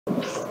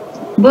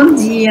Bom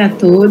dia a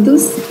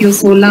todos, eu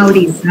sou Laura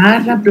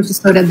Izarra,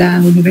 professora da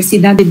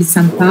Universidade de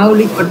São Paulo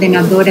e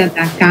coordenadora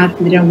da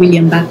Cátedra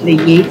William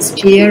Butler Yeats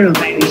Chair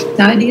of Irish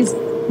Studies,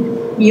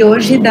 e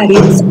hoje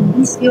daremos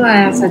início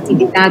às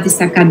atividades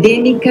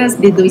acadêmicas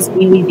de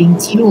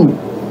 2021.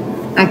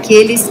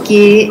 Aqueles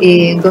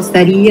que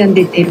gostariam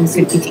de ter um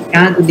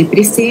certificado de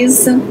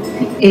presença,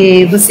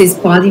 vocês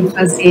podem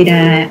fazer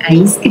a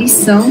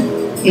inscrição,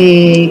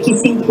 que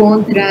se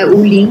encontra,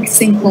 o link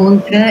se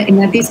encontra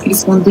na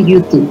descrição do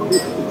YouTube.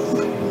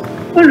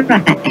 All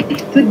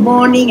right, good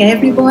morning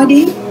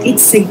everybody.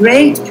 It's a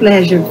great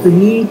pleasure for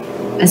me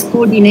as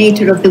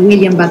coordinator of the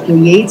William Butler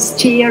Yeats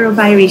Chair of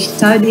Irish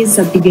Studies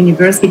at the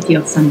University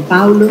of São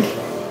Paulo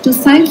to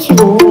thank you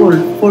all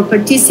for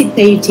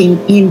participating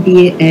in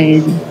the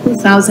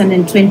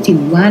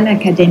 2021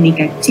 academic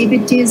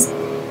activities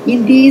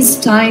in these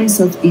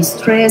times of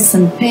distress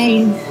and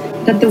pain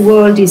that the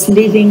world is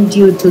living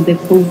due to the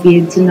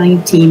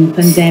COVID-19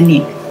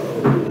 pandemic.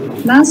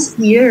 Last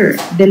year,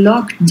 the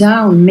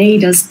lockdown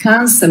made us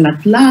cancel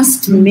at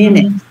last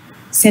minute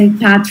St.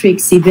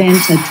 Patrick's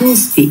event at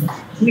Uspi,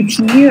 which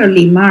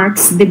yearly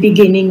marks the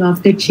beginning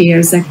of the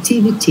chair's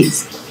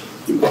activities.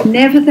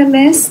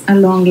 Nevertheless,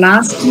 along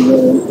last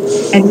year,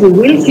 and we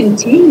will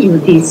continue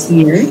this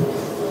year,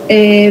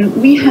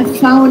 we have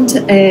found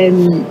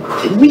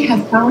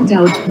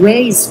out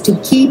ways to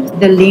keep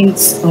the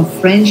links of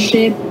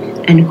friendship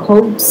and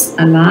hopes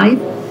alive,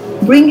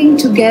 bringing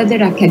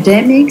together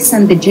academics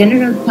and the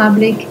general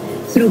public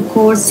through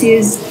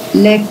courses,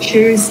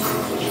 lectures,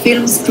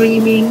 film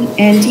streaming,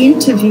 and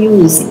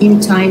interviews in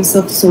times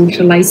of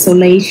social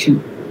isolation.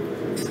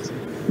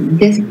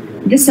 The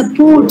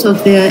support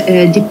of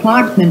the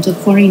Department of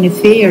Foreign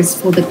Affairs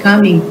for the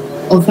coming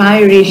of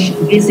Irish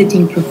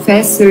visiting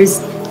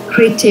professors,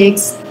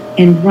 critics,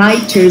 and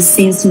writers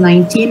since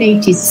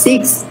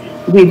 1986,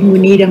 with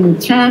Munira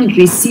Mutran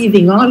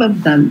receiving all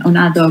of them on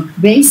ad hoc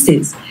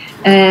basis,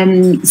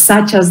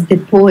 such as the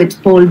poet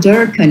Paul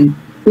Durcan,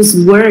 whose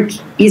work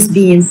is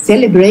being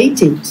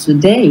celebrated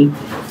today,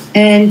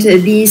 and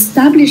the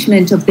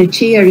establishment of the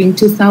chair in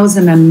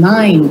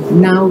 2009,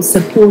 now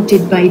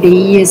supported by the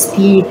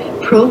ESP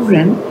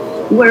program,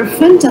 were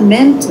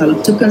fundamental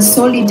to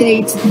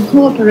consolidate the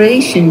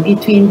cooperation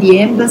between the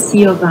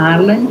Embassy of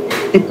Ireland,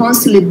 the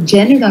Consulate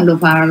General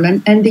of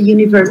Ireland, and the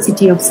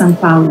University of São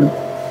Paulo.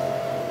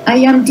 I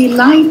am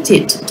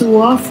delighted to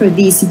offer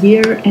this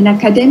year an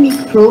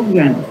academic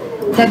program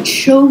that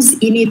shows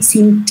in its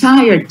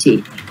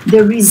entirety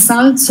the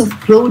results of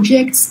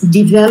projects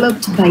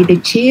developed by the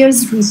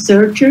chair's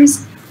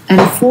researchers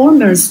and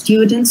former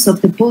students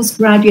of the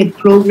postgraduate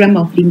program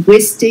of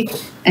Linguistic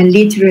and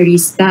Literary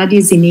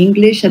Studies in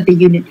English at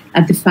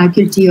the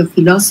Faculty of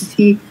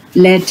Philosophy,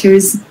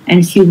 Letters,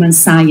 and Human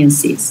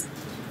Sciences.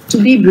 To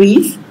be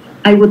brief,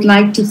 I would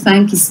like to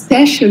thank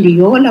especially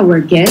all our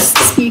guest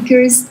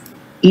speakers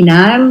in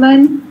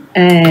Ireland,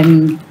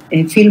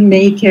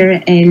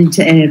 filmmaker and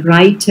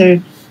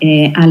writer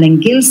Alan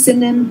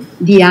Gilsenan,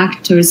 the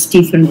actor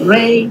Stephen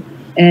Ray,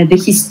 the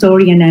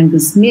historian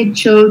Angus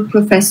Mitchell,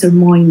 Professor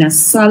Moina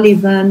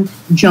Sullivan,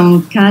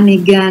 John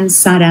Cunningham,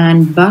 Sarah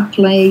Ann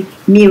Buckley,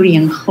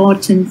 Miriam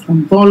Houghton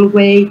from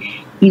Galway.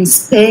 In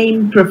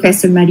Spain,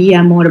 Professor Maria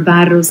Amor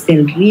Barros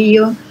del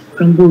Rio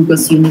from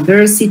Burgos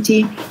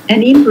University.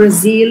 And in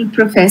Brazil,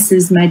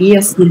 Professors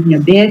Maria Silvia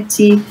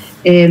Betti,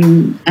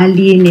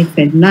 Aline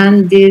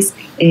Fernandes,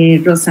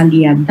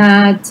 Rosalia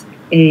Haddad,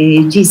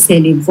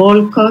 Gisele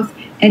Volkov,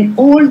 and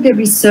all the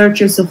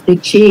researchers of the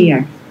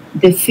chair,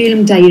 the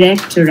film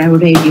director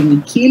Aurelio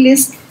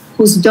Michilis,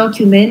 whose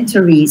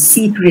documentary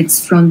Secrets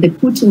from the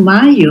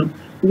Putumayo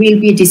will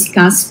be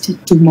discussed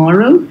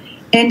tomorrow,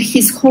 and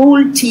his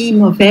whole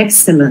team of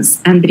excellence,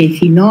 André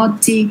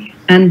Finotti,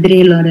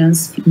 André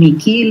Laurence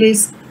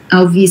Michilis,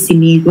 Alvice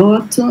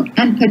Migoto,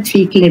 and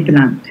Patrick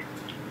Leblanc.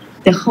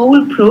 The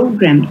whole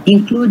program,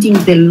 including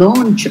the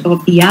launch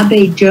of the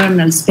Abbey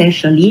Journal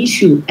special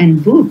issue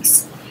and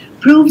books,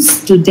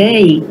 proves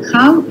today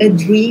how a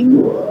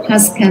dream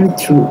has come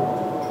true.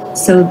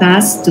 So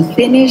thus, to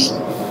finish,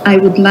 I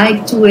would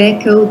like to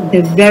echo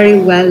the very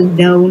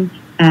well-known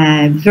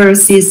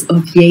verses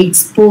of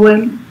Yeats'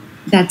 poem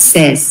that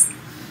says,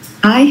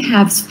 "I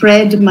have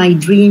spread my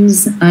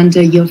dreams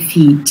under your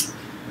feet.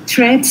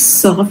 Tread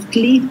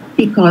softly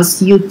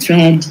because you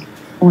tread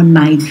on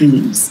my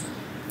dreams."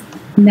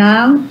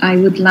 Now, I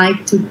would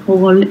like to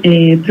call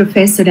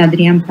Professor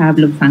Adrián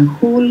Pablo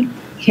Fanjul,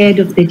 head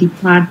of the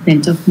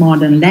Department of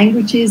Modern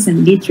Languages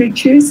and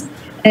Literatures,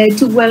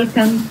 to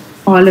welcome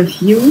all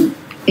of you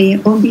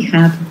on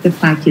behalf of the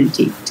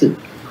faculty too.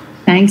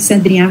 Thanks,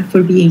 Adrián,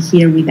 for being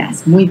here with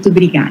us. Muito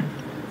obrigado.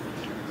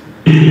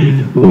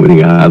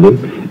 Obrigado.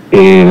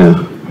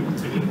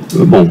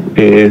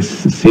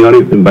 Senhor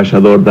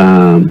embaixador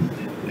da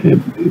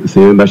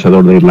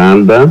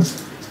Irlanda,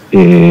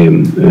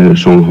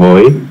 Seán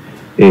Hoy,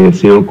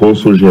 senhor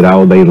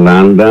cônsul-geral da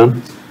Irlanda,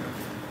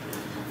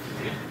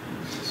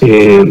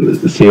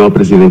 senhor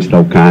presidente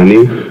da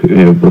UCANI,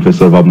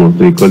 professor Valmor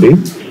Tricoli,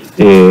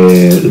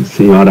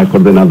 senhora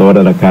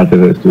coordenadora da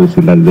Cátedra de Estudos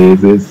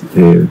Irlandeses,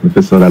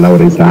 professora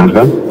Laura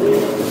Izarra.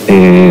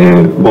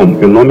 Bom,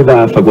 em nome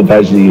da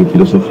Faculdade de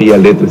Filosofia,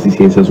 Letras e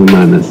Ciências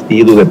Humanas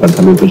e do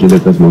Departamento de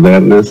Letras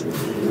Modernas,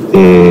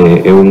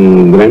 é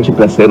um grande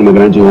prazer, uma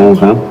grande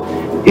honra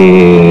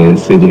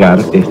sediar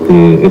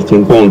este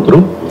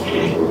encontro,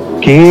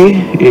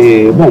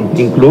 que, bom,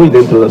 inclui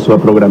dentro da sua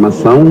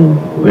programação,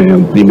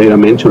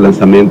 primeiramente, o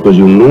lançamento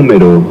de um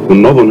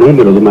novo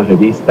número de uma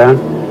revista,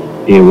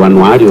 o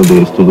Anuário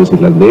de Estudos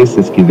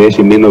Irlandeses, que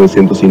desde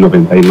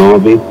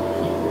 1999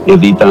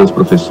 editam as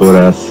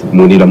professoras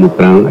Munira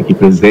Mutran, aqui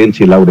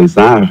presente, e Laura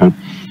Izarra,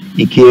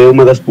 e que é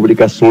uma das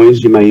publicações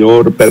de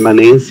maior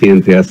permanência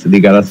entre as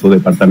ligadas ao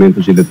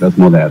Departamento de Letras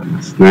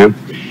Modernas, né?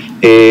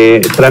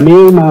 Para mim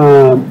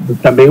é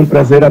também um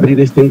prazer abrir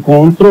este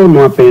encontro,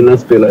 não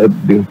apenas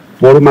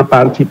por uma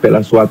parte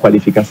pela sua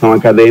qualificação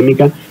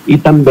acadêmica e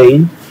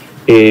também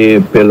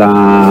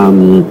pela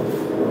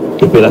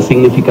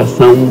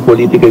significação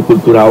política e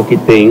cultural que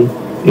tem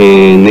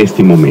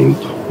neste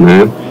momento,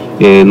 né?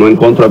 No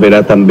encontro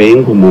haverá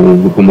também,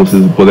 como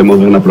podemos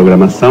ver na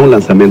programação,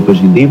 lançamentos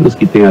de livros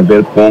que têm a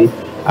ver com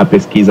a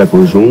pesquisa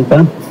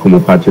conjunta,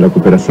 como parte da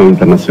cooperação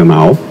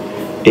internacional,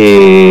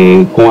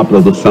 com a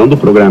produção do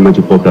programa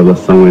de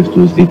pós-graduação em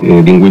estudos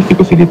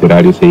linguísticos e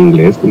literários em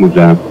inglês, como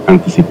já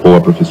antecipou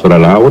a professora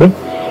Laura,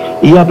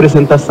 e a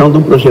apresentação de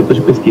um projeto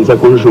de pesquisa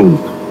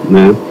conjunto,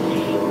 né?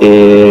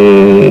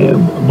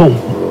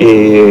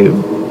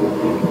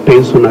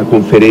 Penso na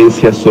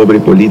conferência sobre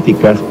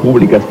políticas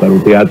públicas para o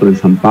teatro de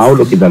São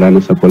Paulo, que dará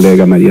nossa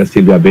colega Maria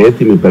Silvia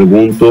Betti. Me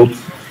pergunto,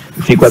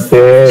 fico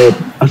até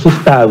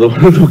assustado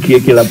do que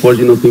ela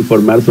pode nos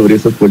informar sobre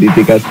essas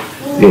políticas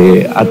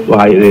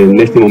atuais,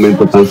 neste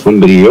momento tão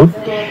sombrio.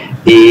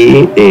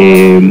 E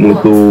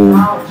muito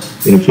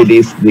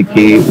feliz de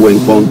que o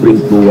encontro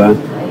inclua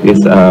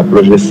essa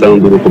projeção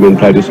do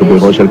documentário sobre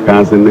Roger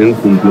Gilsenan,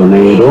 um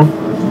pioneiro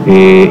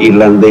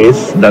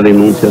irlandês da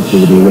denúncia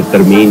sobre o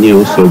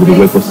extermínio, sobre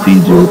o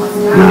ecocídio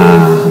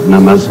na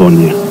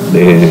Amazônia,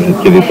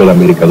 que é de toda a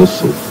América do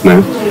Sul,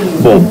 né?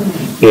 Bom,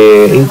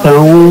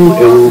 então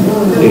eu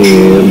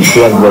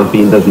dou as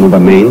boas-vindas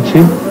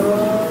novamente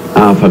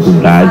à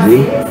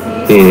faculdade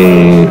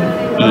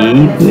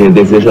e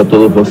desejo a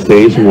todos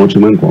vocês um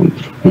ótimo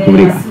encontro. Muito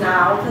obrigado.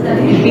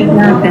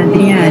 Obrigada,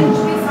 Adriane.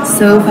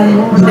 So,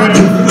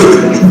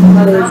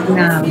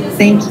 now.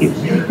 Thank you.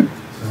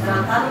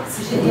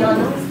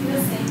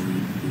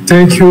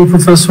 Thank you,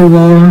 Professor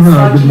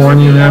Laura. Good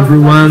morning,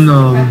 everyone.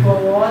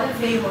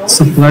 It's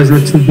a pleasure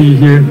to be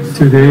here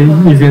today,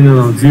 even in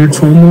a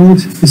virtual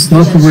mode. It's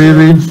not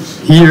really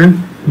here,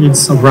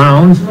 it's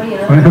around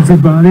for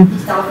everybody.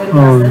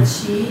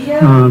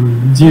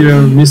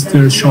 Dear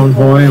Mr. Seán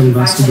Hoy,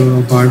 Ambassador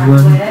of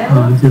Ireland,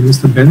 dear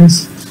Mr.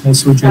 Benes,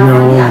 also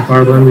General of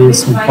Ireland in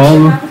São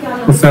Paulo,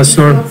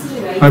 Professor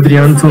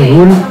Adriane van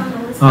Roel,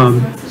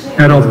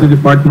 Head of the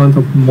Department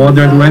of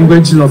Modern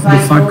Languages of the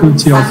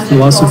Faculty of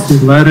Philosophy,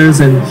 Letters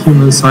and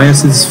Human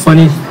Sciences. It's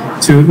funny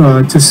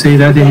to say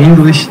that in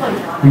English.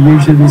 We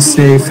usually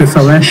say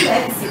Fefelesh,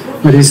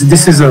 but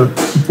this is a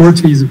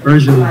Portuguese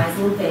version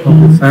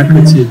of the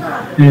faculty.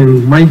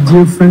 And my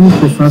dear friend,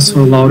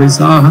 Professor Laura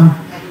Izarra,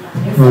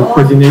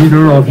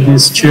 coordinator of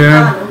this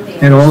chair,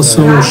 and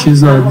also she's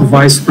the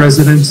Vice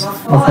President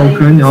of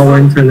Alcan, our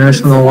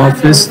international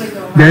office.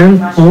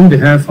 Then, on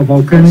behalf of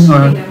Alcan,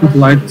 I would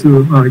like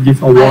to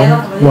give a warm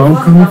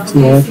welcome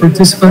to all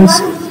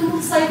participants.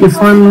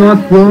 If I'm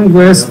not wrong,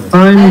 last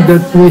time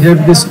that we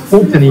have this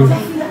opening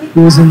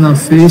was in a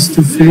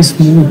face-to-face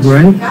mode,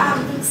 right?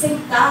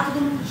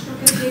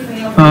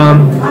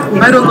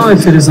 I don't know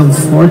if it is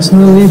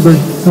unfortunately, but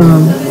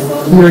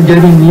we are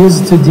getting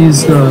used to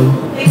these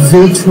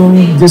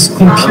these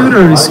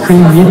computer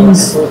screen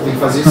meetings.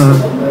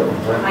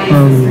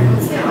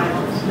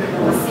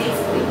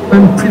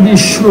 I'm pretty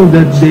sure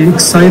that the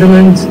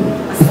excitement,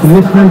 the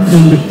commitment,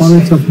 and the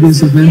quality of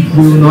this event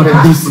will not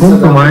be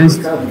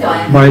compromised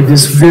by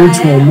this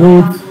virtual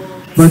mode,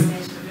 but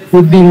it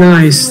would be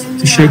nice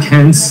to shake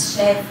hands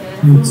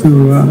and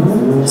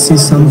to see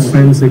some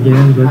friends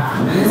again, but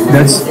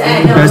that's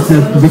the best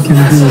that we can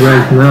do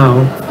right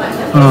now.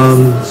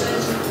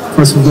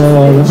 First of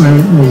all,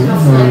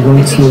 I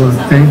want to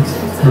thank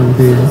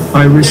the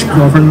Irish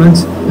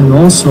government and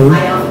also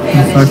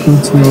the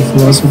Faculty of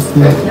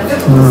Philosophy,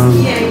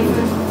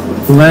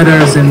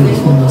 Letters and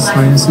Human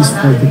Sciences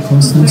for the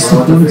constant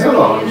support.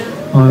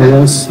 I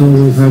also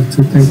have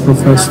to thank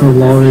Professor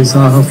Laura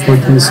Izarra for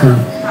these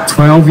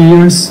 12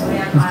 years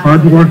of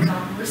hard work,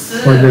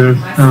 for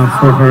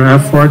her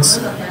efforts,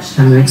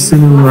 and an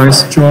extremely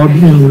nice job.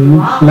 And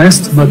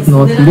last but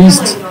not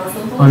least,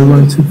 I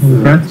want to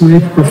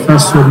congratulate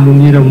Professor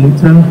Munira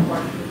Mutran,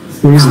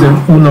 who is the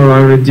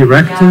honorary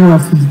director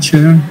of the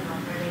chair.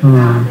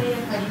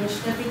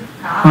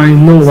 I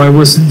know I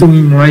was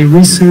doing my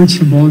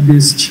research about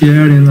this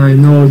chair, and I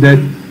know that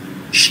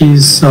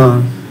she's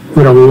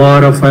put a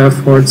lot of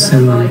efforts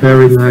and a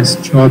very nice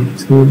job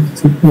to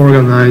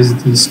organize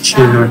this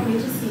chair.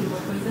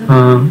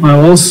 I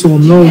also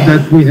know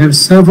that we have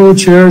several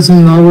chairs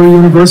in our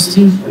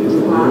university,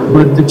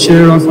 but the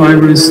chair of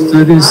Irish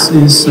Studies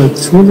is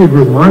truly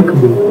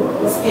remarkable.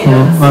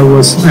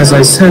 As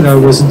I said, I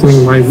was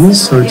doing my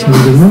research, and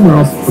the number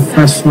of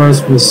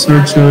professors,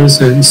 researchers,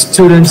 and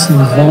students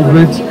involved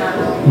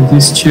in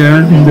this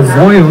chair, and the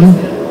volume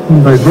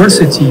and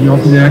diversity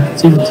of the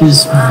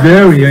activities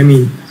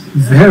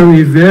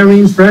very, very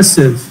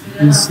impressive.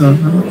 It's a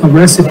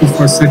recipe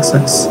for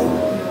success.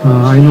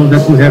 I know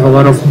that we have a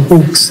lot of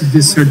books,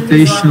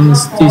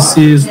 dissertations,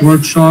 theses,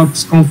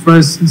 workshops,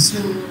 conferences,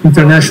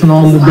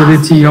 international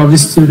mobility of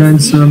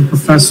students,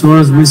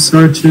 professors,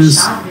 researchers.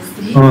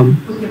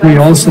 We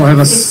also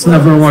have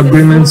several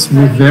agreements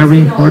with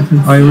very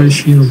important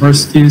Irish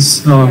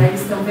universities. I'm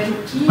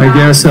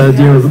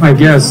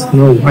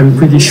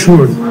pretty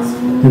sure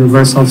the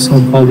University of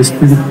São Paulo is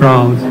pretty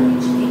proud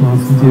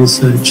of this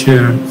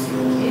chair.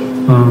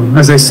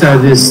 As I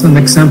said, it's an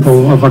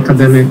example of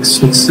academic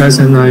success,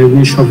 and I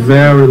wish a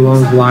very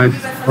long life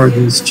for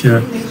this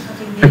chair.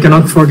 I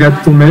cannot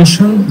forget to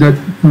mention that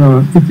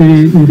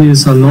it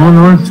is an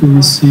honor to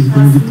receive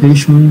the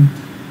invitation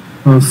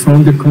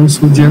from the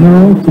Consul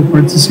General to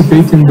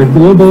participate in the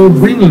Global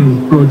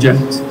Greening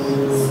Project.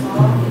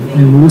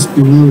 And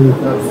USP will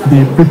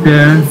be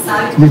prepared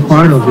to be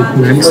part of it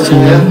next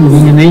year,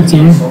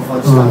 illuminating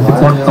the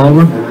clock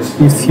tower.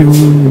 If you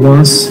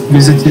once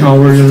visit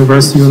our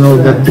university, you know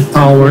that the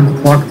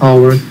clock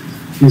tower,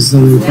 is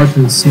an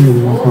important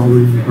symbol of our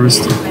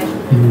university.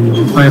 And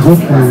I hope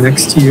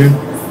next year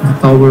the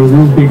tower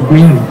will be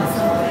green.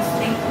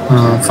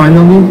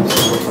 Finally,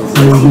 I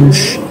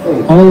wish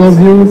all of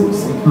you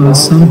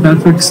St.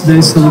 Patrick's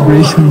Day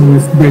celebration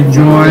with great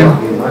joy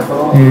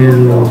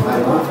and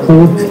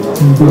hope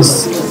in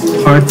these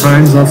hard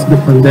times of the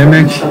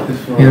pandemic.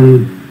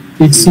 And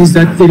it seems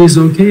that it is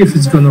okay if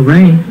it's going to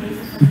rain,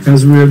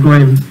 because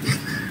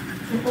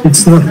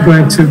it's not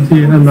going to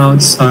be an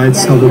outside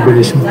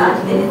celebration.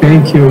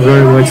 Thank you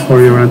very much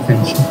for your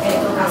attention.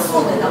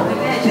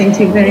 Thank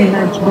you very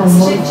much,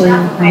 Balmor, for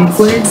your kind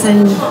words,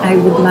 and I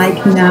would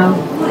like now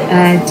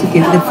to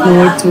give the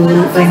floor to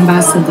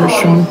Ambassador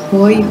Seán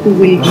Hoy, who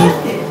will give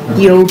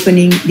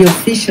the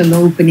official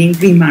opening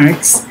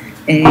remarks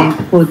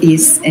for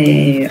this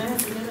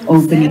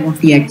opening of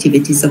the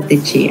activities of the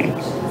chair.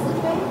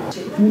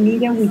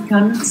 Munira, we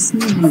cannot see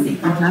you. You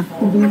have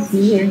to be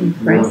here in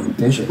person,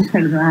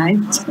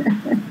 right?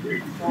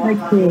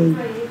 Okay.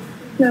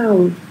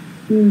 So,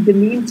 in the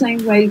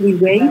meantime, while we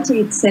wait,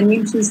 it's an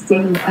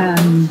interesting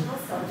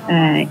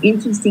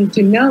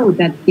to know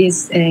that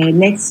this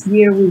next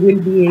year we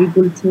will be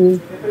able to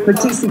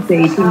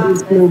participate in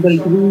this global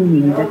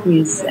greening. That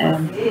is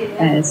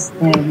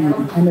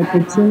an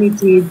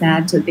opportunity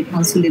that the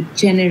Consulate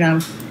General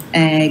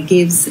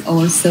gives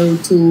also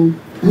to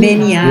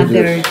many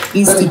other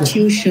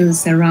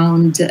institutions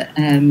around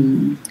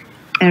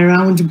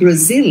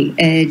Brazil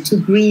to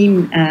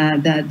green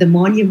the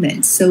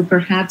monuments. So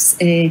perhaps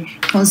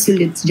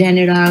Consulate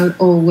General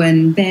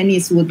Owen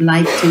Venice would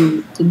like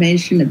to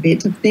mention a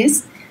bit of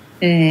this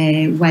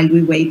while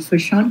we wait for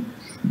Seán.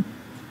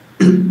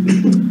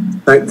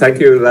 Thank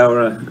you,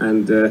 Laura,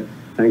 and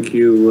thank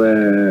you,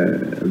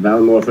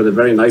 Balmor, for the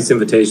very nice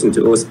invitation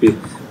to us to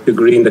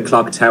green the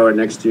clock tower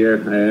next year.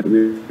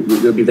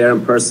 We'll be there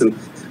in person.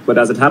 But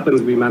as it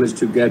happens, we managed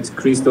to get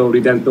Cristo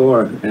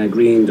Redentor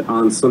greened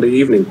on Sunday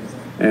evening.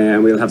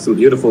 And we'll have some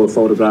beautiful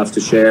photographs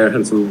to share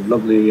and some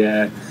lovely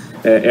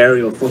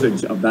aerial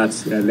footage of that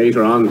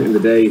later on in the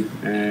day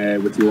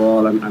with you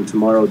all and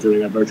tomorrow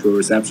during our virtual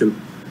reception.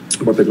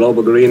 But the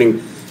global greening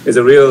is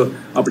a real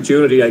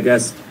opportunity, I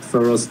guess,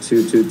 for us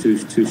to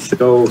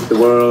show the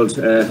world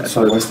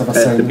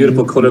the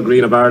beautiful colour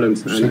green of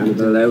Ireland, and it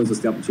allows us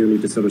the opportunity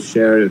to sort of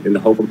share in the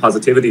hope and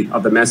positivity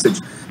of the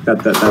message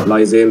that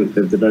lies in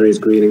the various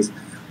greenings.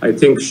 I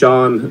think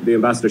Seán, the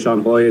Ambassador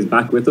Seán Hoy, is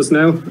back with us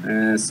now,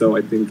 so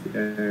I think we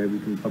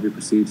can probably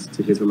proceed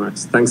to his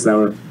remarks. Thanks,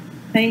 Laura.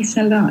 Thanks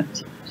a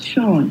lot.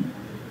 Seán.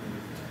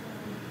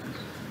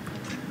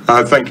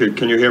 Thank you.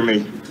 Can you hear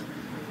me?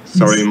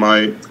 Sorry,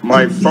 my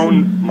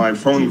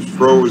phone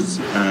froze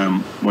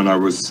when I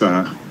was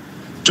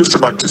just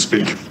about to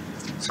speak.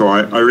 So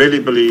I really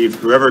believe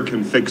whoever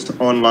can fix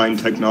online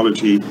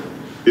technology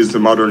is the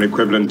modern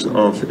equivalent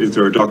of, is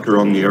there a doctor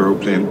on the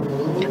aeroplane?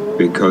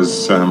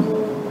 Because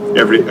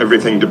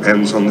everything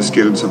depends on the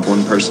skills of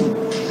one person.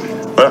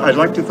 But I'd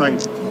like to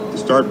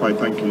start by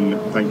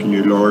thanking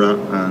you, Laura,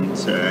 and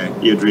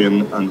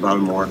Adrian and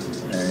Balmor,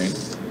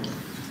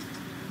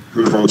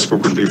 who've all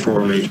spoken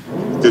before me.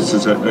 This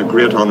is a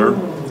great honour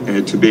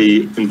to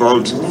be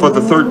involved for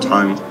the third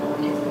time.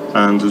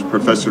 And as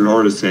Professor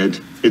Laura said,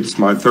 it's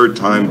my third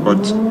time,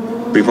 but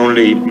we've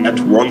only met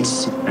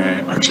once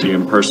actually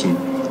in person.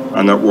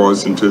 And that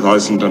was in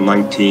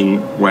 2019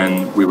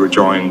 when we were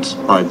joined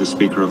by the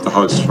Speaker of the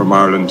House from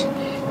Ireland.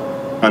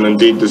 And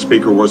indeed, the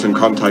Speaker was in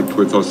contact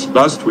with us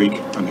last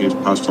week, and he has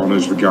passed on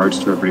his regards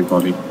to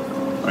everybody.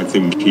 I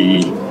think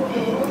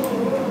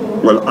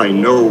I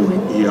know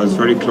he has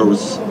very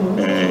close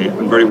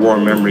and very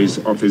warm memories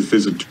of his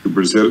visit to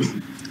Brazil.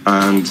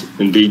 And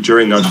indeed,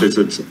 during that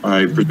visit,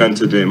 I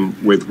presented him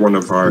with one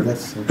of our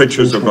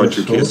pictures of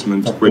Roger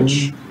Casement,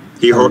 which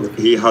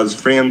he has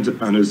framed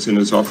and is in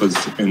his office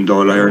in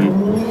Dáil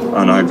Éireann.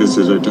 And I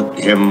visited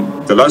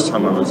him the last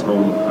time I was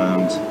home,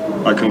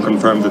 and I can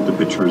confirm that the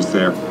picture is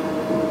there.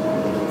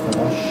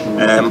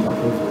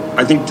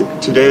 I think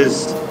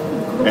today's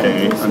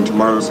and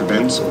tomorrow's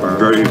events are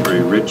very,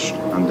 very rich,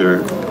 and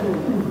they're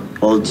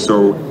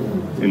also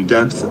in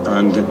depth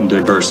and in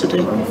diversity.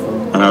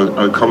 And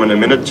I'll come in a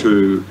minute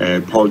to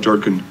Paul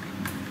Durcan.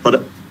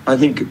 But I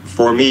think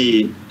for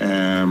me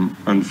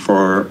and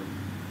for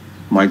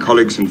my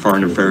colleagues in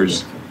Foreign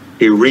Affairs,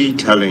 a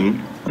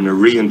retelling and a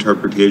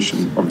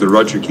reinterpretation of the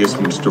Roger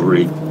Casement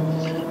story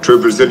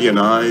through Brazilian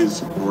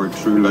eyes or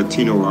through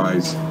Latino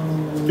eyes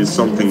is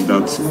something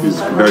that is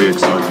very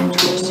exciting to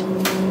us,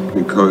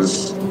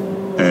 because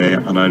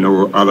and I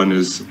know Alan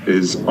is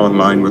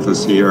online with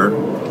us here,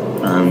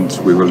 and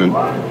we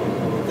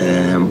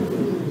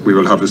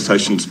will have a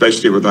session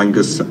especially with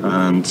Angus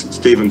and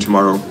Stephen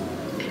tomorrow.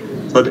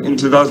 But in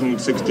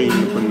 2016,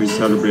 when we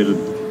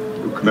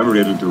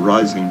commemorated the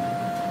Rising,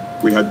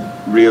 we had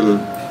real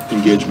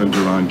engagement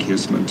around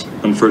Casement,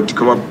 and for it to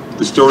come up,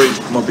 the story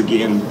to come up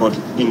again, but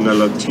in the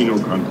Latino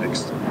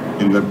context,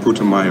 in the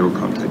Putumayo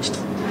context.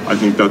 I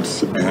think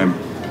that's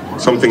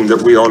something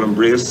that we all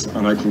embrace,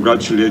 and I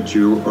congratulate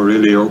you,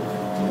 Aurelio,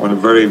 on a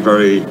very,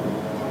 very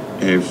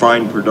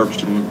fine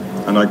production.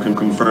 And I can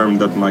confirm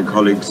that my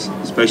colleagues,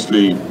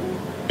 especially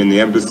in the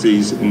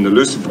embassies in the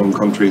Lusophone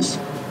countries,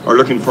 are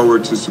looking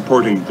forward to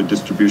supporting the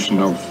distribution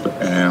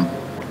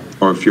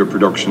of your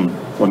production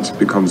once it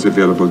becomes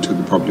available to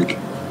the public.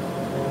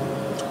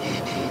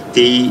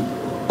 The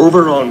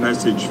overall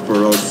message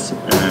for us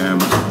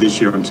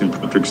this year on St.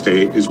 Patrick's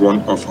Day is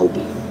one of hope.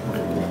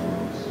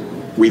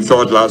 We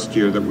thought last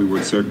year that we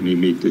would certainly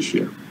meet this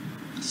year.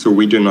 So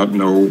we do not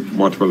know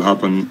what will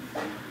happen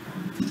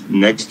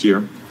next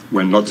year,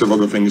 when lots of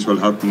other things will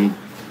happen.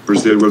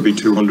 Brazil will be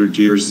 200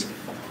 years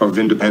of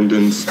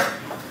independence.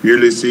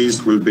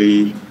 Ulysses will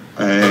be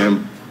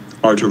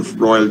out of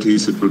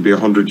royalties. It will be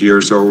 100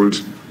 years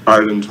old.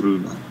 Ireland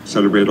will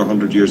celebrate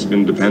 100 years of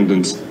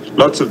independence.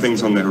 Lots of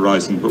things on the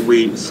horizon, but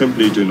we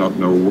simply do not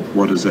know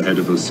what is ahead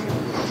of us.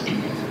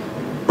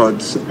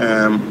 But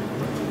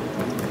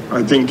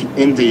I think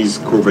in these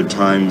COVID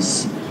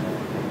times,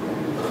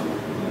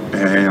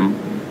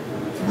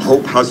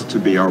 hope has to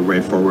be our way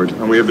forward.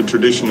 And we have a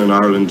tradition in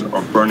Ireland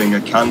of burning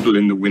a candle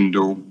in the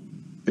window,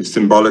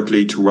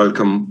 symbolically to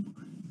welcome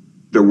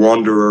the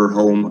wanderer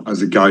home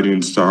as a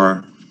guiding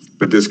star.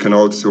 But this can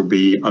also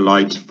be a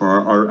light for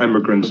our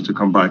emigrants to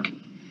come back.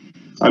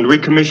 And we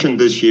commissioned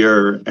this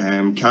year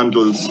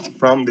candles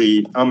from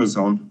the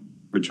Amazon,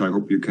 which I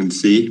hope you can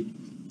see.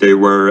 They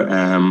were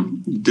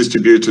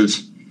distributed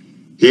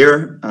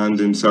here,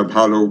 and in Sao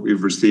Paulo,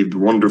 we've received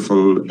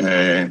wonderful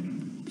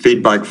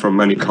feedback from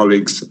many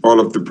colleagues. All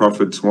of the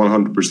profits,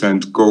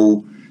 100%,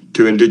 go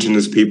to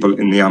Indigenous people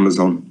in the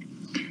Amazon.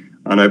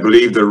 And I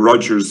believe that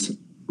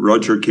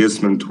Roger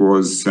Casement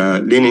was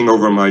leaning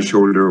over my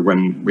shoulder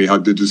when we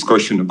had the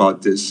discussion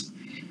about this.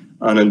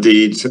 And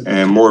indeed,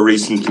 more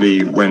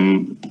recently,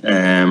 when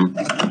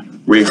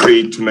we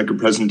agreed to make a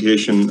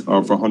presentation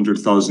of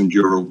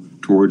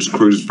 €100,000 towards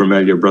Cruz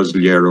Vermelha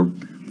Brasileiro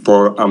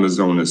for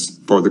Amazonas,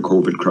 for the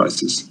COVID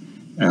crisis.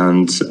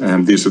 And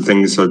these are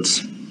things that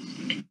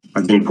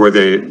I think where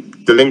the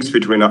links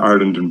between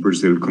Ireland and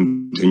Brazil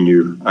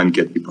continue and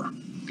get deeper.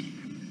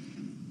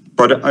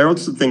 But I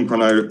also think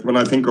when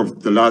I think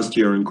of the last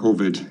year in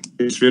COVID,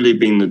 it's really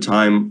been the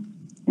time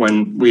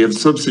when we have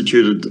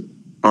substituted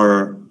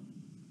our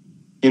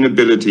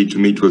inability to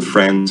meet with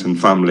friends and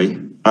family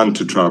and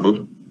to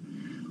travel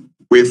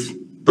with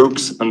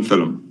books and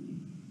film.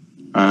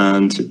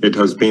 And it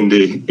has been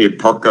the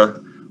epocha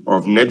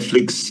of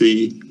Netflix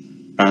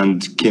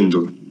and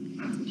Kindle.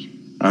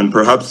 And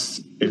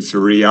perhaps it's a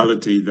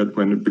reality that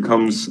when it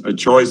becomes a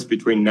choice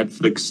between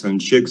Netflix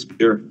and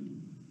Shakespeare,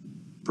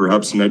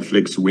 perhaps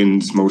Netflix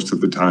wins most of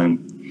the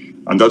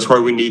time. And that's why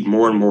we need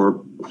more and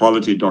more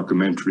quality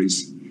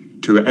documentaries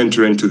to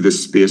enter into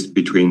this space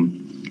between.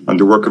 And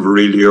the work of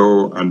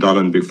Aurelio and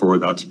Alan before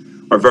that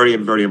are very,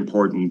 very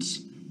important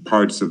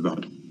parts of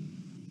that.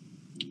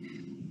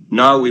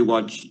 Now we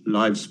watch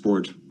live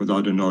sport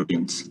without an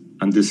audience,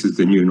 and this is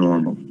the new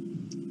normal.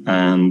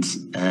 And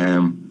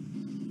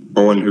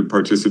Owen, who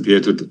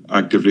participated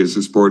actively as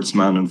a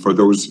sportsman, and for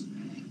those,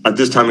 at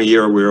this time of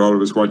year, we're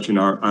always watching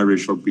our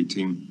Irish rugby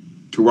team.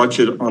 To watch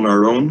it on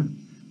our own,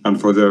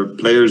 and for the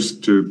players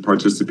to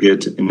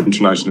participate in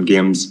international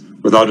games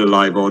without a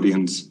live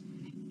audience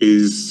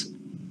is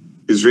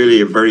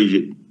really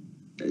it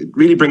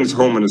really brings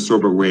home in a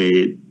sober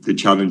way the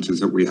challenges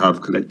that we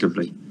have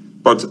collectively.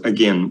 But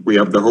again, we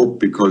have the hope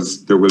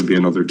because there will be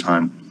another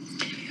time.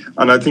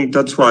 And I think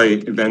that's why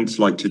events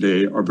like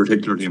today are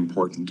particularly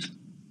important,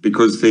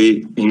 because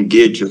they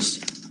engage us.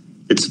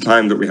 It's a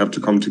time that we have to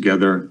come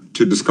together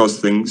to discuss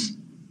things,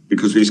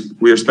 because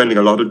we are spending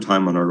a lot of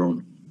time on our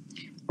own.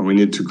 And we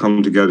need to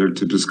come together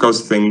to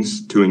discuss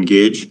things, to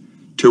engage,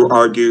 to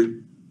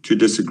argue, to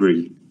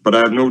disagree. But I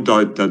have no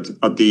doubt that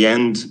at the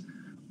end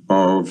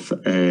of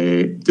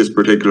this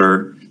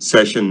particular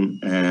session,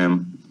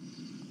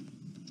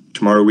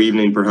 tomorrow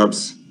evening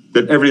perhaps,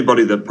 that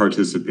everybody that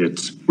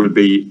participates will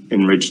be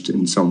enriched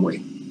in some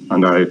way.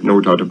 And I have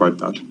no doubt about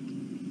that.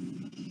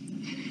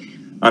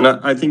 And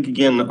I think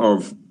again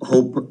of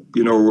hope.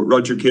 You know,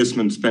 Roger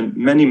Casement spent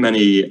many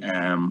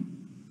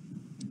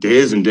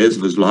days and days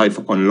of his life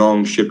on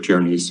long ship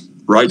journeys,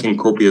 writing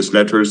copious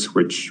letters,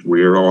 which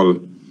we're all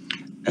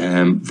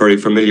very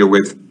familiar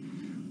with.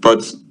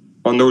 But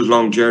on those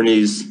long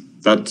journeys,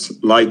 that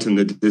light in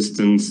the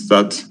distance,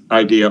 that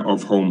idea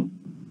of home,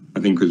 I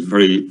think was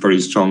very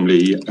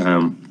strongly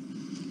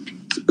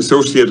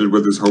associated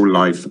with his whole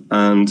life.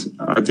 And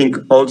I think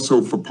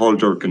also for Paul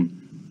Durcan,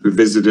 who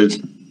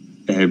visited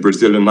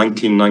Brazil in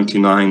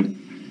 1999,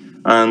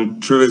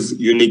 and through his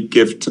unique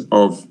gift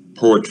of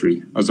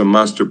poetry as a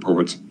master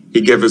poet, he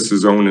gave us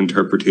his own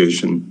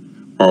interpretation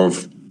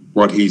of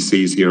what he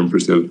sees here in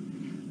Brazil.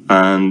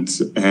 And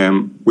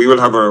we will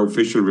have our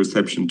official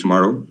reception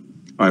tomorrow.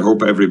 I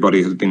hope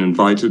everybody has been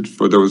invited.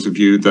 For those of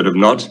you that have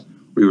not,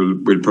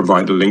 we'll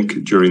provide a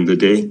link during the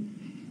day.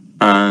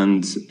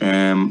 And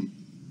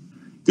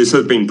this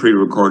has been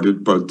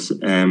pre-recorded, but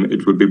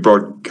it will be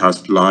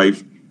broadcast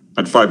live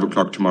at 5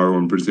 o'clock tomorrow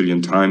in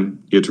Brazilian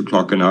time, 8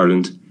 o'clock in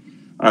Ireland.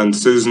 And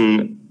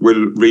Susan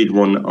will read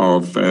one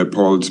of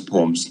Paul's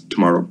poems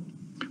tomorrow.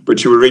 But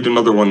she will read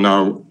another one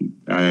now,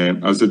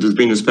 as it has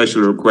been a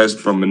special request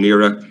from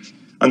Munira.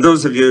 And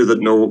those of you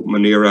that know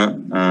Munira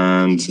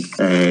and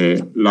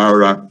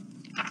Laura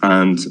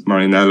and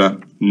Mariana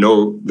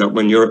know that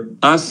when you're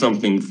asked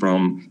something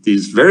from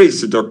these very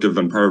seductive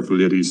and powerful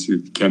ladies,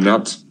 you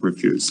cannot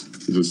refuse.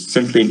 It is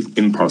simply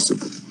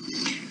impossible.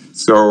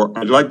 So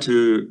I'd like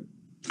to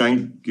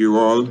thank you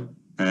all.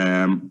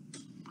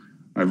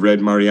 I've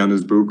read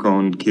Mariana's book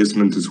on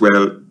casement as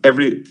well.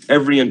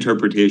 Every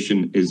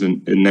interpretation is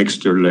an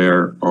extra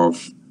layer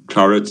of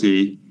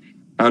clarity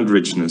and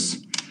richness.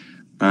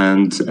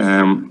 And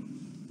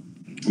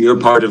you're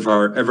part of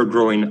our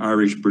ever-growing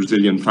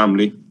Irish-Brazilian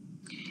family.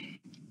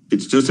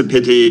 It's just a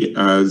pity,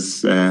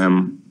 as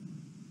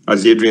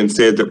Adrian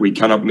said, that we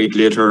cannot meet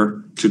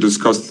later to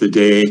discuss the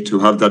day, to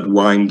have that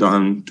wine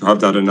done, to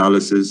have that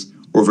analysis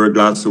over a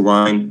glass of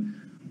wine.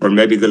 Or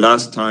maybe the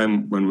last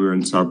time when we were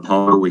in Sao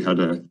Paulo, we had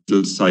a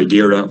little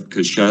saideira of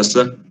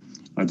cachaça.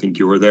 I think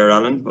you were there,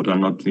 Alan, but I'll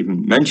not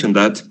even mention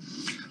that.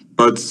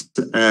 But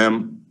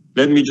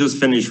let me just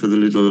finish with a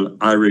little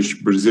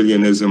Irish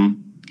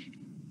Brazilianism.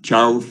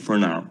 Ciao for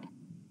now.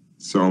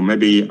 So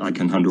maybe I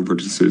can hand over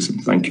to Susan.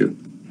 Thank you.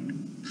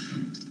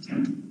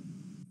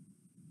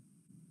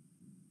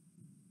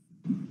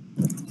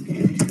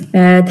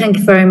 Thank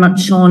you very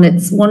much, Seán.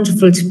 It's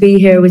wonderful to be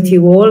here with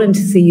you all and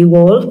to see you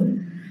all.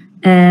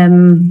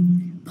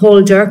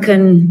 Paul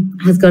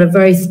Durcan has got a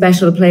very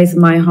special place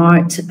in my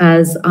heart,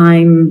 as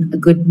I'm a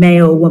good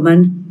Mayo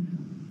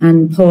woman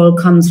and Paul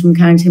comes from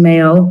County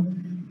Mayo.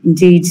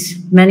 Indeed,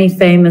 many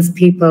famous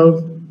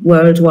people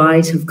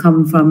worldwide have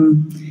come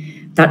from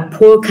that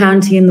poor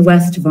county in the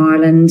west of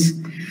Ireland.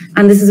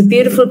 And this is a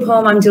beautiful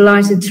poem I'm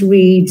delighted to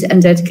read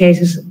and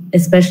dedicate it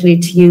especially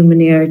to you,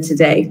 Munira,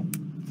 today.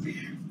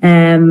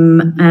 I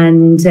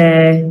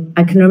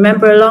can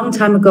remember a long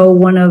time ago,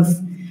 one of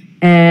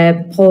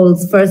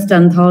Paul's first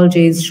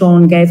anthologies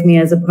Seán gave me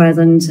as a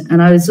present,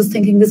 and I was just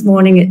thinking this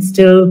morning it's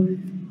still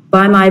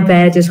by my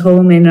bed at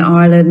home in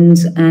Ireland,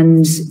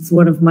 and it's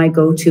one of my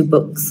go-to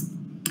books.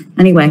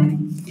 Anyway,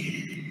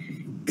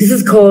 this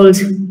is called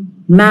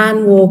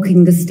Man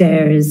Walking the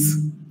Stairs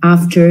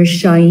after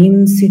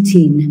Shaim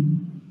Soutine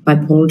by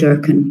Paul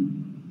Durcan.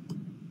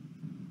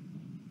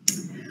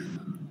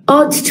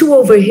 Odd to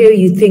overhear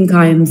you think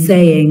I am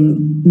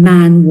saying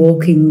man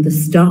walking the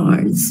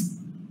stars,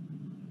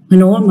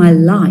 when all my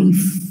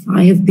life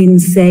I have been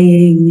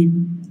saying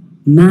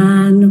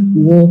man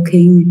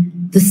walking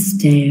the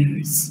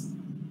stairs.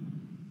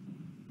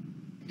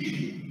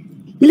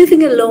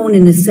 Living alone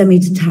in a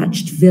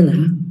semi-detached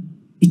villa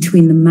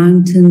between the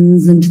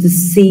mountains and the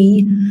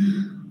sea,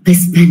 I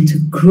spent a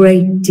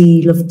great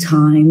deal of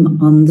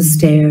time on the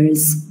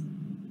stairs.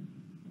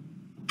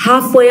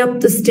 Halfway up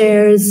the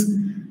stairs,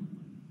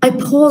 I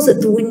pause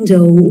at the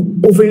window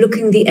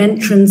overlooking the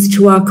entrance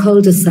to our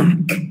cul-de-sac,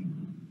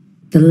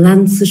 the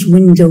lancet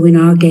window in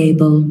our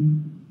gable.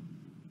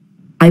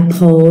 I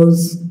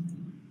pause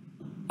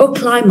or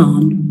climb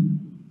on.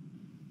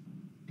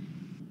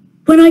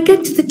 When I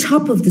get to the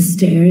top of the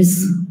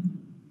stairs,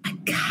 I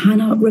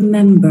cannot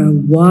remember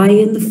why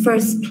in the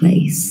first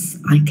place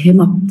I came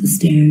up the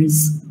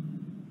stairs.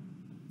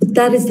 But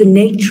that is the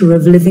nature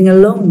of living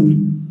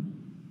alone.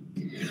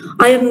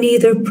 I am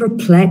neither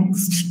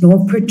perplexed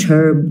nor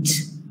perturbed.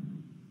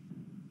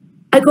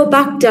 I go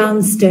back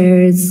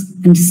downstairs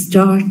and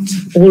start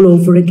all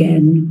over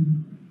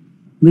again.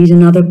 Read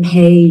another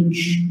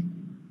page,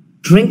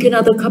 drink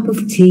another cup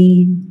of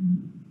tea,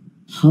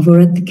 hover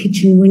at the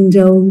kitchen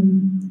window,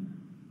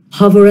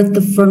 hover at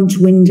the front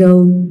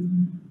window,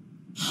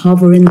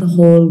 hover in the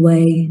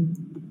hallway,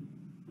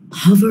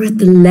 hover at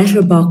the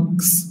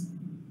letterbox,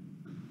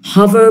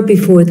 hover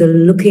before the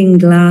looking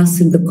glass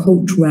in the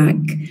coat rack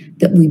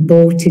that we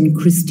bought in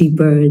Christie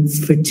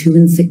Birds for 2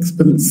 and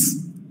 6pence.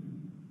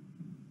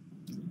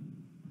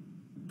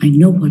 I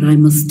know what I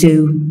must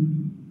do.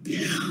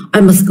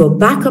 I must go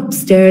back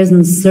upstairs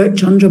and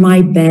search under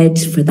my bed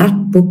for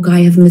that book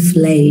I have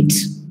mislaid,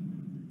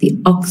 the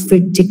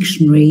Oxford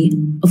Dictionary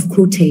of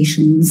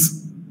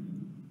Quotations.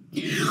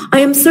 I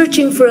am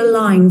searching for a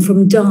line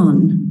from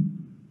Donne.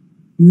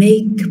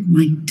 Make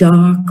my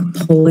dark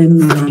poem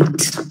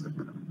light.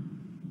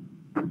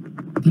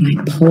 But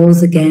I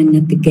pause again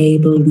at the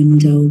gable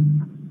window,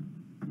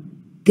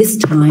 this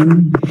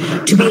time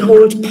to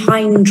behold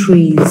pine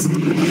trees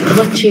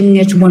clutching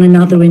at one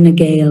another in a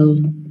gale.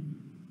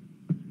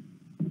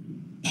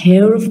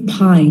 Pair of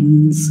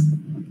pines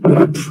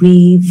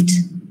reprieved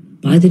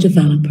by the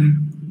developer.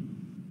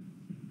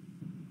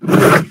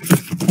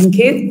 Thank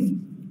you.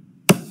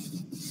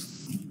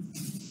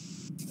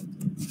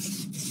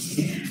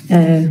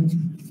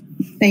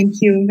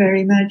 Thank you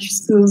very much,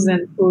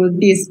 Susan, for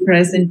this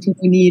present to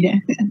Munira.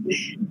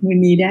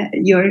 Munira,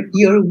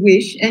 your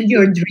wish and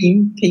your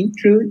dream came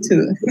true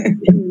too.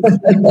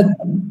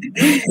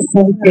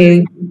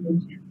 Okay.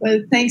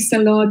 Well, thanks a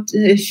lot,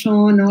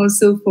 Seán,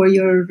 also for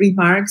your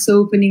remarks,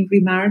 opening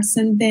remarks.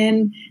 And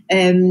then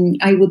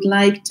I would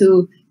like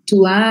to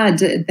add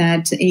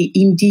that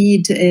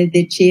indeed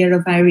the Chair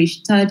of Irish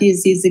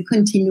Studies is a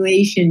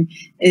continuation,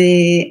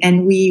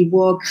 and we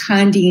walk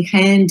hand in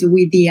hand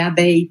with the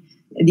ABEI,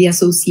 the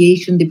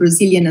association, the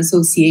Brazilian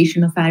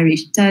Association of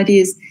Irish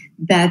Studies,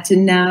 that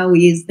now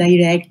is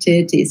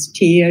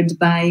chaired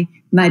by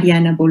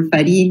Mariana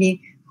Bolfarine,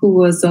 who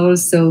was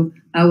also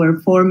our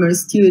former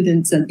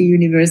students at the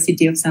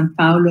University of São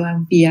Paulo,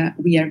 and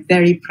we are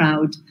very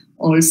proud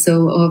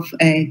also of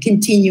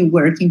continue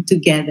working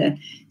together.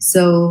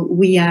 So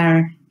we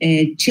are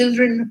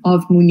children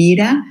of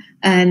Munira,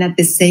 and at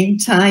the same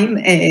time,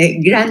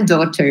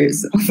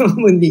 granddaughters of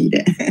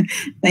Munira.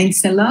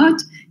 Thanks a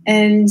lot.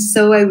 And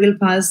so I will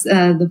pass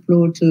the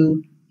floor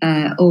to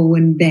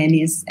Owen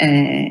Dennis,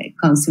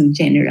 Consul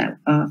General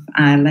of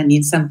Ireland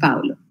in São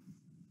Paulo.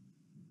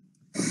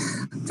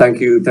 Thank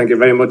you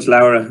very much,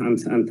 Laura,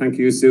 and thank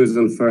you,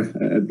 Susan, for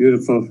a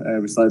beautiful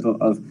recital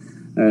of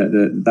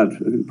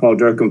that Paul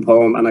Durcan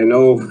poem. And I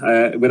know,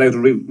 without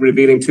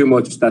revealing too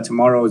much, that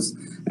tomorrow's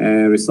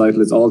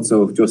recital is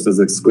also just as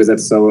exquisite.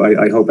 So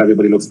I hope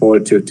everybody looks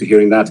forward to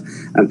hearing that.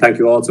 And thank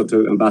you also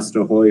to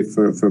Ambassador Hoy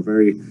for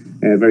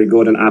very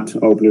good and apt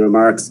opening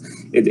remarks.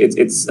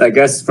 It's I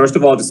guess, first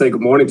of all, to say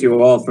good morning to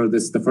you all for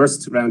the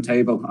first round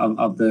table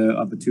of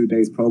the 2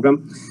 days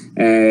program.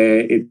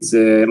 It's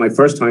my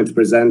first time to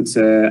present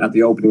at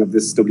the opening of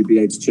this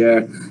WBH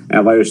chair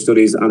of Irish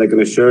Studies, and I can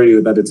assure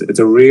you that it's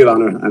a real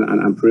honour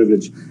and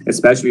privilege,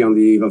 especially on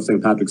the eve of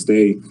St. Patrick's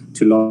Day,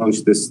 to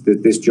launch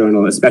this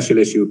journal, a special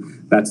issue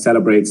that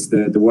celebrates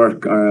the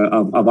work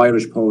of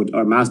Irish poet,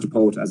 or master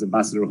poet, as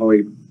Ambassador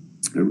Hoy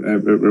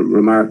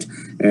remarked,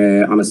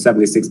 on his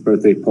 76th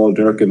birthday, Paul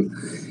Durcan.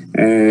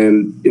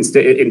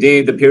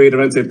 Indeed, the period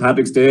around St.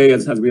 Patrick's Day,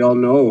 as we all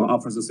know,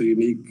 offers us a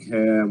unique,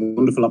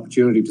 wonderful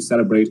opportunity to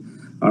celebrate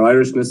our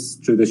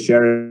Irishness through the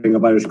sharing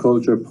of Irish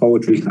culture,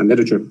 poetry and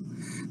literature.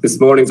 This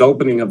morning's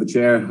opening of the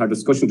chair, our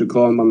discussion to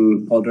come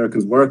on Paul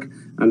Durcan's work,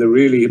 and the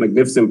really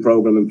magnificent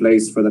programme in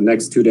place for the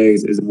next 2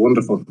 days is a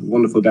wonderful,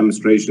 wonderful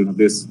demonstration of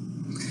this.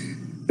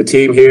 The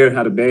team here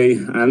at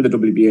ABEI and the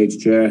WBH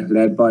chair,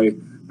 led by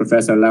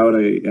Professor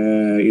Laura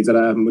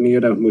Izara,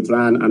 Munira,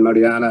 Mutran and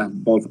Mariana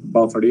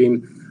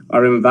Bolfarine,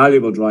 are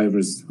invaluable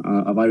drivers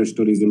of Irish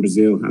studies in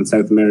Brazil and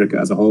South America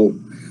as a whole.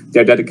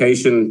 Their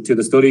dedication to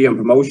the study and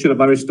promotion of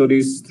Irish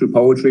studies through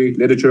poetry,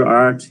 literature,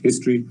 art,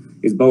 history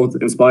is both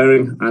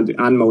inspiring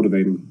and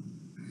motivating.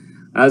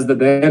 As the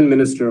then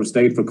Minister of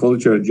State for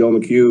Culture, Joe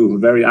McHugh,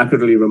 very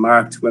accurately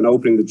remarked when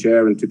opening the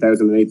chair in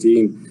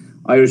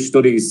 2018, Irish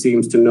studies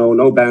seems to know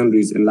no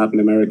boundaries in Latin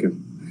America.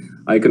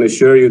 I can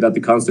assure you that the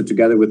Consulate,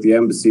 together with the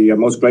Embassy, are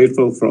most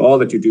grateful for all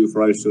that you do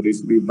for Irish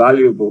studies. We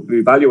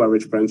value our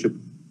rich friendship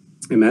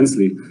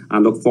immensely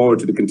and look forward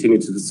to the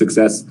continued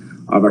success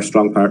of our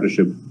strong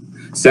partnership.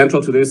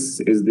 Central to this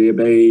is the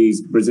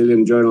ABEI's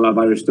Brazilian Journal of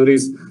Irish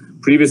Studies,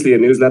 previously a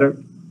newsletter.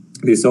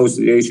 The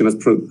association has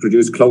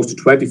produced close to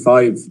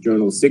 25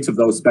 journals, 6 of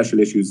those special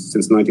issues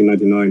since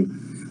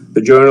 1999.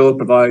 The journal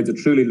provides a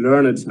truly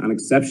learned and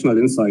exceptional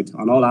insight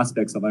on all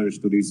aspects of Irish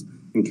studies,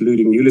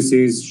 including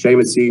Ulysses,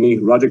 Seamus Heaney,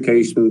 Roger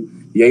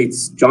Cashin,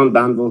 Yeats, John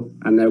Banville,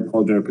 and now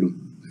Paul Durcan.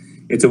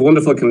 It's a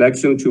wonderful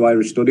connection to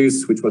Irish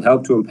studies, which will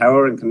help to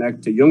empower and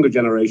connect a younger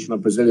generation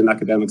of Brazilian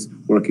academics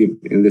working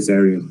in this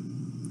area.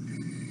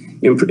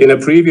 In a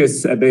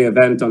previous ABEI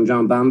event on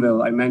John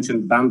Banville, I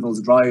mentioned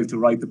Banville's drive to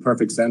write the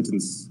perfect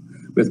sentence.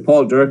 With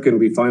Paul Durcan,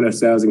 we find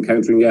ourselves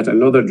encountering yet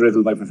another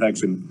driven by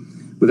perfection,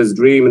 with his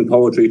dream in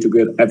poetry to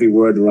get every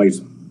word right.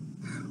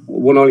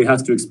 One only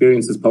has to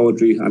experience his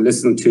poetry and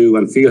listen to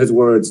and feel his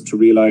words to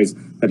realise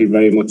that he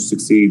very much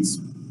succeeds.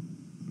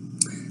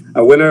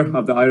 A winner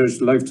of the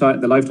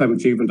Lifetime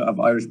Achievement of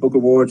Irish Book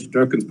Award,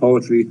 Durcan's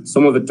poetry,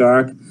 some of it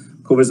dark,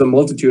 covers a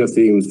multitude of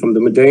themes, from the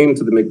mundane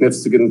to the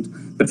magnificent,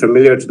 the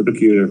familiar to the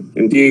peculiar.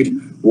 Indeed,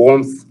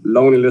 warmth,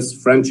 loneliness,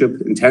 friendship,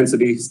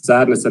 intensity,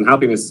 sadness, and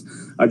happiness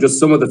are just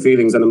some of the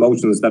feelings and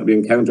emotions that we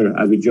encounter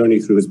as we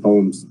journey through his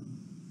poems.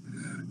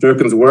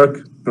 Durcan's work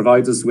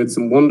provides us with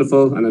some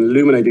wonderful and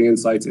illuminating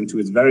insights into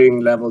his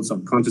varying levels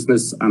of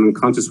consciousness and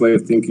unconscious way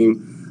of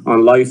thinking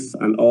on life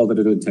and all that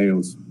it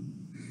entails.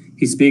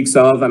 He speaks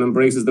of and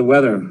embraces the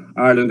weather,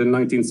 Ireland in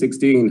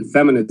 1916,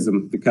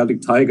 feminism, the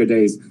Celtic Tiger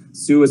days,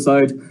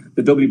 suicide,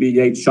 the W.B.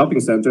 Yeats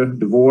shopping centre,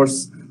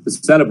 divorce, the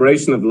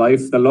celebration of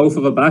life, the loaf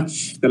of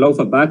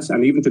batch,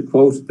 and even to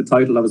quote the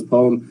title of his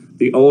poem,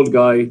 the old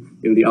guy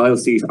in the aisle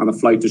seat on a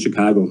flight to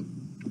Chicago.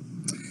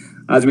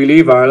 As we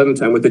leave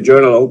Ireland, and with the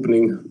journal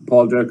opening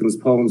Paul Durcan's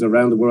poems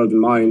around the world in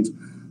mind,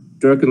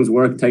 Durcan's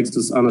work takes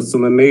us on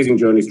some amazing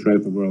journeys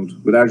throughout the world,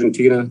 with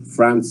Argentina,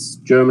 France,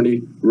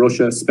 Germany,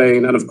 Russia,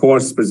 Spain, and of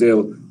course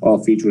Brazil,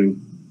 all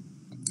featuring.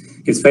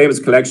 His famous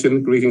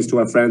collection, Greetings to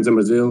Our Friends in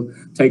Brazil,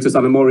 takes us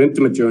on a more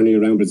intimate journey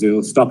around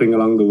Brazil, stopping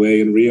along the way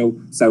in Rio,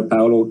 Sao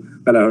Paulo,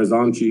 Belo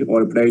Horizonte,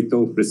 Ouro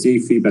Preto,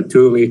 Recife,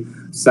 Batumi,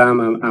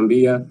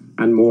 Ambia,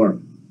 and more.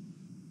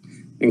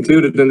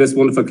 Included in this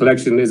wonderful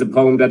collection is a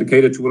poem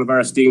dedicated to one of our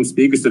esteemed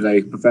speakers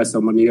today, Professor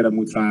Munira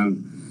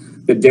Mutran.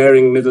 The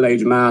daring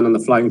middle-aged man on the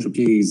flying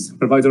trapeze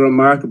provides a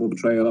remarkable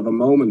portrayal of a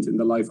moment in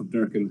the life of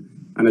Durcan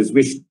and is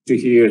wished to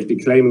hear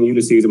declaiming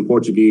Ulysses in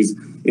Portuguese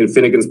in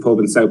Finnegan's pub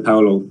in Sao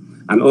Paulo,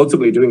 and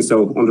ultimately doing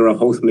so under a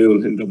Hoth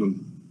moon in Dublin.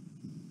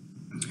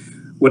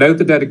 Without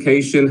the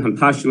dedication and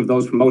passion of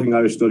those promoting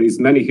Irish studies,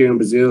 many here in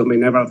Brazil may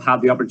never have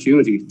had the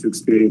opportunity to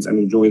experience and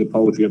enjoy the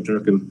poetry of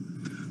Durcan.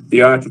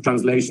 The art of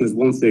translation is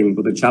one thing,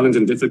 but the challenge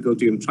and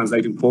difficulty in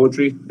translating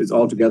poetry is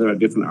altogether a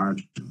different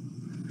art.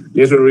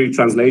 Literary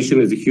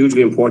translation is a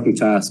hugely important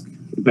task.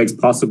 It makes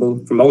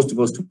possible for most of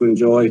us to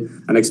enjoy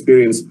and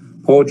experience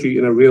poetry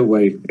in a real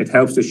way. It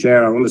helps to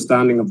share our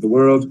understanding of the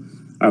world,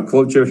 our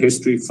culture,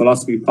 history,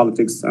 philosophy,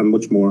 politics, and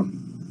much more.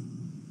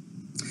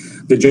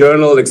 The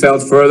journal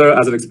excels further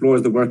as it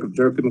explores the work of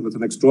Durcan with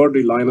an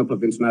extraordinary lineup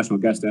of international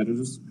guest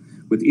editors,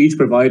 with each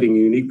providing a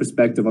unique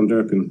perspective on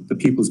Durcan, the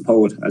people's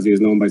poet, as he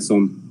is known by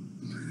some.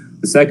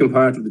 The second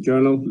part of the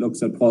journal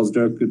looks at Paul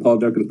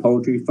Durcan's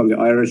poetry from the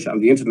Irish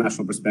and the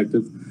international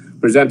perspective,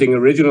 presenting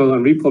original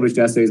and republished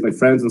essays by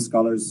friends and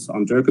scholars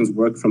on Durcan's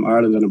work from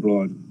Ireland and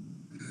abroad.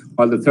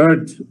 While the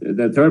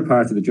third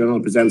part of the journal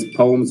presents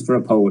poems for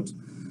a poet,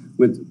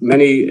 with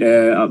many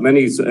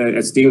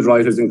esteemed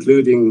writers,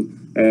 including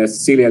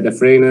Cecilia De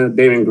Frena,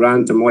 Damien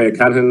Grant, and Moya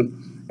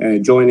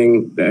Canahan,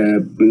 joining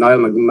Niall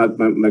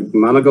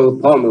McManigal,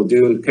 Paul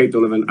Muldoon, Kate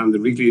Donovan, and the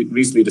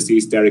recently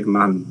deceased Derek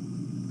Mann.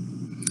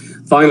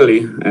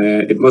 Finally,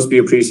 it must be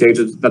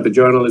appreciated that the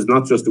journal is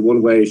not just a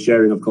one-way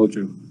sharing of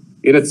culture.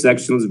 In its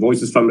sections,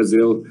 Voices from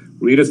Brazil,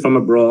 readers from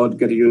abroad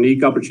get a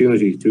unique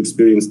opportunity to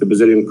experience the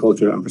Brazilian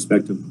culture and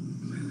perspective.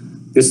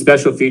 This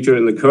special feature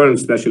in the current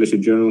special issue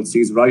journal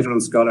sees writer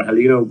and scholar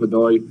Helena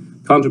Godoy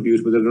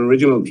contribute with an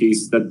original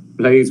piece that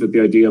plays with the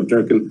idea of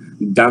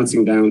Durcan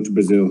dancing down to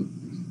Brazil,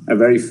 a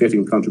very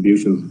fitting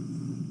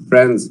contribution.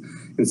 Friends,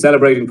 in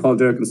celebrating Paul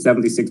Durcan's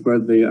 76th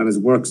birthday and his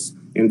works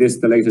in this,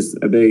 the latest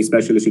Abbey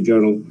special issue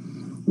journal,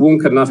 one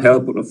cannot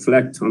help but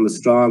reflect on the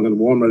strong and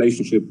warm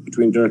relationship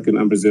between Durcan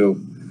and Brazil,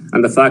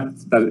 and the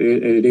fact that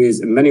it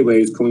is in many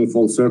ways coming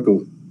full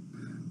circle.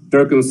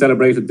 Durcan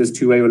celebrated this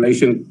two-way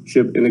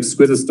relationship in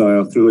exquisite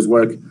style through his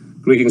work,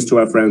 Greetings to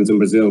Our Friends in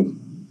Brazil.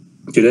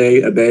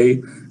 Today,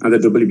 Abbey and the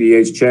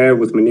WBH chair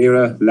with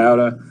Munira,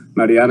 Laura,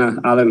 Mariana,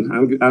 Alan,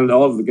 and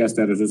all of the guest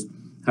editors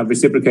have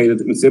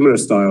reciprocated in similar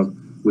style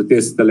with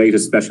this, the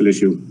latest special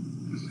issue,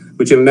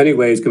 which in many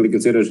ways can be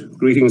considered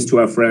Greetings to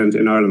Our Friend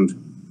in Ireland,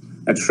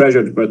 a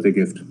treasured birthday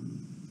gift.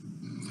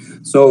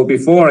 So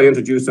before I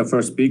introduce our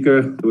first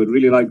speaker, I would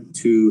really like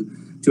to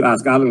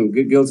ask Alan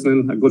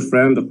Gilsenan, a good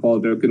friend of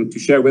Paul Durcan, to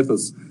share with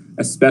us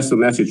a special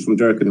message from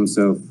Durcan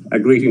himself, a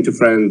greeting to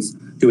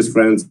his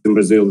friends in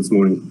Brazil this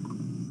morning.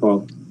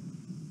 Paul,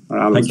 or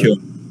Alan. Thank you.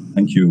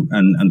 Thank you.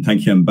 And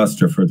thank you,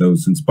 Ambassador, for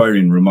those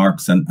inspiring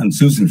remarks, and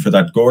Susan for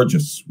that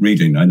gorgeous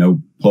reading. I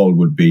know Paul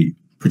would be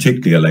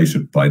particularly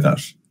elated by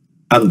that,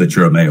 and that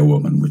you're a Mayo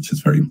woman, which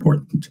is very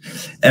important.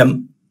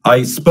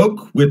 I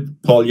spoke with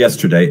Paul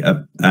yesterday,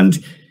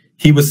 and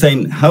he was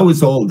saying, how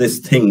is all this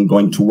thing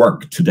going to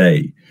work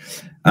today?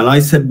 And I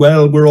said,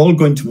 well, we're all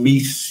going to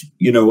meet,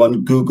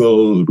 on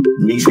Google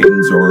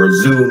Meetings or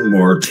Zoom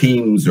or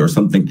Teams or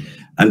something.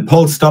 And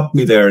Paul stopped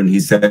me there and he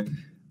said,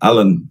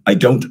 Alan, I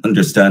don't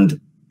understand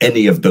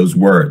any of those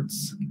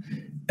words.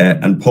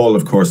 And Paul,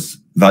 of course,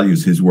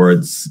 values his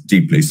words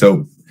deeply.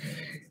 So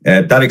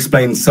that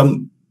explains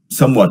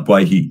somewhat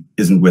why he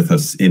isn't with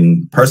us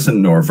in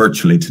person or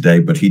virtually today,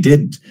 but he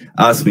did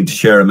ask me to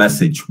share a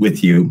message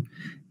with you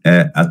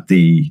at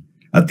the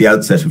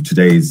outset of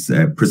today's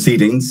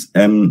proceedings.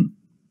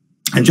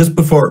 And just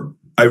before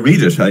I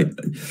read it,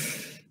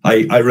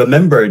 I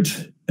remembered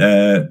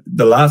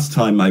the last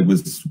time I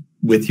was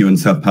with you in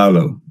Sao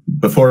Paulo,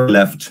 before I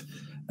left,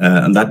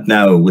 and that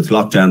now with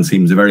lockdown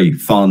seems a very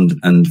fond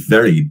and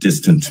very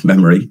distant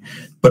memory.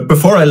 But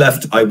before I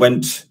left, I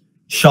went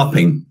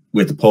shopping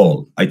with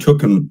Paul. I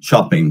took him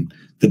shopping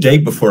the day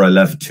before I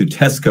left to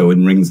Tesco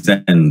in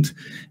Ringsend.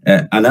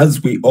 And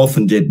as we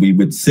often did, we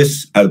would sit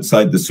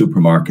outside the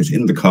supermarket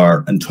in the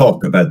car and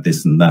talk about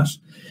this and that.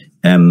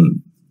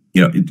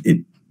 You know,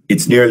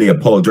 it's nearly a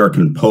Paul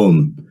Durcan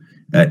poem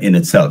in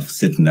itself,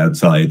 sitting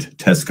outside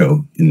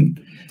Tesco,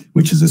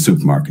 which is a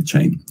supermarket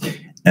chain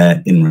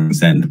in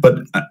Ringsend. But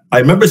I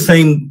remember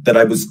saying that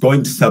I was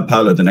going to Sao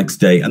Paulo the next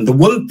day. And the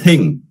one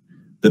thing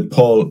that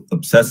Paul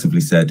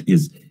obsessively said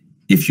is,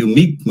 if you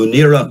meet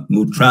Munira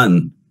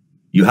Mutran,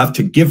 you have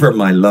to give her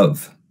my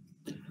love.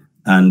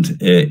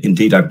 And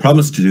indeed, I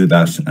promised to do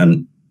that.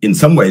 And in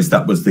some ways,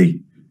 that was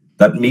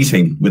that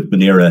meeting with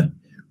Munira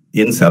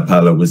in Sao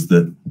Paulo was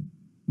the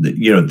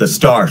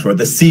start or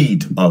the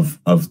seed of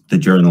the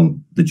journal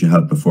that you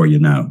have before you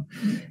now.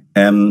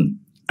 And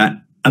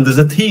there's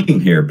a theme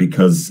here,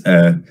 because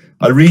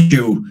I'll read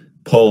you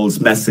Paul's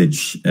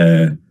message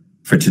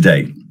for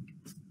today.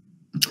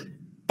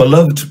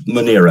 Beloved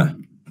Munira,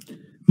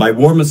 my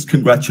warmest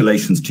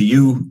congratulations to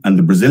you and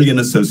the Brazilian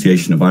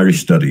Association of Irish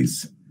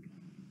Studies.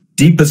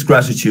 Deepest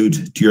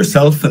gratitude to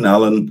yourself and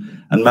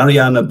Alan and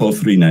Mariana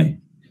Bolfarine.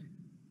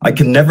 I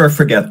can never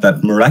forget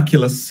that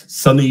miraculous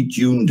sunny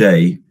June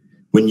day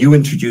when you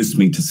introduced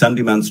me to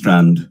Sandyman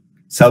Strand,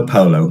 Sao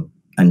Paulo,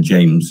 and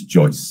James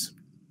Joyce.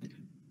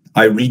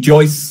 I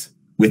rejoice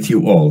with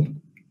you all.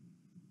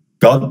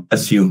 God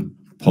bless you,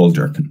 Paul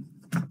Durcan.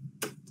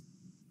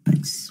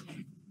 Thanks.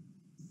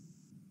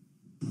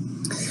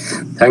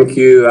 Thank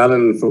you,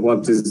 Alan, for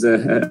what is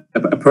a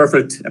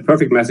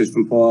perfect message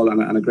from Paul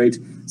and a great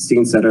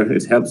scene setter.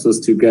 It helps us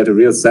to get a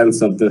real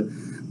sense of the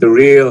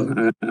real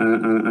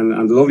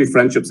and the lovely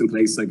friendships in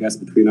place, I guess,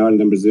 between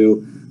Ireland and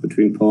Brazil,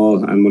 between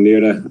Paul and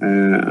Munira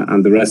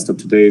and the rest of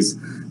today's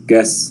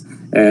guests.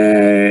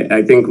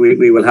 I think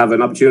we will have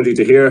an opportunity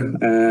to hear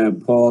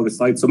Paul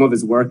recite some of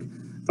his work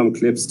from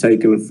clips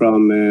taken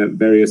from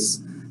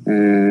various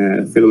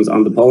films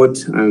on the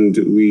poet, and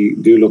we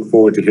do look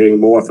forward to hearing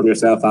more from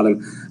yourself,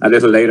 Alan, a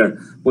little later.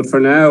 But for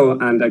now,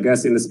 and I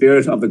guess in the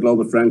spirit of the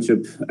global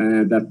friendship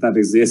that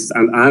exists,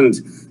 and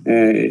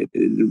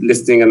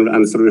listening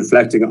and sort of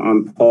reflecting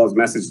on Paul's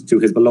message to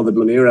his beloved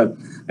Munira,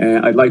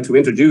 I'd like to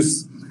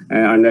introduce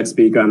our next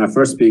speaker and our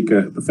first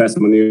speaker, Professor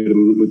Munira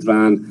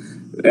Mutran.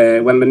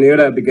 When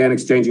Munira began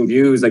exchanging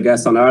views, I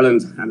guess, on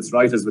Ireland and its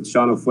writers with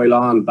Seán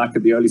O'Faolain back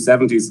in the early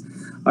 70s,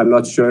 I'm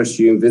not sure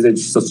she envisaged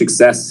such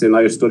success in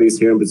Irish studies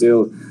here in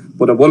Brazil,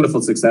 but a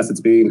wonderful success it's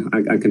been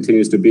and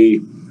continues to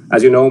be.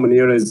 As you know,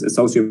 Munira is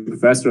Associate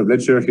Professor of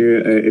Literature here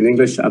in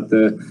English at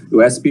the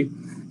USP.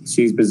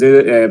 She's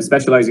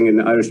specialising in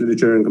Irish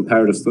literature and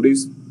comparative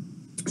studies.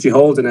 She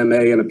holds an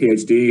MA and a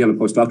PhD and a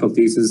postdoctoral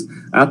thesis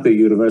at the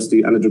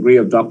university and a degree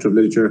of Doctor of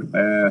Literature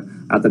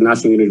at the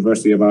National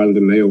University of Ireland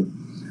in Mayo.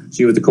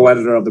 She was the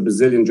co-editor of the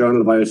Brazilian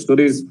Journal of Irish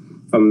Studies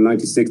from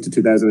 1996 to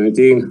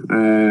 2018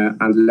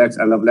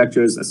 and of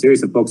lectures, a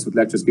series of books with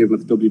lectures given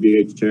at the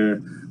WBH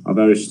Chair of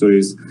Irish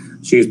Studies.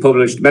 She has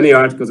published many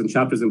articles and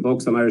chapters in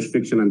books on Irish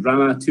fiction and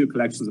drama, 2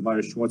 collections of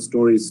Irish short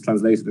stories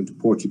translated into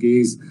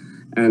Portuguese,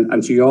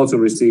 and she also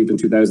received in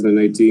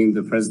 2018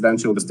 the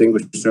Presidential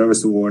Distinguished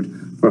Service Award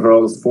for her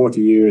almost 40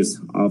 years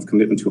of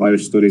commitment to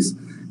Irish studies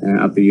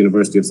at the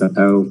University of Sao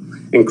Paulo.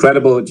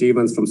 Incredible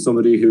achievements from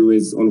somebody who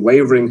is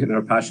unwavering in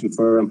her passion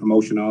for and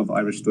promotion of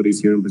Irish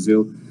studies here in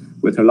Brazil,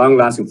 with her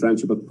long-lasting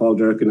friendship with Paul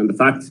Durcan, and the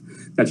fact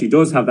that she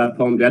does have that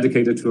poem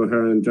dedicated to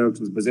her in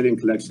Durcan's Brazilian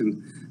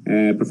collection.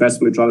 Professor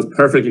Mutran is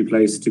perfectly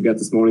placed to get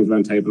this morning's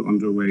roundtable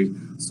underway.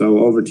 So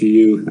over to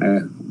you,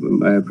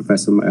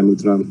 Professor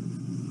Mutran.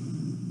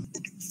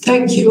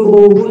 Thank you,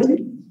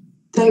 Owen.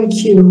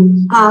 Thank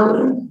you,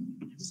 Alan.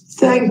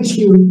 Thank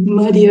you,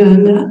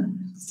 Mariana,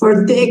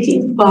 for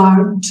taking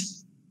part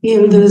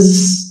in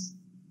this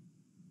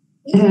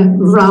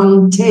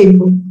round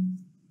table.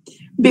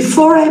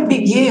 Before I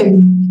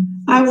begin,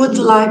 I would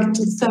like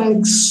to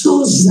thank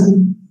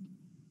Susan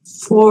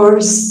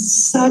for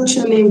such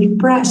an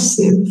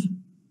impressive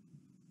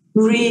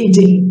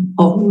reading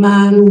of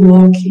Man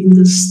Walking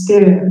the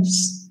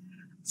Stairs.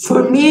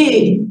 For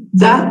me,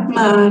 that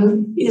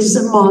man is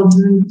a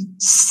modern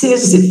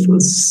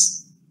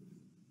Sisyphus,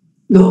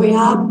 going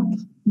up,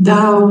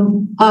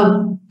 down,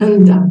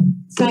 and down.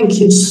 Thank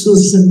you,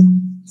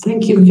 Susan.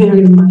 Thank you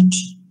very much.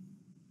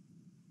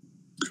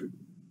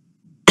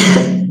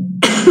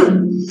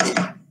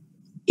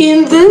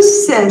 In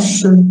this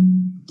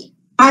session,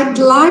 I'd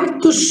like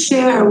to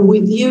share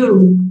with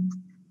you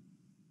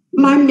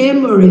my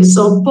memories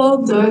of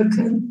Paul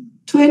Durcan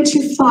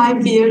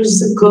 25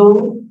 years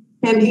ago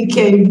when he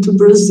came to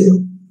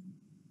Brazil,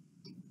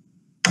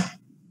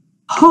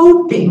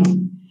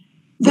 hoping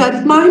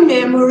that my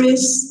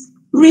memories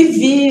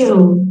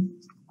reveal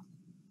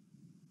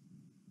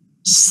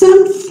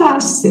some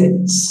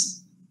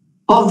facets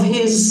of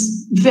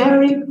his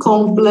very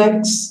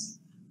complex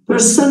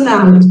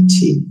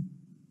personality,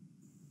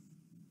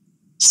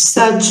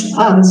 such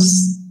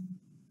as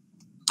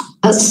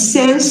a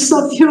sense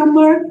of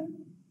humor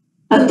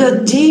and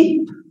a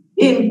deep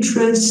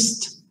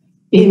interest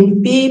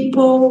in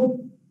people,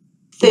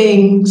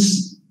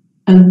 things,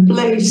 and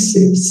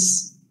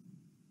places.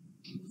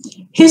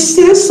 His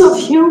sense of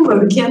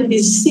humor can be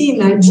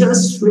seen, I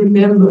just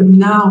remember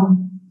now,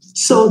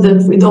 so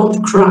that we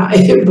don't cry,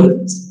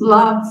 but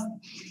laugh,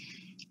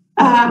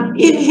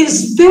 in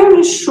his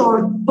very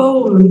short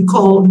poem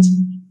called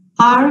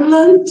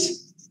Ireland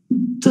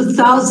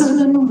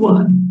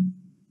 2001.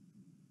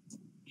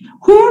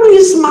 Where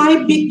is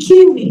my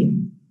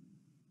bikini?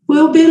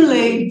 Will be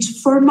late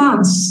for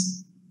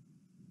months.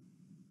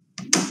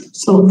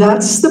 So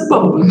that's the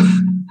poem.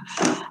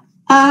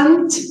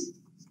 And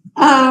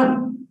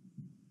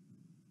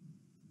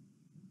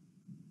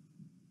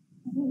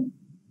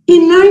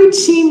in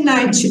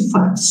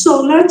 1995,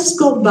 so let's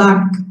go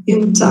back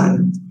in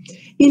time.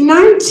 In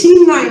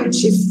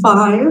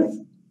 1995,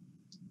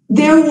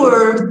 there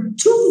were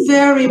two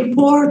very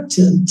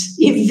important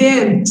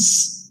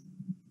events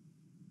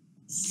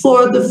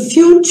for the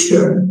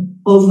future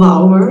of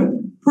our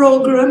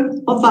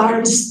program of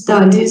Irish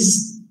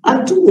Studies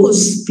at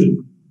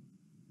USP.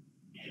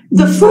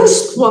 The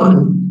first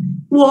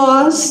one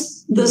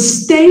was the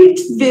state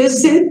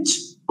visit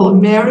of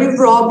Mary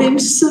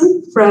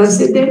Robinson,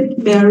 President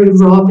Mary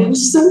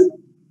Robinson,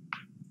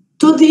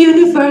 to the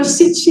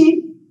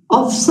University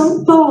of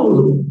São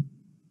Paulo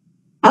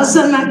as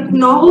an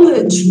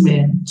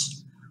acknowledgement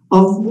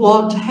of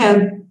what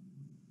had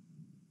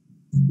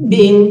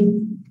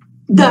been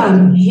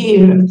done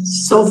here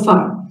so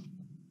far.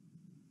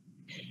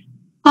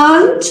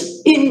 And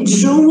in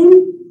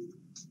June,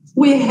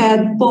 we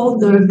had Paul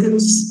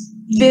Durcan's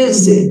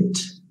visit,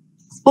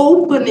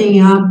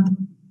 opening up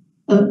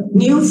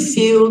new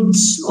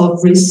fields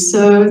of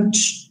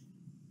research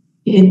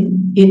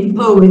in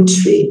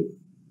poetry.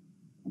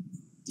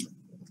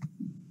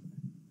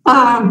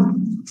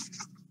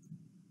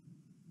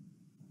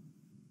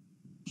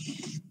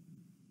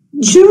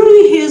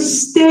 During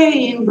his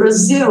stay in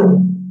Brazil,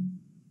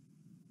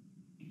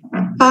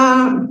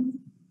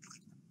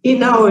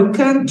 in our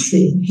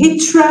country, he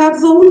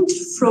traveled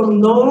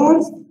from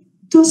north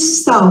to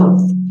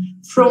south,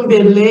 from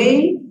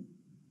Belém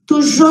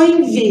to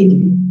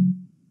Joinville.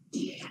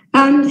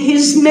 And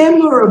his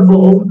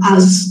memorable,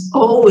 as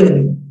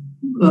Owen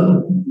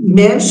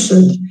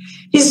mentioned,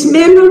 his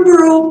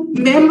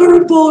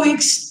memorable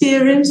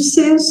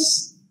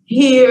experiences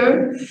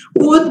here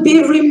would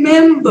be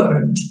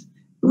remembered,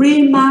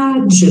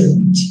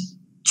 reimagined,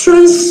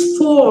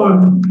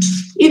 transformed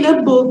in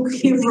a book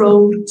he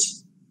wrote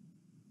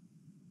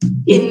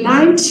in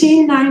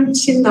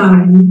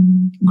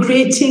 1999,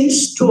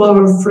 Greetings to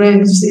Our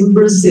Friends in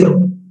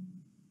Brazil.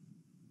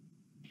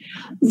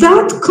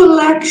 That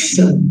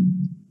collection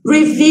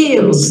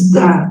reveals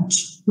that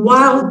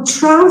while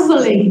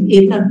traveling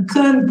in a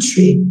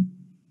country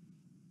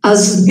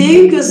as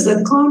big as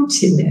the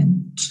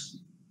continent,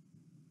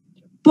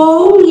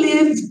 Paul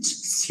lived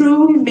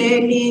through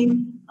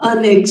many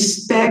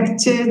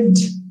unexpected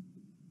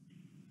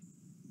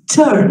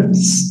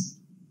turns.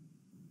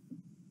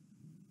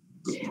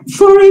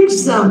 For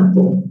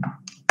example,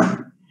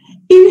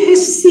 in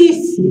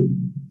Recife,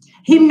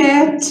 he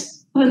met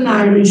an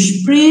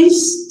Irish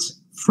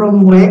priest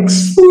from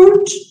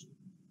Wexford,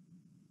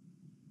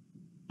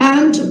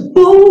 and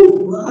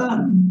Paul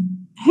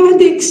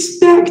had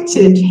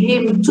expected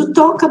him to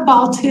talk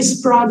about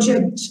his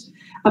project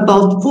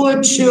about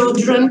poor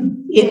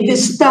children in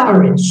his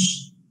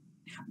parish.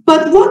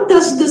 But what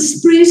does this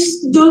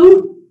priest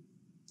do?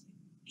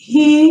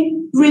 He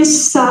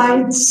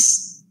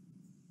recites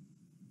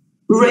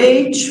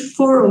Rage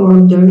for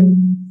Order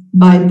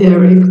by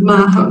Derek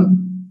Mahon.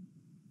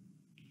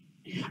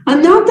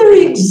 Another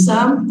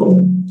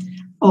example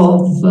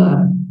of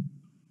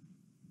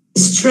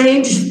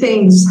strange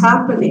things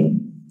happening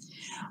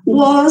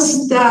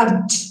was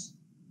that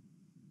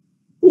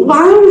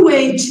while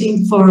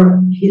waiting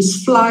for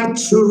his flight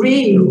to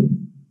Rio,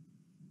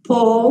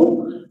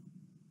 Paul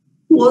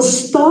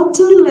was taught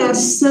a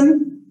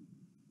lesson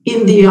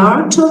in the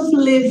art of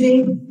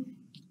living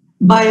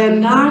by a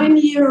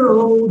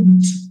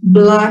 9-year-old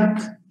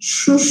black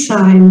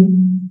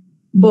shoeshine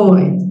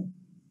boy.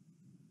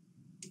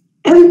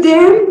 And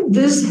then,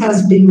 this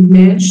has been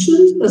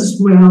mentioned as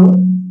well,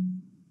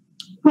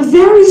 a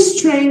very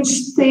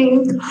strange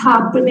thing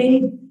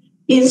happening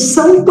in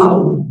São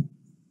Paulo.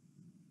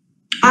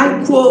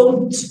 I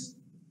quote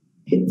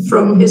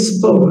from his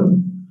poem.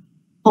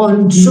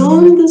 On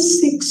June the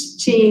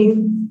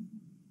 16th,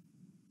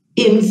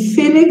 in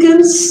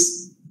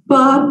Finnegan's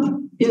pub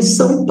in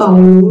São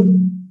Paulo,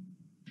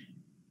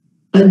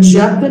 a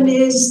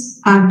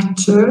Japanese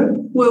actor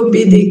will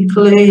be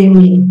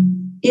declaiming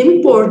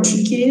in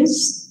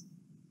Portuguese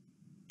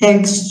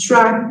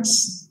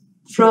extracts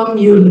from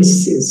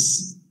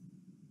Ulysses.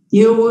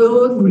 You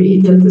will agree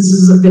that this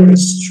is a very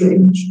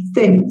strange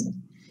thing.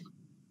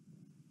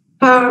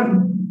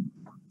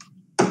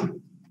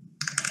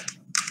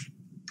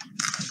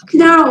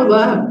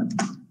 Now,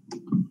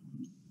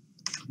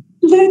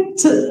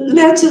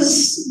 let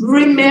us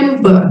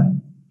remember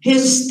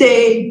his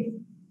stay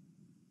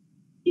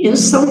in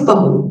São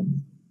Paulo.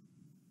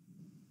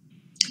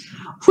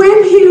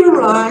 When he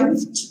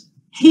arrived,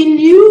 he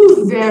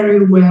knew very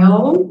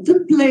well the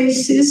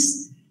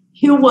places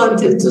he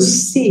wanted to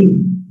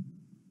see.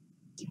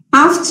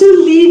 After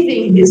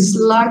leaving his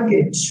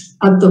luggage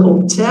at the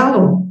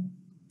hotel,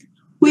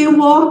 we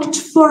walked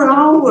for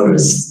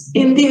hours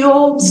in the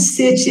old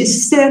city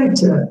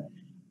center,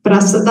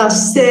 Praça da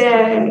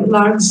Sé,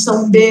 Largo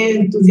São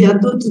Bento,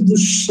 Viaduto do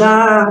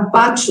Chá,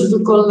 Pátio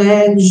do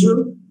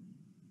Colégio.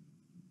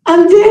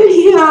 And then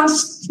he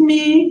asked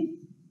me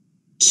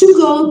to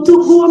go to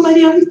Rua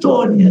Maria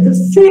Antônia, the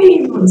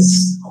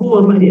famous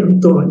Rua Maria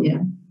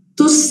Antônia,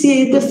 to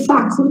see the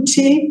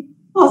Faculty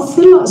of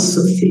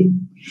Philosophy.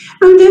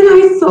 And then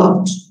I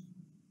thought,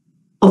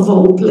 of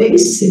all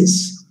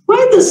places,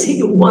 why does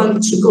he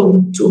want to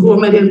go to Rua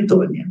Maria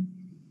Antônia?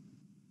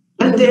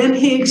 And then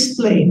he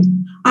explained,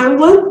 I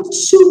want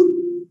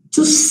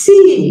to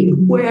see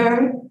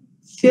where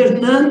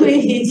Fernando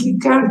Henrique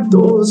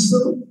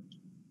Cardoso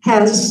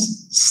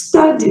has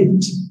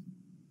studied.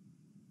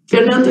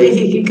 Fernando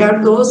Henrique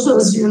Cardoso,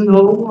 as you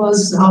know,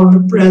 was our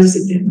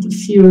president a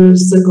few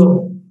years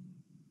ago.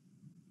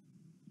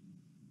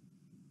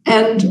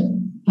 And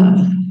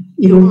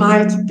you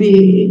might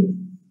be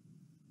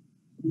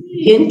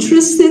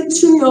interested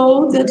to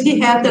know that he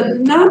had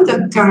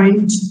another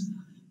kind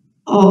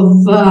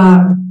of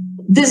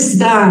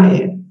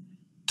desire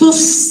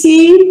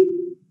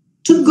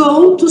to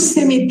go to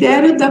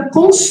Cemitério da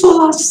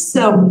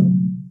Consolação.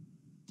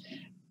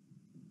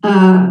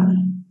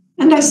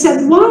 And I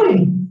said,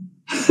 why?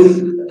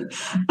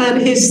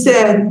 And he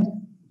said,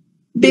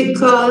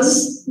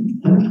 because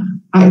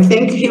I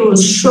think he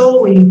was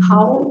showing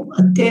how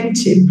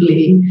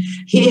attentively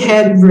he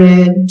had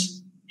read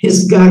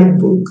his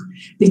guidebook,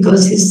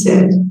 because he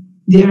said,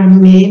 there are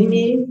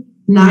many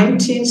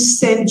 19th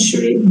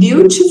century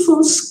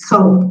beautiful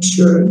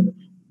sculptures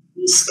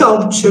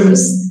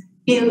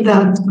in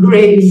that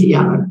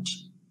graveyard.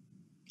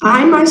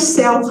 I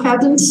myself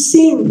hadn't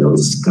seen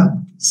those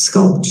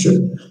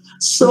sculptures,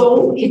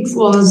 so it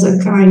was a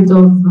kind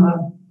of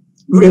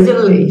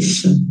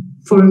revelation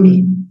for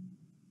me.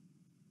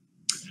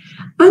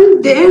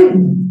 And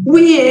then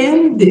we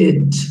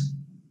ended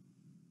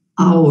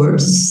our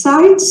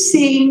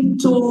sightseeing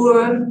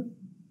tour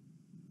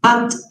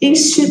at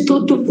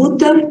Instituto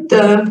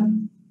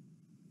Butantan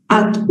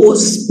at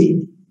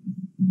USP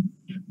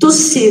to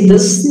see the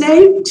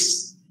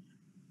snakes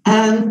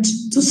and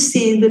to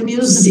see the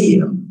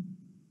museum.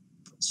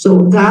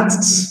 So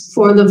that's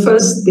for the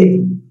first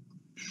day.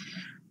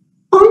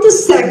 On the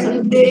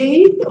second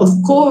day, of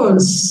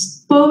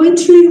course,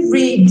 poetry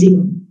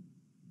reading.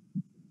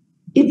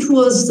 It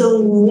was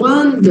a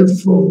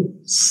wonderful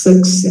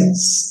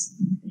success.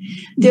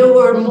 There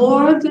were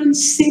more than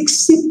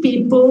 60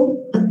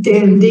 people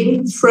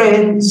attending,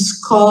 friends,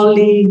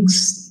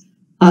 colleagues,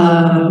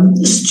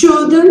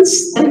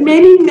 students, and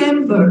many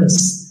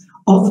members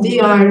of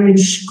the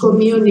Irish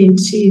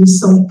community in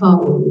São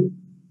Paulo.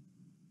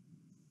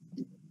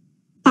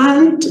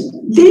 And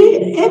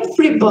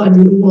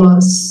everybody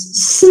was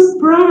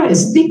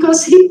surprised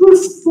because he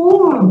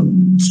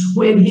performed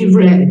when he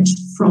read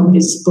from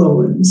his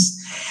poems.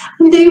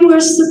 And they were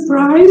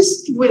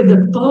surprised with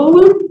the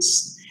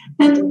poems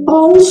and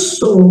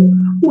also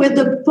with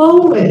the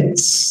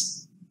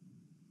poet's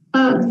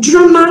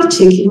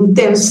dramatic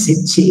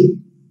intensity.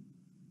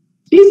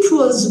 It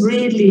was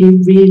really,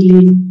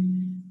 really,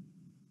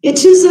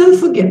 it is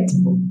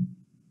unforgettable.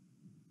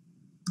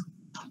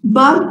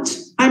 But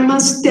I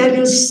must tell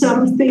you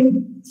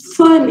something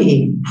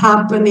funny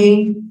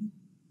happening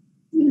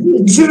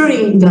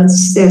during that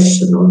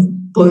session of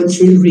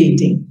poetry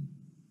reading.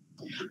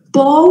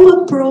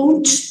 Paul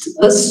approached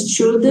a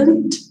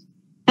student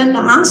and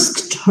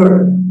asked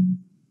her,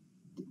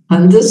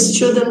 and this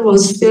student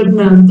was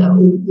Fernanda,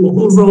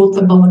 who wrote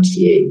about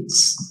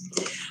Yeats.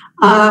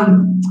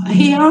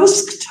 He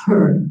asked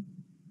her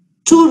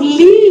to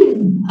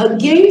lean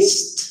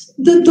against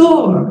the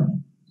door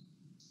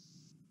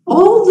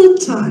all the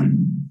time.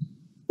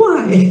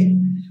 Why?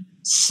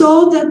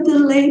 So that the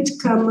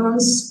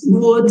latecomers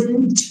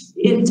wouldn't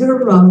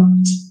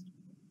interrupt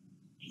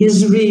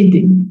his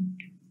reading.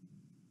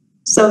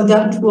 So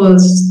that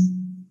was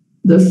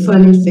the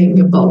funny thing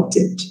about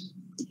it.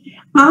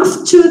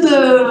 After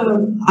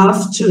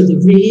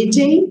the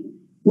reading,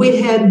 we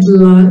had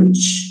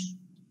lunch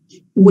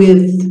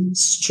with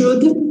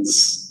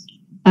students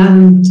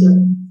and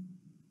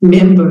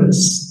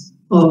members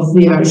of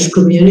the Irish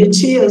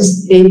community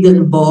as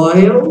Aidan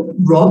Boyle,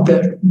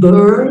 Robert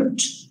Bird,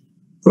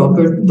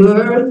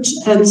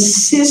 and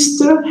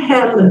Sister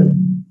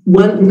Helen,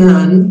 one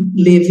nun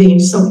living in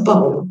São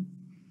Paulo.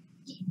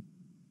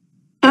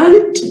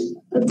 And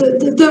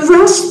the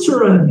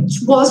restaurant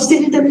was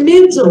in the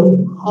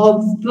middle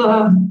of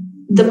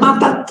the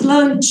Mata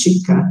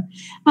Atlântica,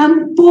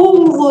 and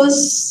Paul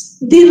was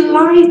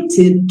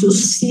delighted to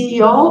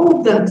see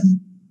all that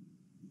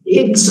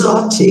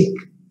exotic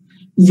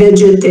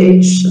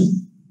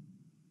vegetation.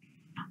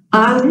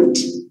 And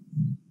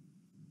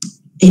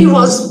he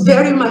was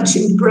very much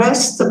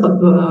impressed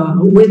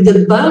with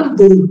the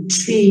bamboo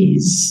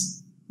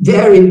trees,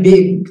 very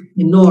big,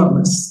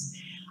 enormous.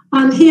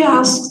 and he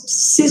asked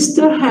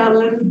Sister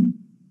Helen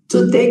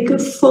to take a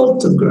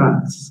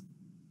photograph.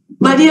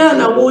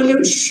 Mariana, will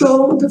you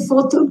show the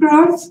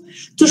photograph?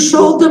 To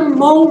show the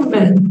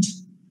moment,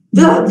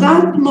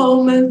 that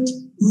moment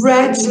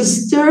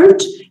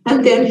registered,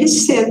 and then he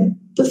sent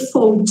the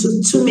photo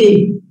to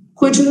me.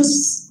 Could you?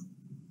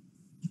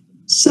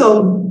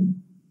 So,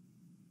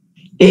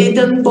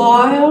 Aidan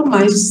Boyle,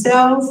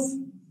 myself,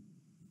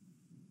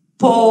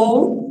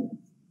 Paul,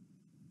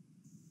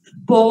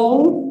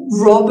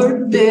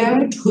 Robert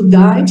Baird, who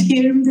died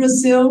here in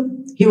Brazil.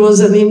 He was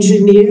an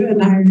engineer,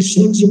 an Irish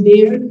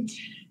engineer.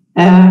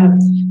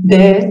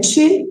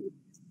 Betty,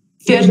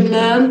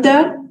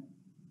 Fernanda,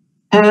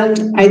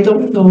 and I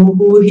don't know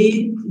who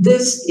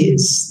this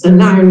is,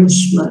 an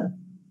Irishman.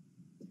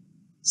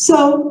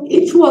 So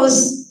it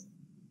was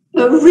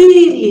a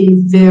really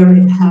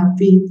very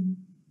happy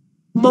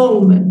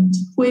moment,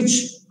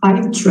 which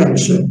I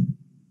treasure.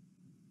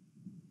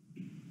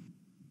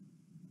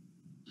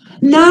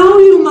 Now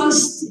you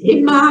must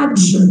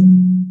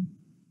imagine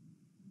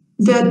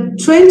that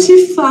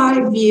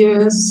 25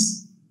 years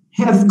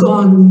have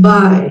gone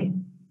by.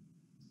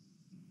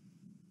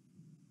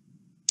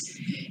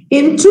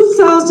 In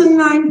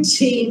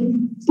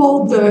 2019,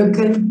 Paul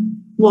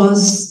Durcan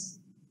was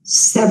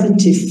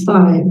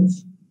 75.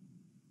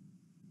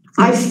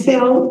 I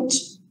felt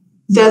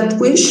that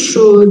we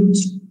should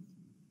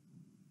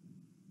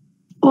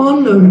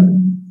honor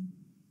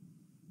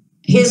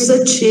his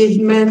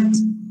achievement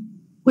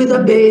with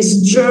a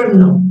base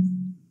journal.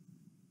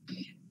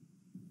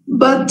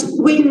 But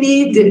we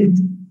needed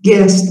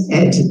guest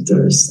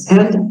editors,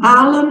 and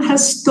Alan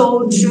has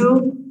told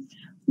you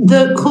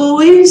the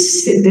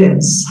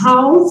coincidence,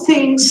 how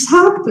things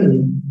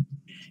happen.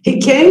 He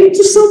came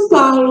to São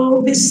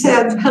Paulo, he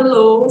said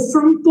hello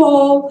from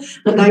Paul,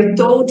 and I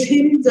told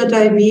him that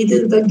I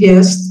needed a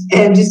guest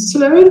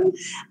editor,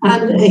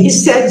 and he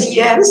said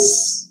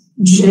yes,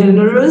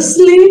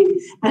 generously,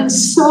 and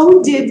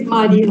so did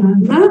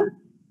Mariana.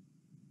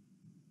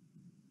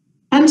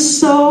 And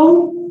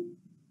so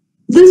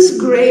this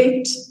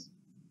great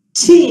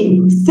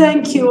team,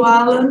 thank you,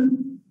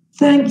 Alan,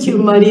 thank you,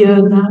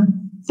 Mariana,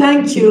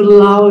 thank you,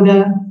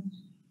 Laura,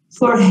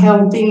 for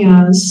helping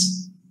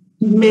us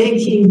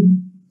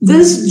making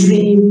this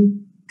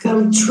dream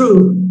come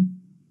true.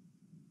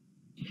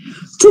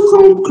 To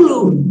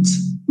conclude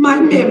my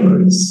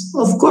memories,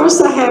 of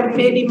course I have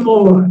many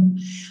more,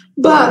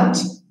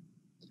 but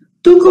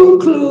to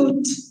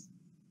conclude,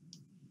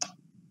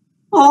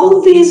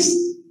 all these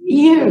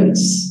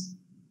years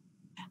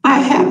I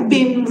have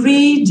been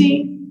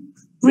reading,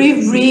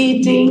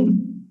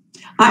 rereading,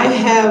 I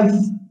have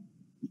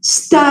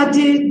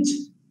studied,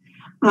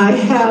 I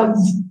have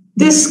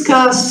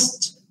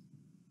discussed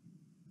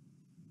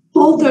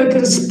Paul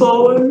Durcan's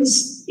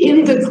poems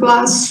in the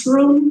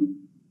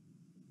classroom,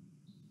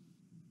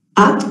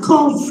 at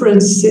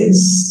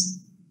conferences,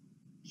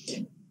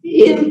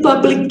 in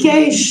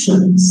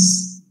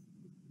publications,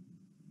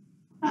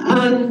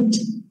 and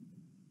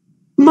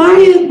my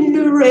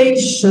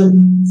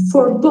admiration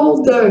for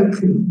Paul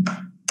Durcan,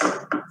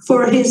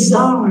 for his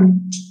art,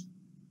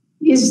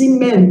 is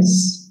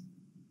immense.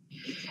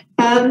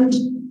 And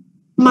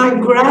my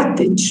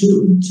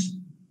gratitude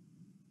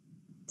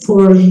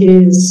for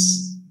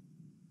his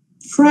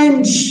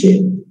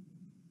friendship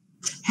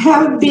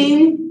have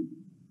been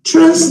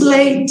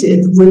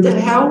translated with the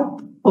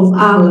help of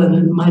Alan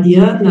and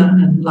Mariana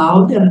and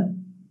Laura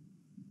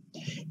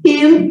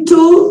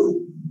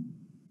into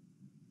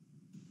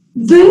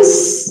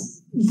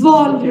this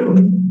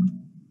volume,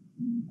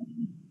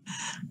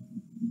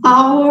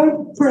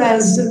 Our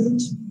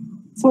Present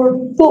for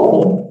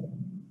Paul.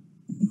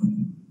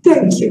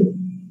 Thank you.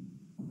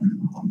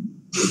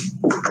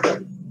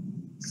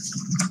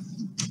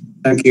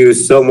 Thank you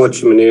so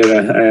much,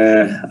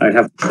 Munira. I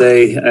have to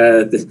say,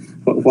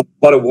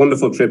 what a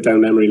wonderful trip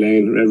down memory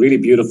lane. A really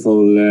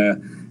beautiful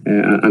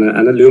and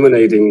an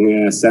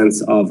illuminating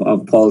sense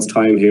of Paul's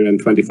time here and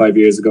 25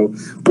 years ago.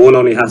 One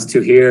only has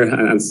to hear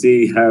and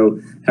see how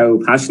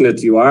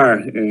passionate you are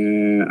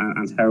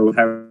and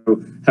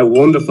how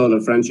wonderful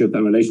a friendship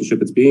and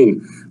relationship it's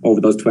been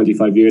over those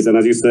 25 years. And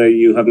as you say,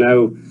 you have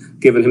now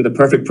given him the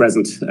perfect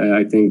present,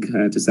 I think,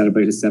 to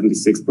celebrate his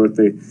 76th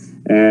birthday.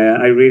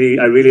 I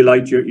really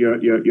liked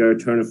your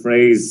turn of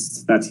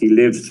phrase that he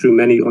lived through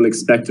many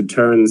unexpected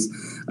turns.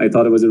 I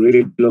thought it was a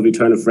really lovely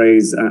turn of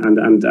phrase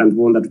and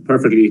one that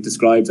perfectly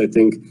describes, I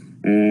think,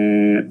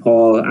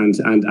 Paul and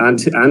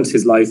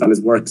his life and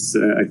his works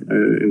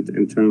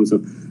in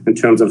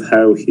terms of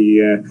how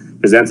he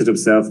presented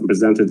himself and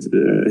presented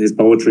his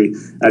poetry,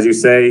 as you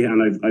say.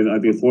 And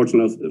I've been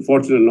fortunate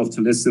enough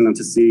to listen and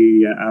to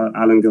see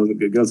Alan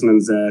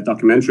Gilsenan's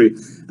documentary,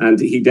 and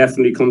he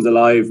definitely comes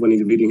alive when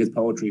he's reading his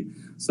poetry.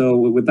 So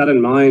with that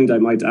in mind, I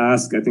might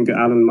ask, I think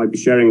Alan might be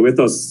sharing with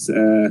us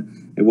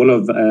one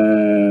of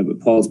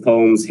Paul's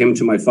poems, Hymn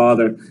to My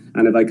Father.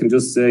 And if I can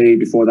just say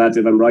before that,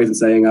 if I'm right in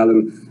saying,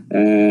 Alan,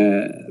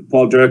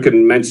 Paul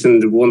Durcan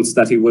mentioned once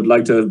that he would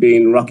like to have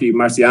been Rocky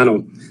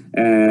Marciano.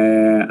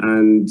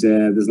 And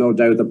there's no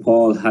doubt that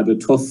Paul had a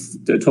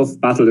tough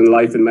battle in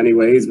life in many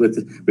ways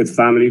with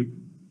family.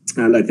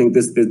 And I think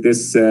this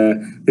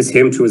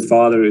hymn to his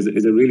father is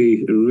a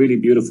really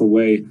beautiful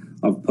way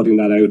of putting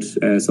that out,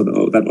 so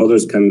that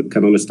others can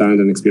understand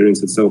and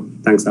experience it. So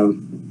thanks,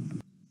 Alan.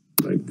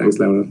 Right, thanks,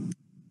 Laura.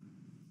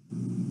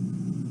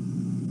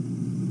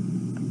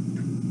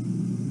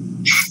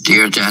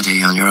 Dear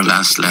Daddy, on your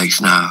last legs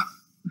now,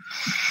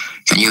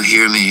 can you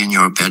hear me in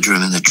your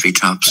bedroom in the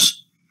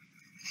treetops,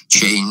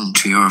 chained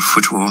to your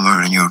foot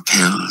warmer and your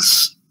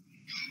pills,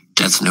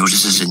 death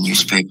notices in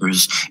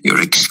newspapers,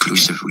 your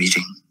exclusive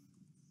reading?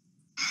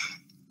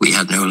 We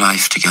had no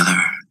life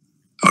together,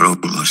 or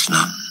almost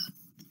none.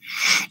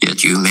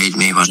 Yet you made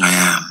me what I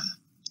am,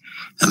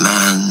 a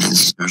man in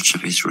search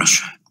of his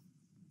Russia.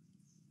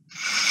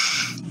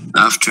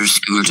 After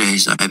school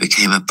days, I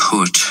became a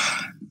poet,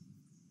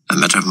 a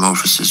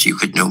metamorphosis you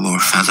could no more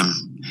fathom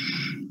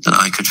than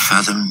I could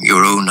fathom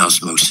your own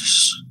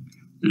osmosis,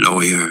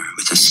 lawyer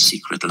with a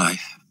secret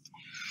life,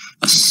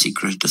 as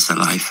secret as the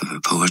life of a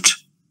poet.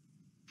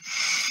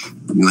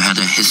 You had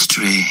a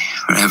history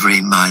for every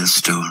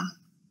milestone,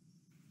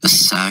 a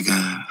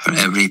saga for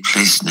every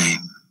place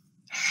name,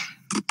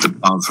 the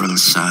Bovril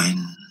sign,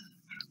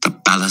 the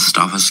ballast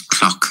office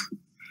clock,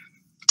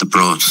 the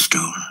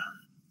broadstone.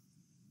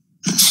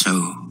 And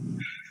so,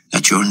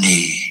 at your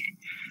knee,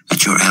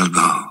 at your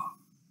elbow,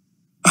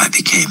 I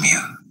became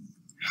you.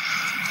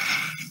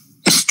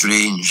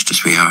 Estranged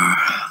as we are,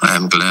 I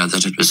am glad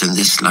that it was in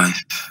this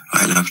life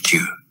I loved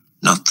you,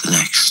 not the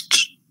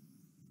next.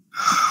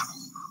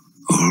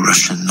 O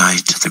Russian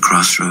night at the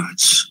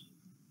crossroads.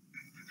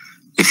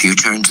 If you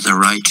turn to the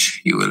right,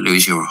 you will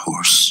lose your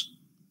horse.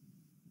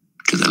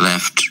 To the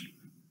left,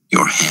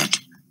 your head.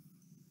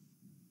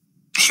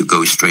 If you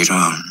go straight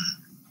on,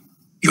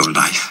 your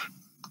life.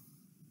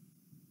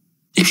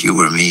 If you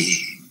were me,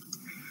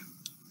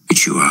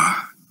 which you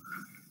are,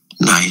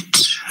 night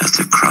at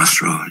the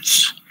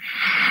crossroads,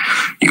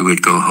 you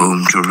would go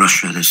home to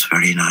Russia this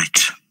very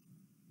night.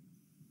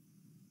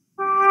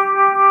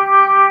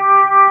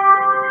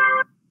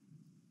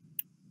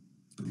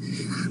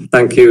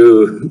 Thank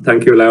you,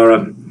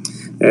 Laura.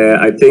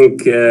 I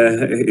think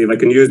if I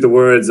can use the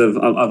words of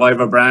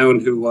Ivor Brown,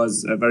 who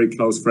was a very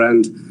close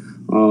friend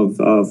of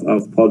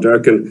Paul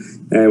Durcan,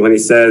 when he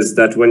says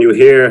that when you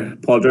hear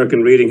Paul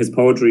Durcan reading his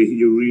poetry,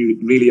 you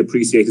really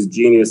appreciate his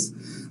genius.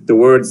 The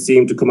words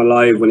seem to come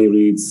alive when he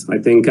reads. I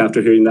think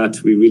after hearing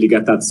that, we really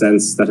get that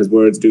sense that his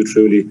words do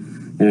truly.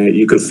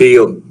 You can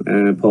feel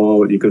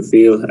Paul. You can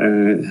feel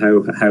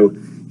how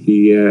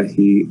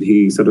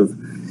he sort of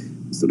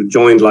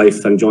joined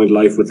life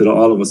with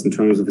all of us in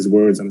terms of his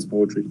words and his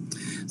poetry.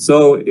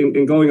 So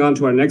in going on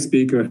to our next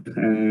speaker,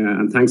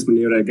 and thanks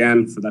Munira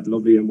again for that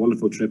lovely and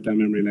wonderful trip down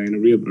memory lane. A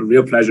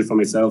real pleasure for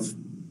myself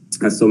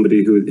as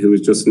somebody who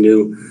is just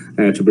new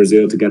to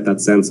Brazil to get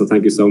that sense. So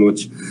thank you so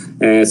much.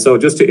 So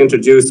just to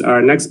introduce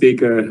our next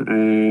speaker,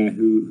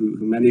 who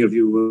many of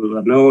you will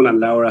have known, and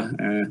Laura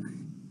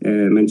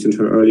mentioned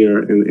her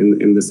earlier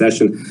in the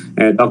session,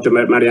 Dr.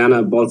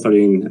 Mariana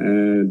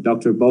Bolfarine.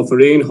 Dr.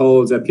 Bolfarine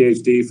holds a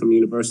PhD from the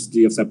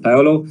University of Sao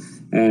Paulo,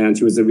 and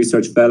she was a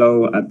research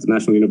fellow at the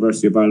National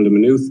University of Ireland in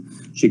Maynooth.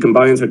 She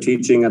combines her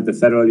teaching at the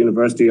Federal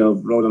University of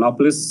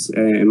Rondonópolis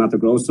in Mato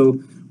Grosso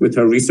with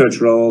her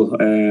research role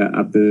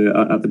at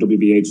the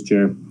WBH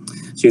chair.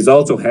 She is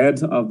also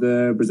head of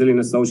the Brazilian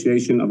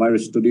Association of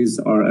Irish Studies,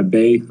 or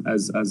ABEI,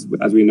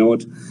 as we know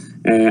it.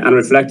 And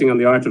reflecting on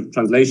the art of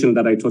translation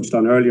that I touched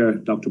on earlier,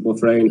 Dr.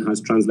 Bolfarine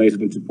has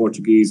translated into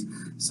Portuguese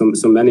so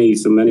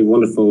many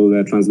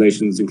wonderful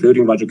translations,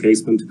 including Roger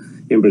Casement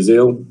in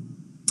Brazil,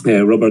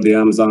 Rubber, the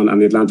Amazon,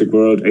 and the Atlantic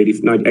World,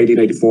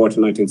 1884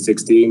 to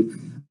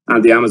 1916,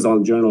 and the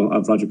Amazon Journal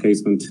of Roger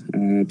Casement,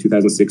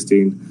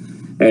 2016.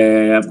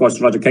 Of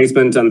course, Roger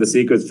Casement and the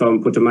Secrets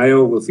from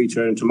Putumayo will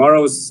feature in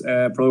tomorrow's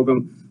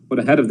program. But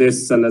ahead of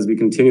this, and as we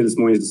continue this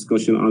morning's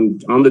discussion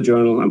on the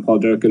journal and Paul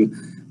Durcan,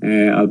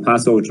 I'll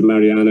pass over to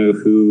Mariana,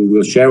 who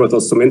will share with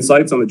us some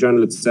insights on the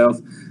journal itself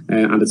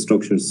and its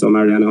structures. So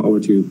Mariana, over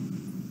to you.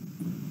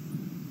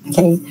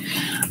 Okay.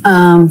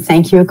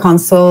 Thank you,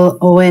 Consul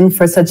Owen,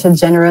 for such a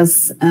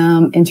generous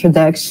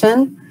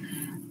introduction.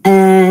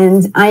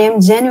 And I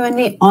am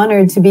genuinely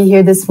honored to be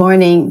here this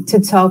morning to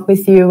talk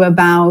with you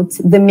about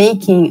the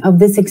making of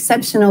this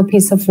exceptional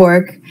piece of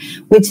work,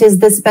 which is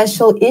the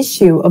special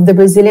issue of the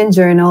Brazilian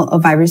Journal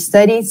of Irish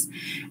Studies,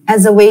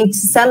 as a way to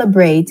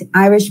celebrate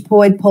Irish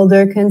poet Paul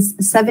Durcan's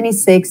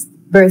 76th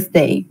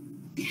birthday.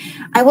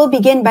 I will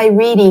begin by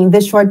reading the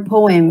short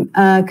poem,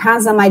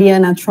 Casa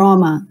Mariana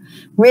Trauma,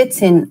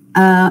 written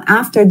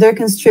after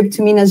Durcan's trip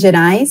to Minas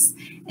Gerais,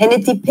 and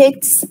it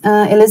depicts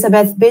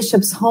Elizabeth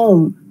Bishop's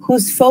home,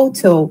 whose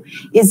photo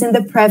is in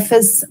the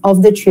preface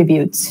of the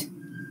tribute.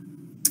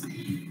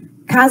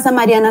 Casa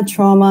Mariana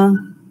Trauma,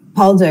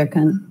 Paul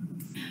Durcan.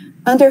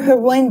 Under her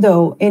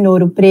window in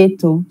Ouro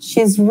Preto,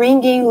 she's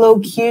ringing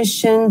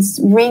locutions,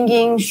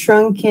 ringing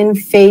shrunken,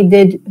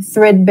 faded,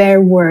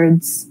 threadbare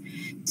words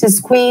to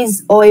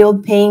squeeze oil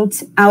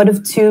paint out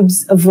of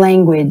tubes of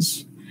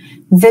language,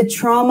 the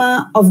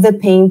trauma of the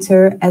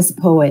painter as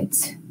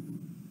poet.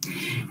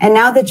 And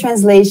now the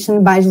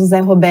translation by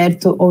José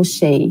Roberto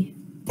O'Shea,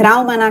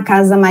 Trauma na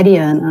Casa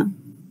Mariana.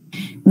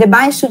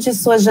 Debaixo de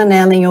sua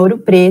janela em Ouro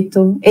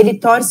Preto, ele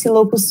torce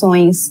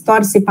locuções,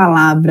 torce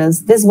palavras,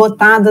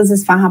 desbotadas,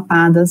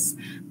 esfarrapadas,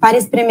 para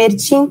espremer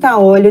tinta a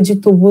óleo de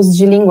tubos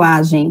de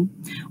linguagem.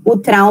 O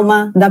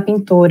trauma da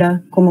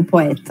pintora como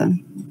poeta.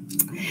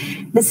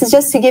 This is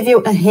just to give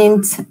you a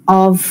hint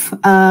of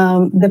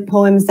the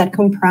poems that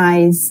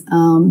comprise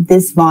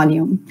this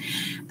volume,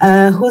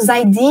 whose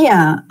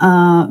idea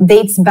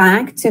dates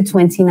back to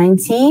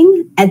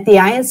 2019 at the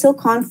ISO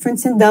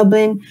conference in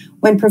Dublin,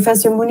 when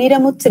Professor Munira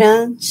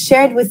Mutran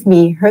shared with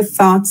me her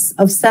thoughts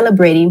of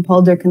celebrating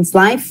Paul Durcan's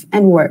life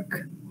and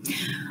work.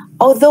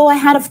 Although I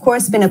had, of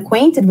course, been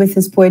acquainted with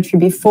his poetry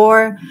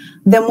before,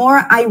 the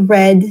more I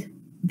read,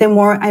 the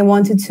more I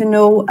wanted to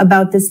know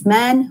about this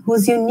man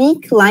whose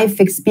unique life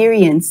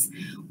experience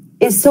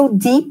is so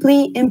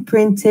deeply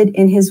imprinted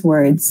in his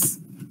words.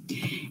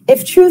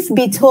 If truth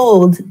be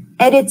told,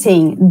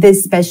 editing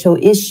this special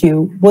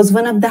issue was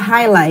one of the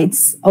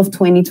highlights of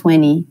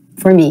 2020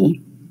 for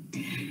me.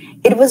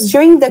 It was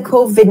during the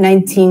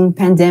COVID-19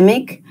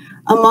 pandemic,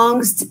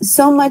 amongst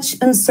so much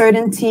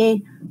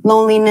uncertainty,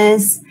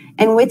 loneliness,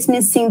 and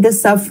witnessing the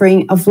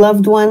suffering of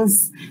loved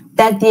ones,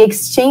 that the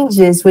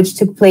exchanges which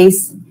took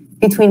place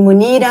between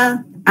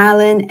Munira,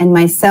 Alan, and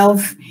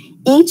myself,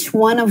 each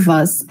one of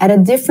us at a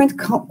different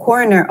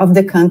corner of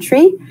the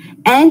country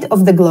and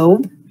of the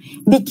globe,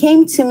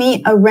 became to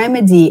me a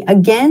remedy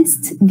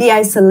against the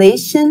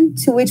isolation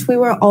to which we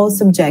were all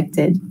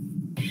subjected.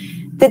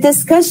 The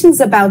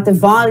discussions about the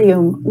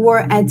volume were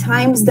at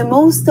times the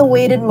most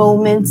awaited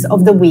moments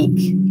of the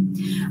week.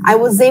 I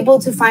was able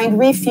to find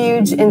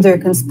refuge in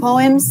Durcan's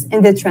poems,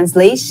 in the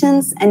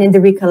translations, and in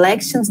the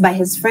recollections by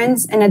his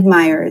friends and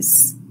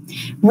admirers.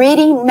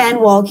 Reading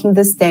Man Walking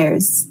the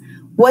Stairs,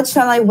 What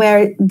Shall I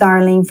Wear,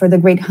 Darling, for the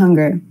Great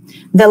Hunger,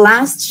 The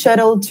Last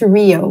Shuttle to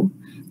Rio,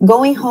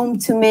 Going Home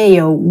to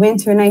Mayo,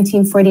 Winter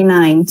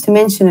 1949, to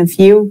mention a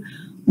few,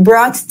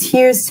 brought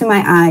tears to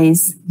my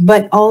eyes,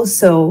 but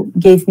also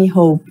gave me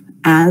hope,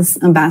 as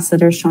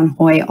Ambassador Seán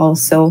Hoy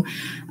also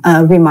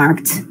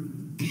remarked.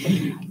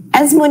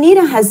 As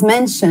Munira has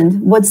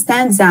mentioned, what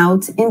stands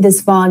out in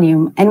this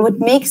volume and what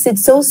makes it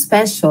so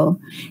special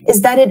is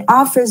that it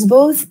offers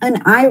both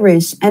an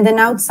Irish and an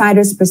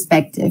outsider's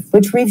perspective,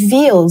 which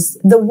reveals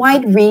the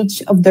wide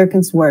reach of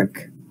Durcan's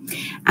work.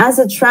 As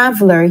a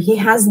traveler, he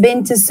has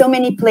been to so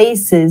many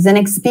places and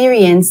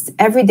experienced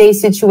everyday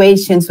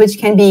situations which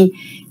can be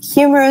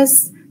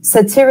humorous,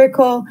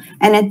 satirical,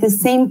 and at the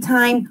same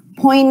time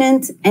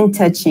poignant and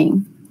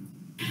touching.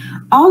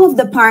 All of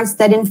the parts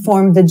that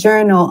inform the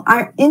journal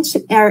are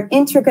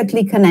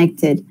intricately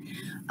connected.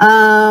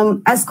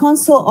 As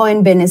Consul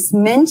Owen Bennis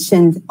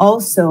mentioned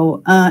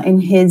also in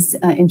his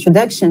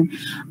introduction,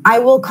 I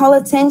will call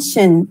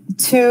attention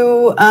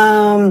to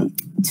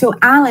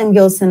Alan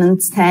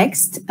Gilsenan's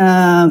text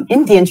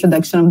in the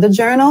introduction of the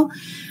journal,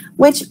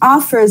 which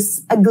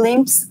offers a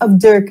glimpse of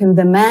Durcan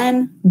the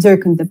man,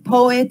 Durcan the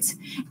poet,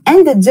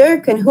 and the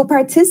Durcan who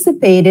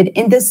participated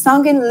in the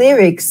song and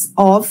lyrics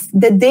of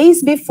The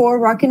Days Before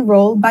Rock and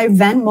Roll by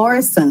Van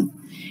Morrison.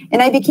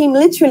 And I became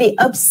literally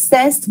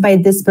obsessed by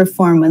this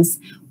performance,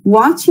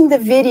 watching the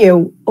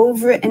video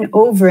over and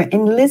over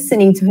and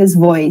listening to his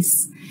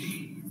voice.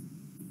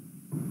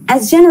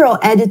 As general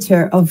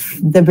editor of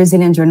the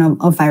Brazilian Journal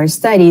of Irish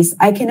Studies,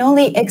 I can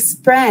only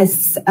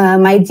express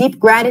my deep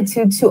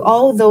gratitude to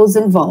all those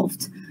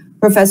involved.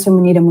 Professor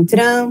Munira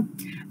Mutran,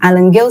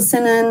 Alan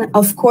Gilsenan,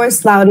 of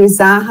course, Laura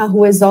Zaha,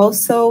 who is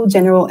also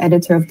general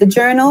editor of the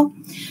journal,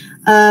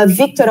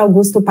 Victor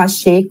Augusto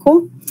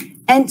Pacheco,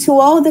 and to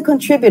all the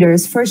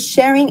contributors for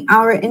sharing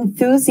our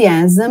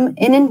enthusiasm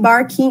in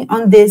embarking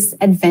on this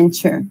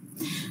adventure.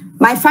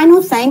 My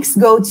final thanks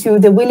go to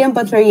the William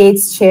Butler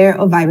Yeats Chair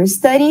of Irish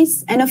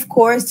Studies, and of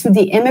course to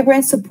the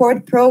Immigrant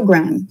Support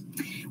Program,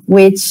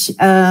 which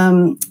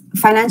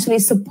financially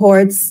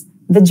supports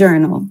the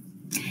journal.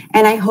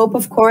 And I hope,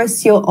 of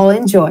course, you'll all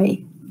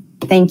enjoy.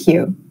 Thank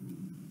you.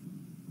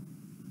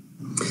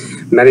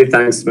 Many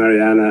thanks,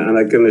 Mariana, and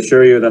I can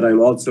assure you that I'm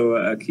also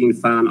a keen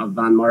fan of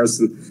Van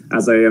Morrison,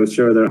 as I am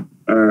sure there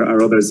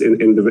are others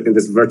in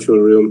this virtual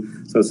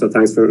room. So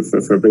thanks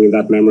for bringing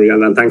that memory,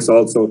 and thanks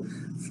also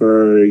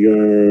for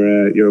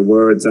your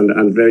words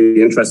and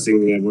very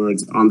interesting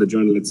words on the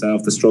journal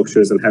itself, the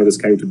structures and how this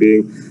came to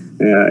being.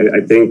 I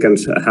think, and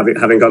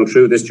having gone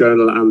through this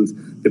journal and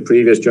the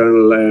previous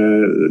journal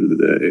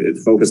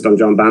focused on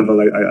John Banville,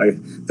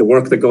 the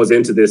work that goes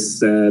into this,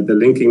 the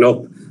linking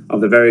up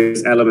the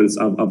various elements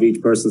of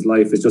each person's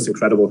life is just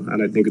incredible,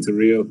 and I think it's a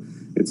real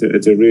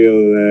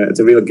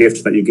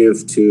gift that you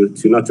give to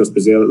not just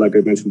Brazil, like I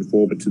mentioned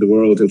before, but to the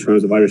world in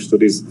terms of Irish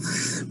studies.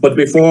 But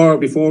before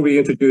we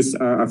introduce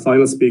our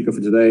final speaker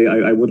for today,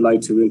 I would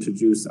like to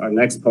introduce our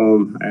next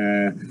poem,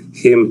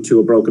 Hymn to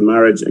a Broken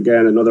Marriage.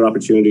 Again, another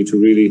opportunity to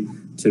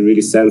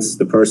really sense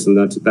the person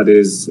that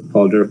is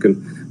Paul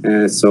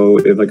Durcan. So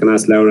if I can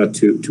ask Laura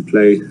to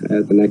play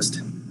the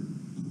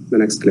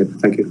next clip.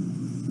 Thank you.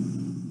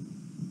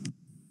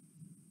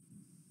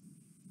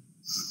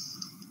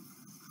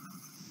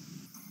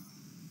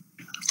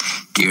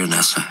 Dear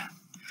Nessa,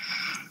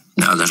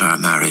 now that our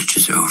marriage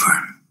is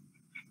over,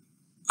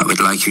 I would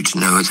like you to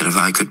know that if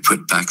I could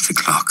put back the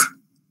clock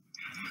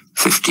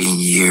 15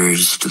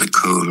 years to the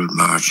cold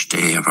March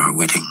day of our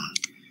wedding,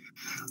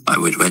 I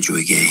would wed you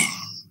again.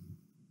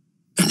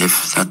 And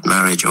if that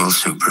marriage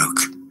also broke,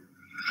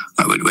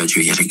 I would wed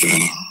you yet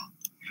again.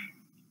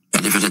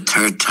 And if it a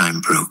third time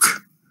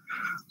broke,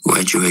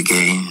 wed you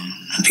again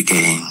and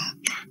again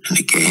and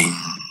again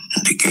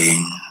and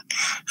again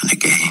and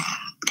again.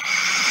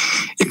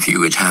 If you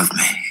would have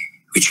me,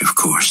 which of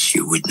course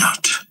you would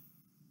not,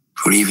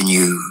 for even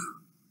you,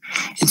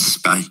 in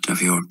spite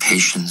of your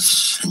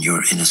patience and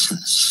your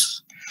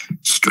innocence,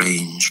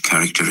 strange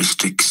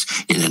characteristics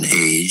in an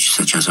age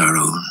such as our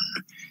own,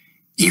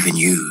 even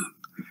you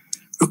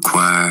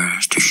require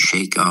to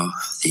shake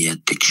off the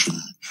addiction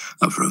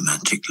of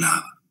romantic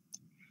love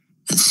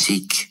and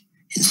seek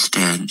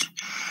instead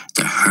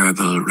the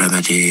herbal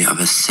remedy of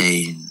a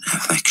sane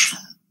affection,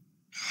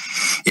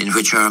 in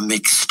which are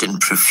mixed in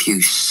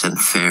profuse and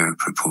fair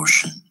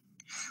proportion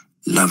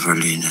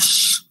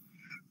loverliness,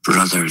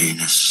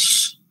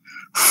 brotherliness,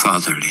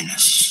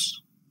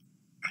 fatherliness.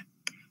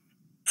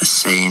 A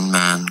sane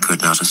man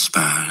could not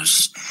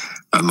espouse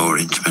a more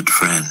intimate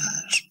friend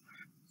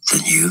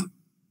than you.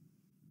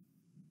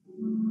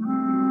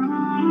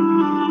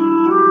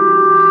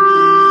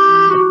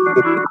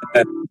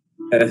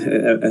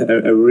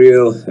 A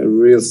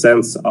real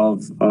sense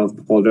of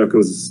Paul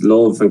Durcan's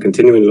love and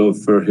continuing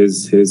love for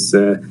his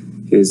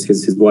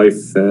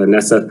wife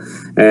Nessa.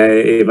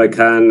 If I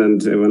can,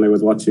 and when I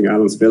was watching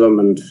Alan's film,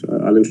 and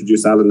I'll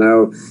introduce Alan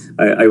now,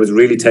 I was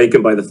really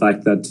taken by the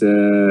fact that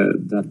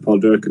Paul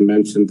Durcan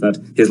mentioned that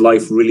his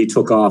life really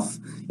took off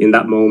in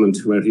that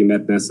moment where he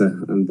met Nessa,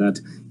 and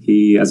that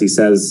he, as he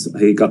says,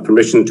 he got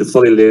permission to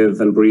fully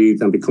live and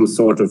breathe and become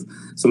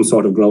some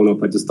sort of grown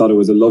up. I just thought it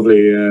was a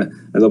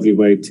lovely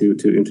way to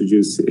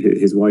introduce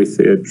his wife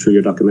through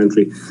your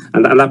documentary,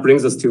 and that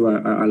brings us to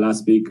our last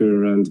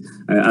speaker. And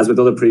as with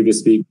other previous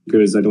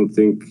speakers, I don't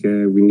think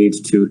we need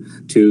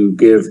to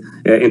give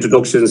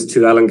introductions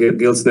to Alan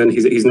Gilsenan.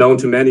 He's known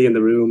to many in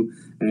the room.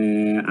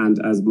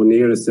 And as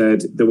Munira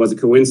said, there was a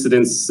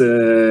coincidence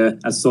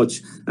as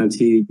such, and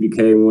he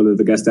became one of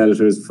the guest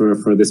editors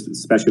for this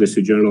special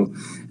issue journal.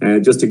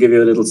 Just to give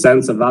you a little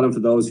sense of Alan,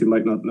 for those who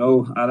might not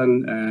know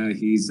Alan,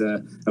 he's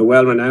a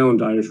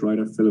well-renowned Irish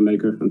writer,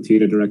 filmmaker and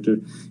theatre director.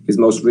 His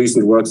most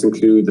recent works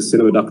include the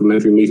cinema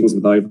documentary Meetings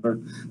with Ivor,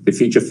 the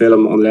feature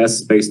film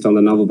Unless, based on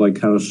the novel by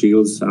Carol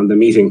Shields, and The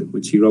Meeting,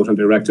 which he wrote and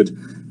directed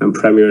and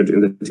premiered in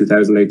the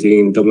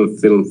 2018 Dublin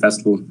Film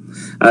Festival.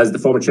 As the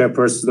former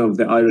chairperson of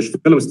the Irish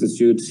Film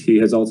Institute, he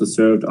has also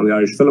served on the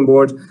Irish Film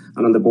Board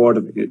and on the board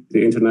of the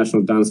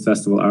International Dance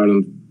Festival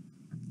Ireland.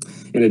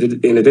 In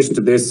addition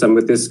to this, and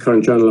with this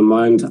current journal in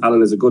mind,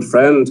 Alan is a good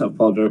friend of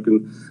Paul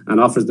Durcan and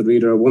offers the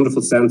reader a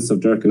wonderful sense of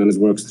Durcan and his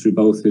works through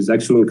both his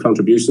excellent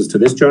contributions to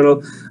this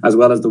journal, as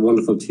well as the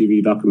wonderful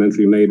TV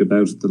documentary made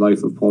about the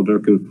life of Paul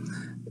Durcan.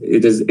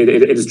 It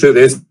is through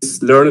this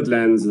learned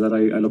lens that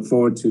I look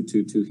forward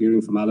to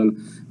hearing from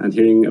Alan and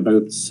hearing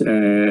about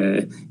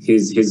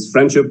his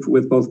friendship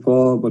with both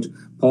Paul, but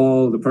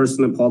Paul the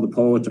person and Paul the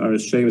poet, or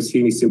as Seamus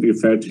Heaney simply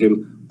referred to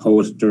him,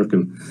 Poet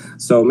Durcan.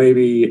 So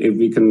maybe if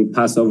we can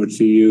pass over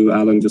to you,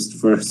 Alan, just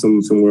for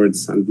some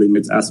words, and we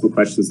may ask some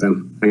questions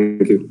then.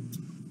 Thank you.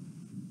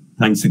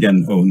 Thanks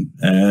again, Owen.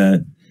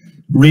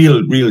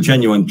 Real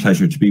genuine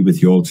pleasure to be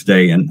with you all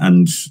today,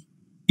 and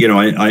you know,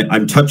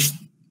 I'm touched,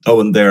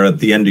 Owen, there at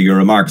the end of your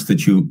remarks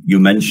that you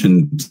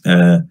mentioned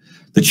that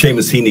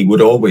Seamus Heaney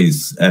would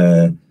always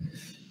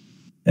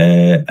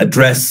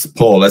address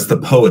Paul as the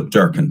poet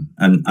Durcan,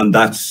 and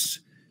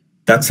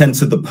that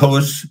sense of the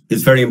poet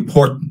is very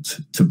important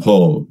to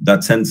Paul.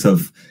 That sense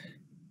of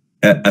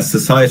a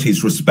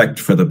society's respect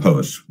for the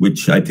poet,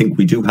 which I think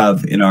we do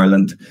have in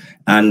Ireland,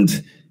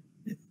 and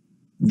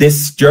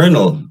this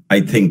journal, I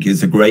think,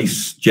 is a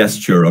great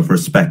gesture of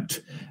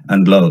respect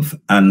and love.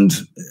 And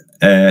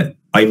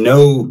I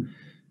know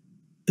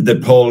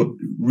that Paul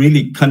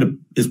really kind of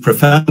is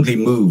profoundly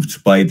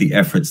moved by the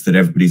efforts that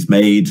everybody's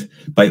made,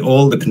 by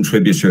all the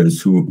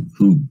contributors who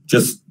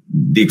just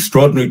the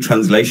extraordinary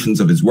translations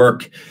of his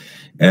work,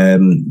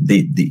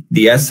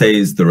 the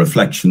essays, the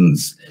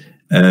reflections.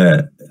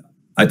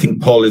 I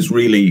think Paul is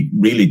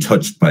really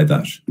touched by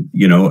that,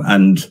 you know.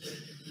 And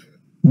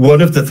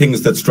one of the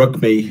things that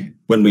struck me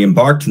when we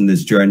embarked on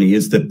this journey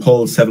is that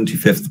Paul's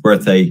 75th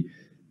birthday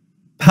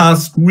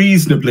passed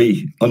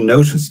reasonably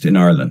unnoticed in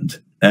Ireland.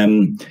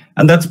 And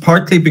that's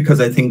partly because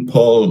I think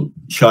Paul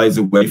shies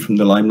away from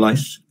the limelight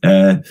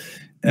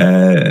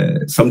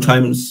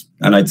sometimes,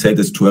 and I'd say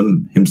this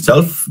to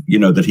himself, you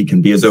know, that he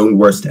can be his own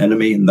worst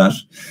enemy in that.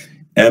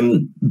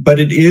 But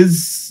it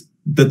is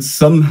that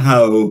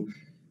somehow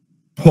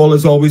Paul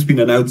has always been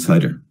an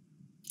outsider.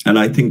 And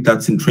I think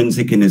that's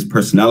intrinsic in his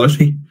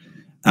personality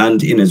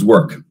and in his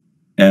work.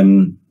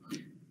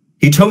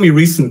 He told me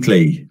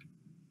recently,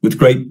 with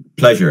great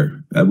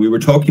pleasure, we were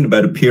talking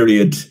about a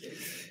period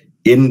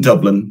in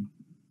Dublin,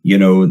 you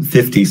know,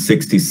 50s,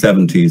 60s,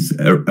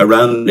 70s,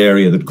 around an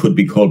area that could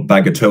be called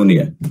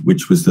Bagatonia,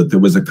 which was that there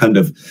was a kind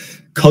of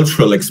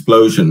cultural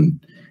explosion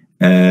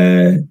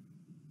in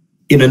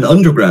an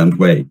underground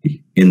way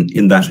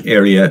in that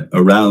area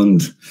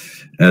around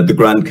the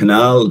Grand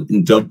Canal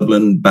in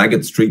Dublin,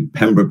 Baggot Street,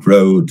 Pembroke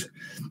Road,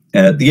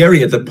 the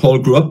area that Paul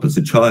grew up as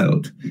a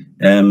child,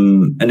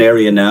 an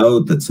area now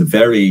that's a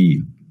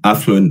very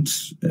affluent,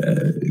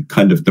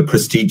 kind of the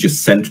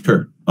prestigious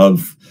centre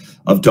of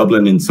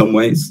Dublin in some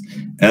ways.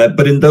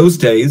 But in those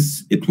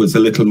days, it was a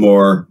little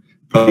more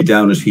probably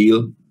down at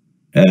heel.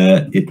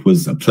 It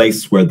was a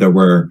place where there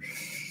were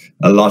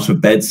a lot of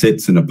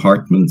bedsits and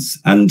apartments,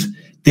 and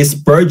this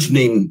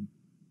burgeoning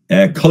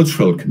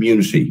cultural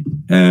community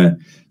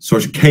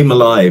sort of came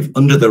alive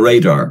under the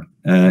radar,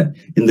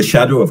 in the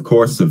shadow, of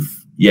course, of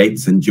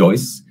Yeats and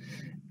Joyce.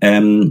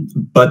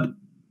 But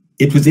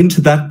it was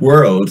into that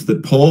world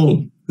that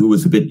Paul, who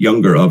was a bit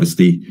younger,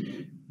 obviously,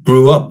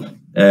 grew up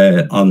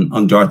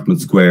on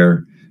Dartmouth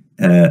Square,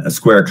 a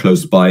square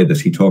close by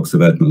that he talks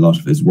about in a lot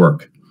of his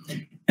work.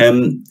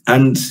 And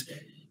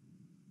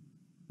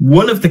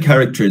one of the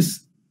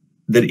characters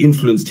that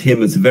influenced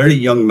him as a very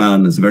young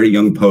man, as a very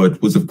young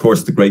poet, was, of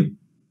course, the great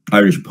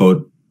Irish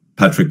poet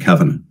Patrick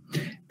Kavanagh,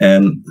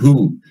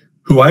 who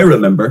I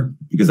remember,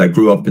 because I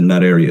grew up in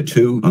that area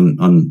too,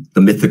 on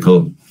the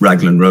mythical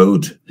Raglan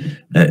Road,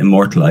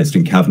 immortalized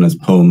in Kavanagh's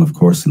poem, of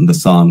course, in the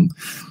song.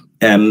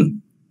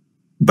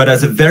 But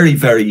as a very,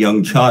 very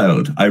young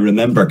child, I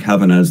remember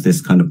Kavanagh as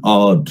this kind of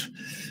odd,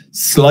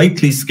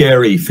 slightly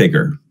scary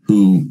figure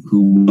who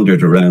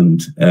wandered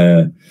around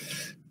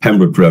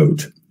Pembroke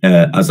Road,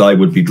 as I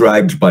would be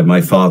dragged by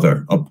my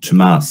father up to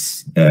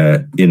Mass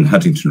in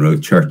Huntington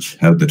Road Church.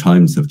 How the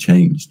times have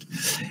changed.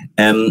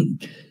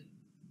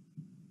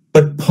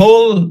 But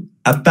Paul,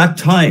 at that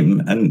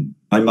time, and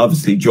I'm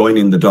obviously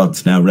joining the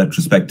dots now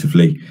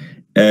retrospectively,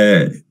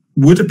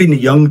 would have been a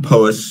young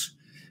poet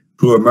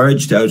who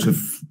emerged out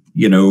of,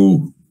 you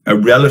know, a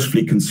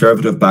relatively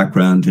conservative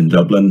background in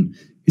Dublin.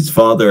 His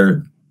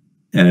father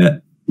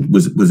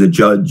was a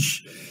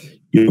judge,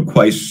 you know,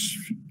 quite,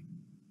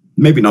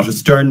 maybe not a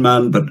stern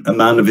man, but a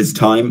man of his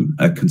time,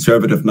 a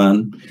conservative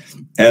man.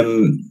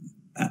 And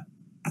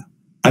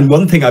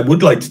one thing I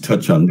would like to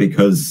touch on,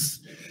 because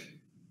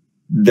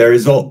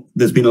there's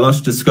been a lot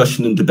of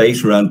discussion and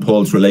debate around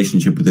Paul's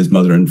relationship with his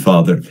mother and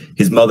father.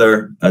 His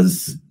mother,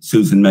 as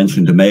Susan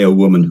mentioned, a Mayo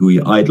woman who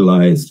he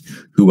idolized,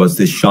 who was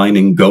this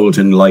shining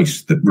golden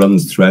light that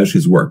runs throughout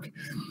his work.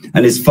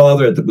 And his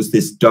father, that was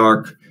this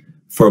dark,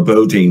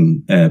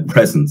 foreboding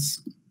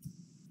presence.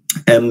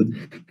 And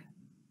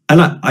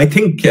I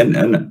think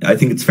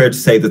it's fair to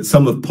say that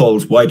some of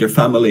Paul's wider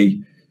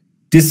family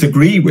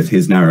disagree with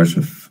his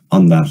narrative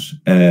on that,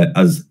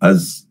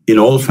 as in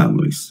all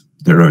families.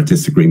 There are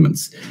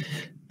disagreements.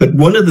 But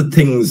one of the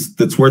things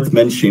that's worth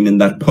mentioning in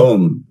that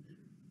poem,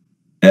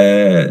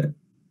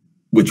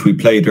 which we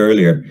played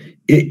earlier,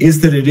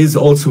 is that it is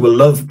also a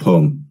love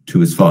poem to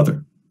his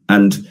father.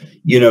 And,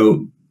 you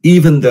know,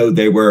 even though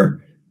they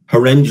were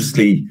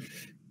horrendously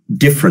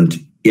different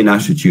in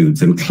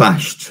attitudes and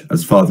clashed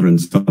as father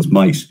and sons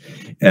might,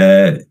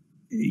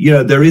 you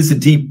know, there is a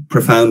deep,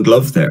 profound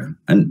love there.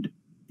 And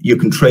you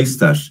can trace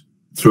that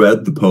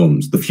throughout the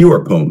poems, the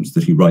fewer poems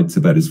that he writes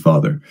about his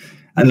father.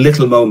 And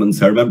little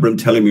moments. I remember him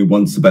telling me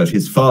once about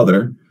his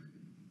father,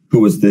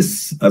 who was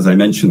this, as I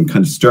mentioned,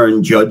 kind of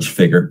stern judge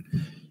figure,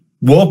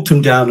 walked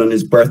him down on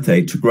his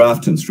birthday to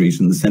Grafton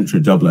Street in the centre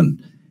of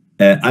Dublin,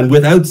 and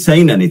without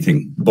saying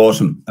anything, bought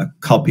him a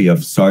copy of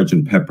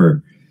Sgt.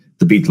 Pepper,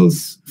 the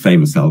Beatles'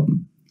 famous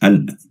album.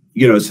 And,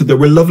 you know, so there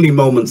were lovely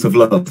moments of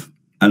love.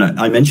 And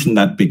I mention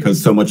that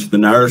because so much of the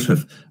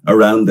narrative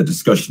around the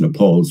discussion of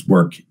Paul's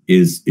work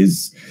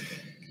is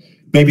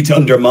maybe to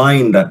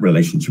undermine that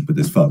relationship with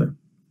his father.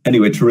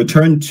 Anyway, to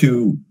return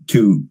to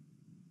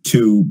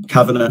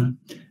Kavanagh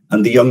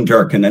and the young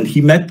Durcan, and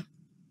he met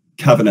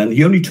Kavanagh, and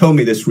he only told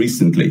me this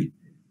recently,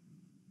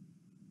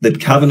 that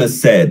Kavanagh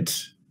said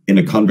in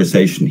a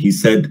conversation, he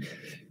said,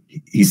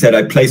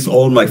 I place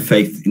all my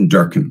faith in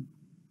Durcan.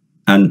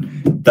 And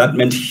that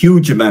meant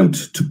huge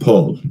amount to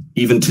Paul.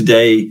 Even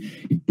today,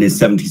 in his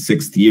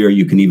 76th year,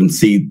 you can even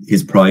see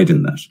his pride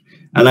in that.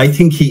 And I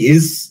think he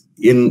is,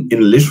 in a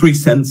literary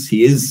sense,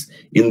 he is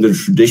in the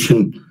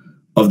tradition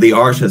of the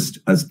artist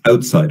as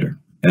outsider,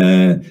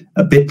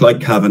 a bit like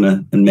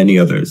Kavanagh and many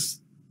others.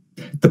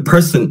 The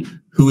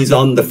person who is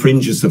on the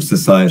fringes of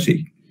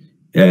society,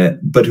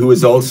 but who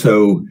is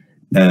also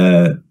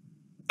a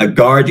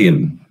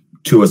guardian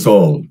to us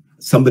all,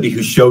 somebody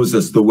who shows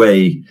us the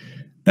way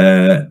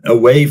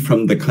away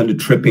from the kind of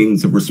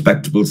trippings of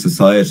respectable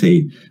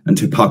society and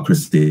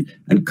hypocrisy,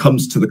 and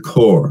comes to the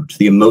core, to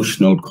the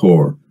emotional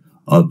core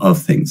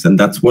of things. And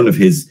that's one of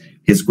his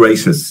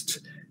greatest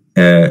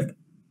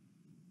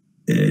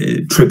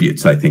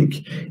tributes, I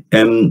think.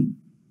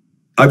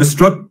 I was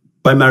struck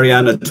by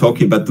Mariana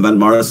talking about the Van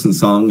Morrison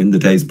song In the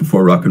Days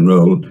Before Rock and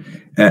Roll,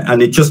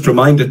 and it just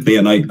reminded me,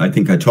 and I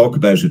think I talk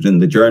about it in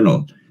the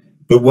journal,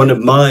 but one of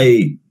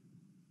my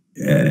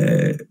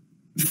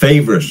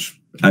favourite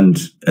and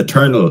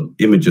eternal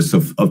images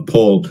of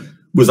Paul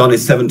was on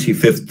his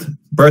 75th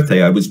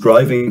birthday. I was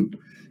driving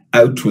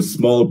out to a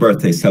small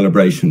birthday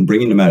celebration,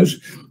 bringing him out,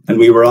 and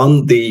we were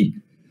on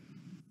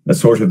a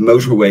sort of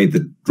motorway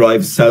that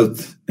drives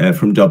south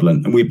from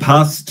Dublin, and we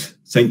passed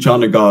St.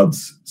 John of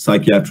God's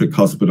Psychiatric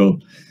Hospital,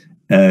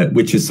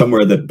 which is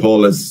somewhere that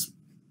Paul has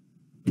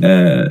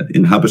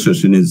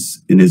inhabited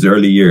in his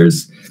early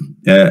years,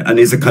 and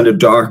is a kind of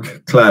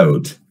dark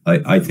cloud,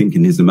 I think,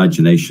 in his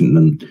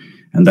imagination,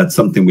 and that's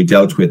something we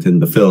dealt with in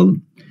the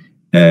film,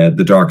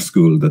 The Dark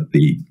School, that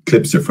the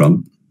clips are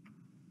from.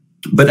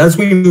 But as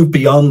we move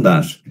beyond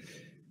that,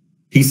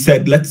 he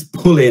said, let's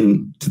pull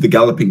in to the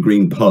Galloping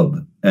Green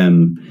pub.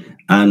 And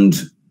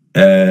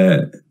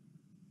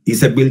he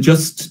said, we'll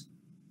just,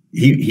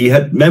 he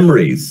had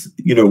memories.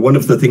 You know, one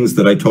of the things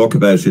that I talk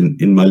about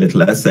in my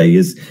little essay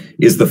is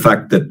the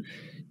fact that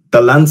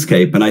the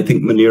landscape, and I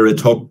think Munira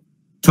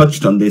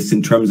touched on this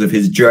in terms of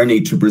his journey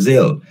to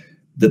Brazil,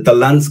 that the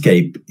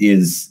landscape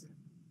is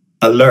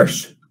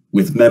alert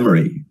with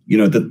memory. You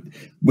know, that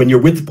when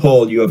you're with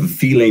Paul, you have a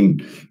feeling,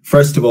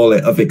 first of all,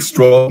 of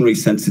extraordinary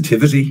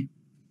sensitivity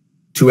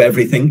to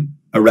everything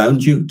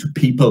around you, to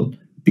people,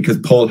 because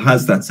Paul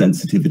has that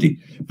sensitivity,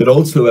 but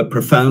also a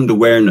profound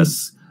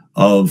awareness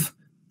of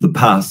the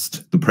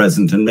past, the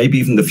present, and maybe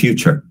even the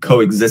future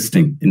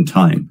coexisting in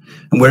time.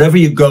 And wherever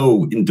you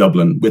go in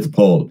Dublin with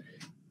Paul,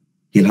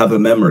 he'll have a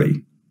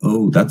memory.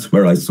 Oh, that's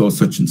where I saw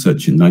such and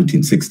such in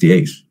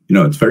 1968. You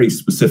know, it's very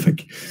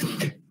specific.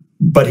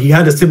 But he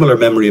had a similar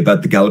memory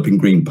about the Galloping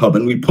Green pub,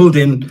 and we pulled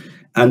in,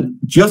 and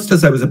just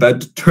as I was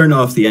about to turn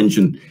off the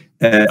engine,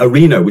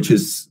 Arena, which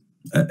is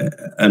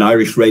an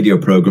Irish radio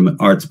program,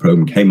 arts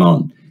program, came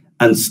on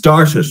and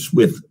started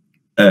with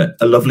a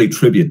lovely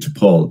tribute to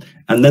Paul.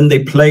 And then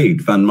they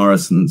played Van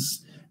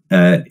Morrison's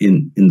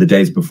in the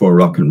Days Before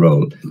Rock and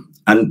Roll.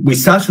 And we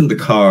sat in the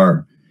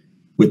car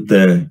with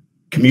the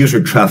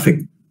commuter traffic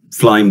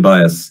flying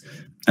by us,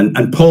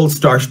 and Paul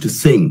started to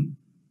sing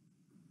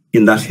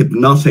in that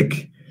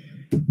hypnotic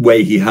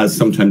way he has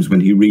sometimes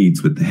when he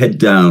reads, with the head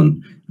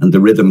down, and the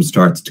rhythm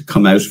starts to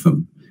come out of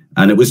him.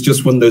 And it was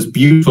just one of those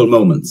beautiful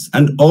moments,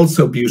 and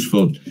also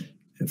beautiful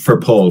for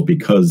Paul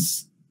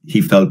because he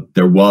felt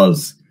there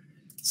was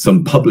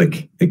some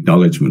public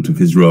acknowledgement of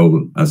his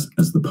role as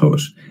the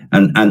poet.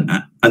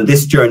 And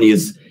this journey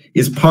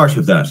is part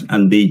of that,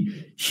 and the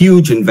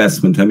huge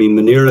investment. I mean,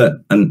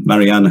 Munira and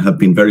Mariana have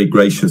been very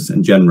gracious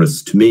and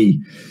generous to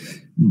me,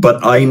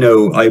 but I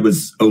know I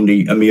was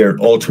only a mere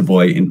altar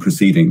boy in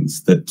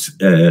proceedings.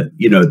 That,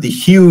 you know, the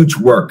huge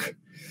work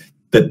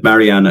that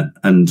Mariana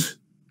and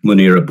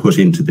Munira put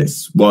into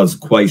this was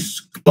quite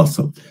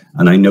colossal.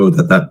 And I know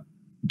that that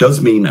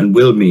does mean and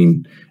will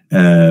mean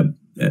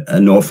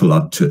an awful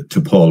lot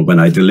to Paul when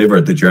I deliver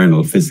the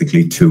journal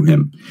physically to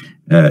him.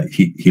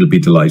 He'll be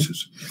delighted.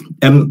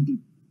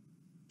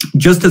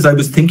 Just as I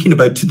was thinking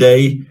about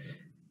today,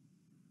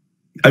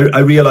 I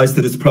realized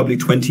that it's probably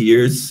 20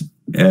 years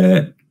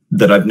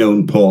that I've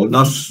known Paul,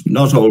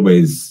 not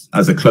always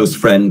as a close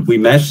friend. We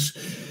met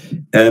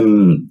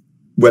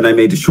when I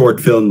made a short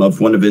film of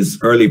one of his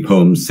early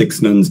poems,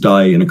 Six Nuns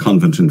Die in a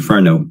Convent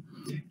Inferno.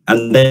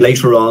 And then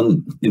later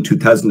on, in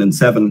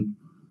 2007,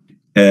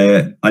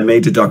 I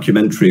made a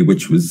documentary,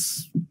 which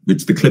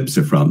the clips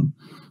are from,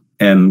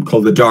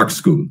 called The Dark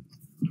School.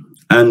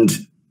 And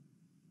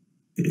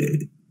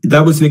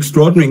that was an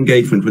extraordinary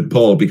engagement with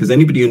Paul, because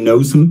anybody who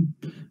knows him,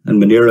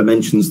 and Munira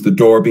mentions the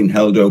door being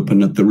held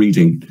open at the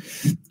reading,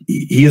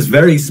 he is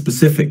very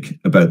specific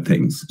about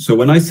things. So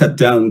when I sat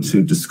down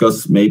to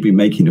discuss maybe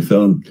making a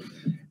film,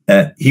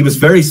 he was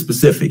very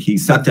specific. He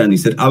sat down, he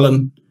said,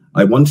 Alan,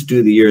 I want to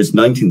do the years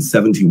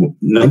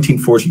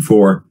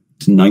 1944 to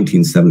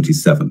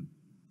 1977.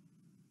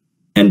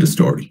 End of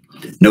story.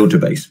 No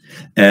debate.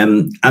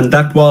 And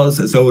that was,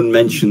 as Owen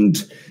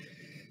mentioned,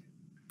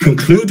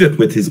 concluded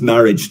with his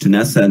marriage to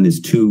Nessa and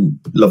his two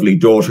lovely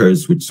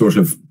daughters, which sort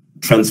of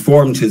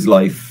transformed his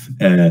life.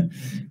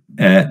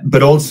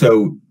 But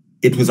also,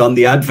 it was on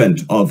the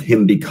advent of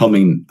him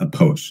becoming a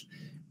poet.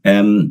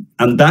 And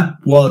that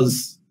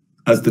was,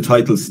 as the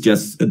title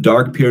suggests, a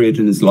dark period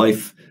in his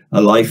life,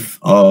 a life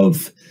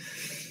of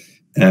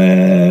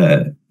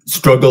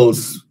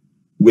struggles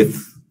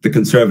with the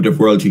conservative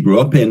world he grew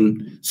up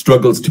in,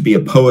 struggles to be a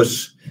poet,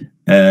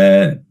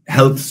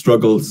 health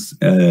struggles,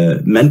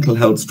 mental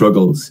health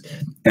struggles.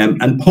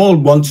 And Paul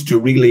wanted to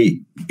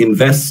really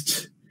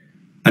invest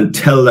and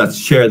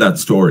share that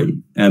story.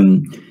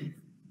 And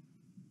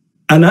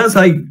as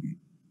I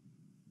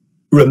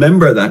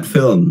remember that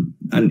film,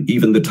 and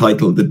even the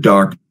title, The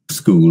Dark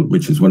School,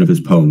 which is one of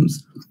his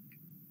poems,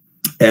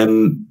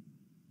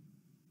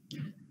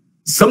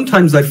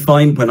 sometimes I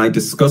find when I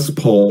discuss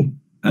Paul,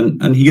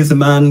 and he is a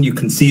man, you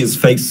can see his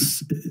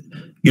face,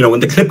 you know, when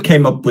the clip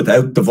came up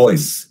without the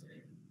voice,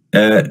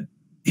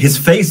 his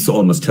face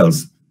almost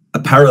tells a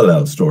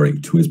parallel story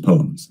to his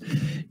poems.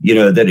 You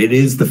know, that it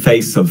is the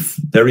face of,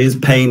 there is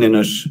pain in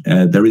it,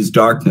 there is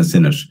darkness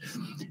in it.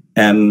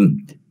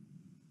 And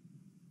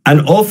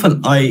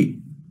often I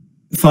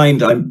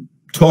find I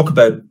talk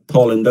about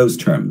Paul in those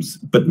terms,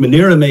 but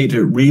Munira made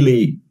a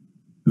really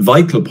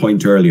vital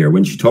point earlier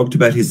when she talked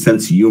about his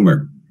sense of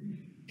humor,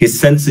 his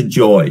sense of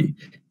joy,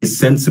 his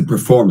sense of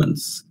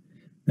performance.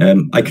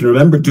 I can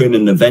remember doing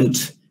an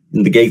event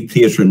in the Gate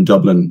Theatre in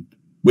Dublin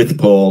with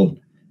Paul,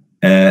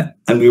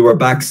 and we were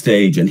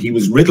backstage, and he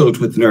was riddled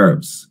with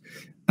nerves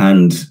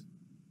and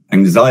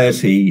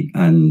anxiety,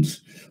 and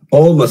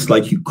almost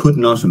like you could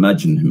not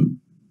imagine him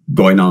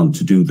going on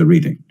to do the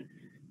reading.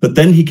 But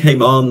then he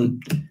came on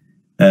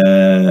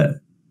to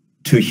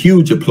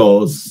huge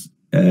applause,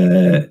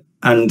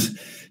 and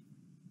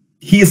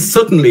he is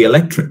suddenly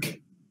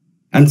electric.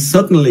 And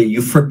suddenly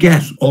you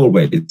forget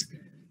always,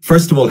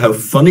 first of all, how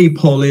funny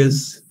Paul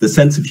is, the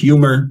sense of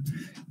humor,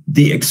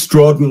 the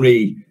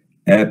extraordinary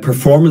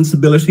performance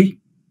ability.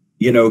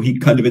 You know, he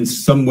kind of in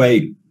some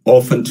way,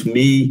 often to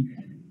me,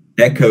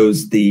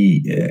 echoes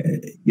the,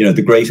 you know,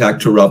 the great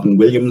actor Robin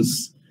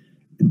Williams,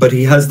 but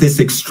he has this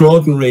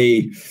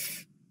extraordinary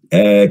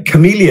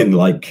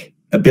chameleon-like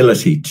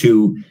ability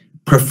to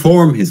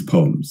perform his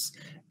poems.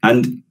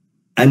 And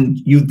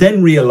you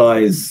then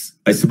realize,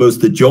 I suppose,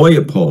 the joy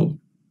of Paul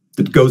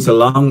that goes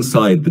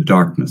alongside the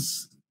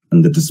darkness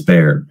and the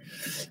despair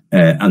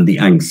and the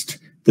angst,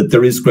 that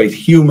there is great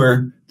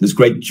humor, there's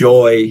great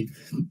joy.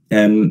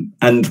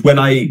 And when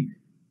I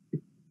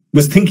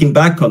was thinking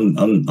back on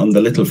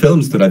the little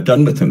films that I've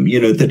done with him, you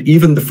know, that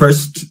even the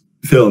first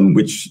film,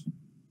 which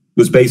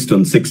was based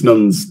on 6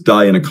 nuns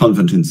die in a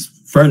convent in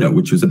Inferno,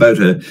 which was about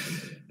a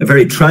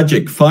very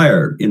tragic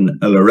fire in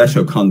a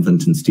Loreto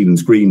convent in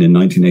Stephen's Green in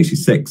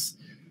 1986.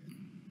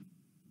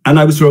 And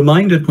I was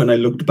reminded when I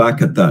looked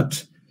back at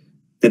that,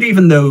 that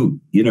even though,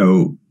 you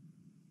know,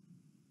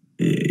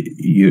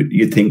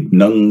 you think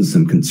nuns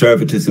and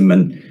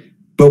conservatism,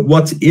 but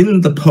what's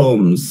in the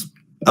poems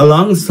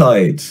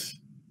alongside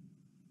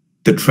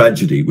the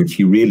tragedy, which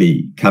he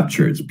really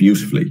captures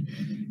beautifully,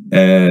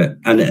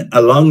 and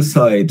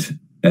alongside,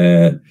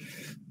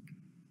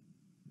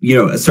 you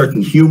know, a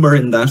certain humor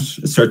in that,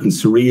 a certain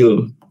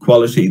surreal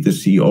quality that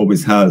he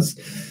always has,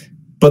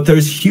 but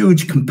there's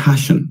huge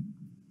compassion.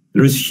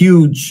 There is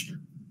huge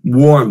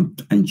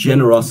warmth and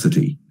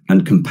generosity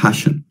and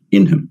compassion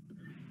in him.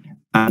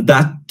 And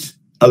that,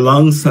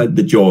 alongside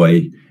the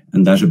joy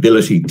and that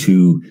ability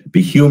to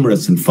be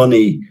humorous and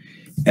funny,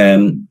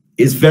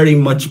 is very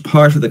much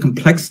part of the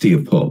complexity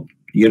of Paul.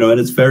 You know, and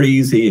it's very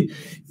easy,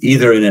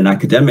 either in an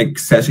academic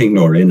setting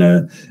or in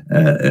a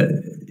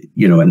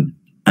you know,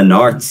 an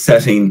art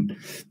setting,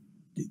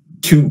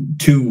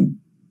 to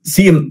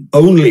see him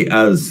only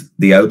as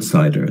the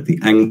outsider, the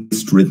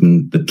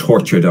angst-ridden, the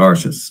tortured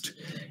artist,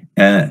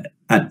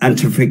 and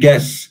to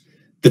forget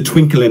the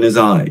twinkle in his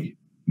eye,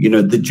 you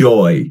know, the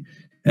joy,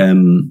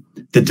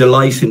 the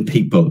delight in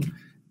people,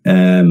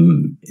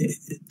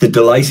 the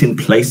delight in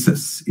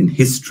places, in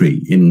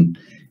history, in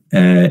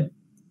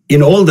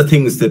all the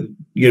things that,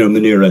 you know,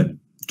 Munira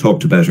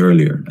talked about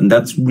earlier. And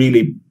that's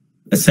really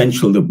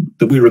essential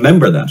that we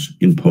remember that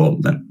in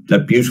Paul,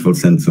 that beautiful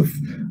sense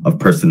of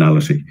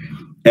personality.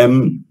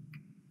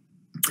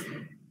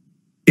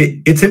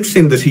 It's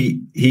interesting that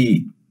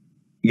he,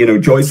 you know,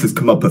 Joyce has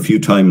come up a few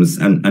times,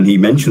 and he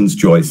mentions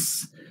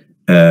Joyce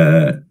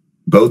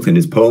both in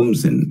his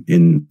poems,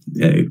 in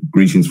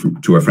Greetings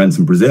to Our Friends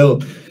in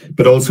Brazil,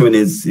 but also in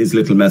his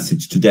little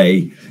message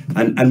today.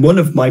 And one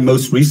of my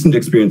most recent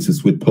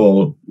experiences with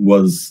Paul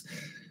was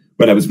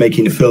when I was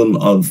making a film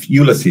of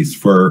Ulysses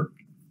for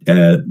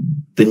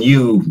the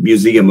new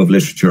Museum of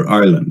Literature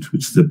Ireland,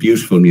 which is a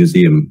beautiful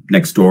museum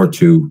next door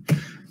to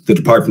the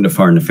Department of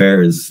Foreign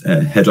Affairs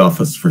head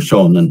office for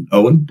Seán and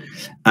Owen.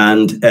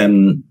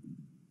 And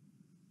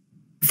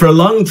for a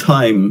long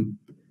time,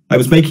 I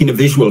was making a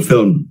visual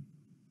film,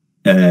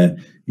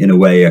 in a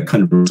way, a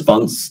kind of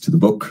response to the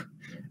book,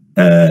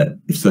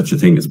 if such a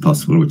thing is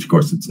possible, which of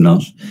course it's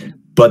not.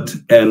 But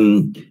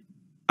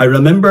I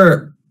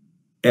remember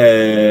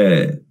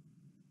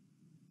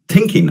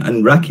thinking,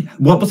 and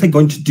what was I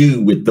going to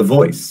do with the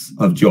voice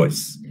of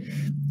Joyce?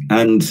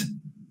 And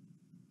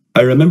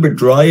I remember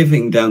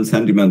driving down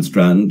Sandymount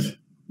Strand,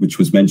 which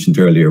was mentioned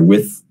earlier,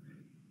 with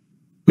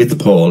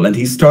Paul, and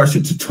he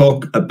started to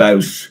talk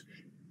about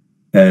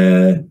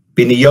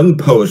being a young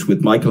poet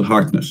with Michael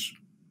Hartnett,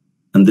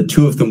 and the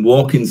two of them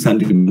walking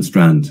Sandymount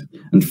Strand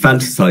and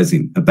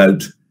fantasizing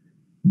about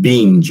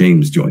being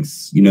James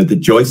Joyce. You know,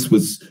 that Joyce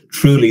was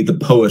truly the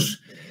poet.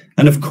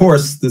 And of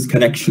course, there's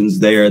connections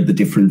there, the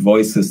different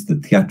voices, the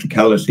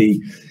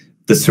theatricality,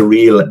 the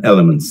surreal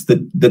elements,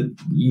 that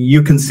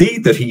you can see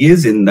that he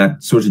is in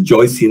that sort of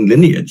Joycean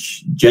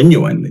lineage,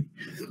 genuinely.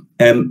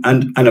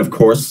 And of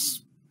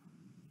course,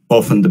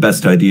 often the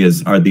best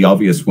ideas are the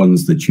obvious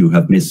ones that you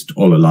have missed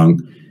all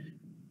along.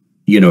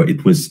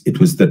 it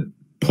was that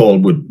Paul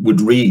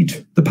would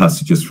read the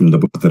passages from the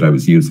book that I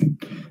was using.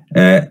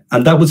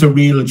 And that was a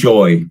real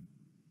joy,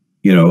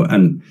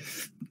 and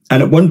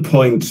at one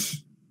point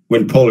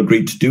when Paul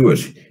agreed to do it,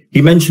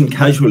 he mentioned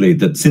casually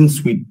that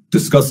since we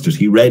discussed it,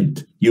 he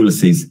read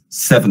Ulysses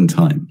 7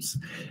 times.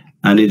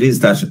 And it is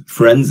that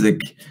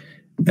forensic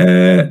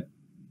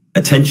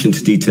attention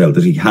to detail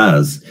that he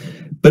has,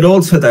 but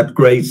also that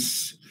great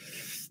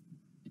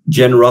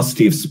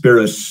generosity of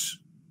spirit,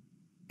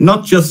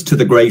 not just to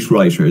the great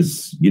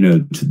writers,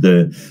 to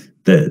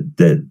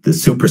the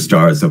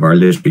superstars of our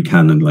literary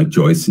canon like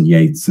Joyce and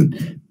Yeats,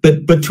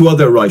 but to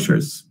other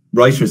writers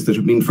that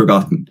have been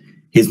forgotten.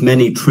 His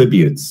many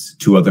tributes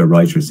to other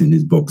writers in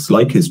his books,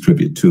 like his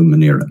tribute to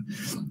Munira.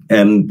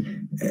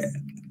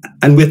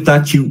 And with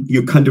that,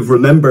 you kind of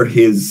remember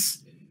his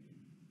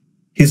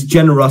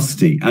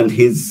generosity and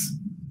his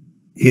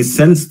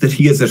sense that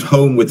he is at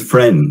home with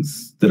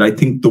friends, that I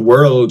think the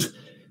world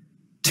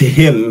to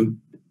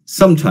him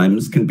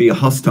sometimes can be a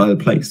hostile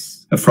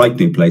place, a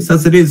frightening place,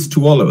 as it is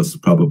to all of us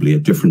probably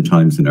at different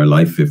times in our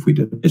life if we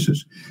admit it.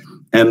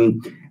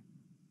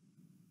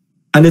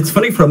 And it's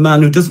funny for a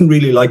man who doesn't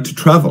really like to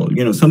travel,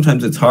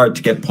 sometimes it's hard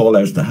to get Paul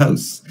out of the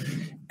house,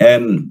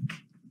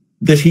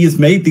 that he has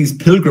made these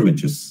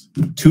pilgrimages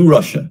to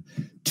Russia,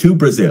 to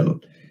Brazil,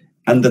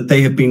 and that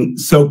they have been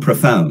so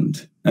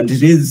profound. And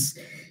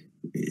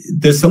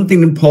there's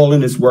something in Paul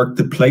in his work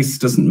that place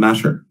doesn't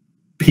matter.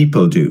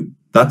 People do.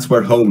 That's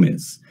where home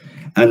is.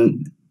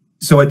 And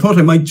so I thought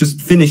I might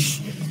just finish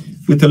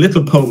with a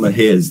little poem of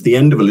his, the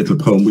end of a little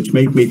poem, which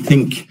made me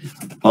think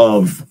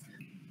of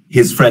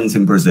his friends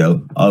in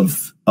Brazil,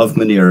 of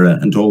Munira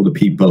and all the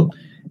people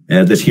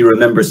that he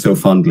remembers so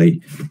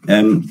fondly.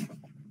 And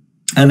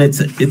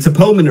it's a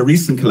poem in a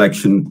recent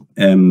collection,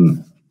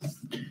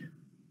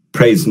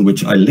 Praise in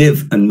Which I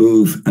Live and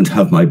Move and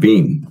Have My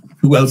Being.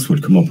 Who else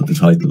would come up with a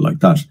title like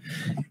that?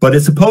 But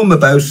it's a poem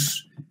about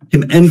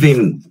him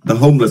envying the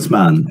homeless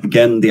man,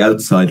 again, the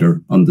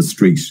outsider on the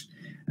street.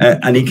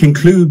 And he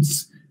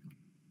concludes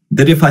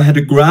that if I had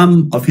a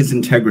gram of his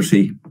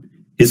integrity,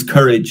 his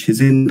courage, his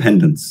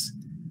independence,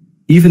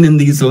 even in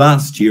these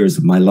last years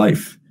of my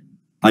life,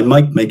 I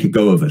might make a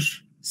go of it,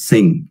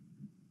 sing.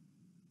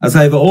 As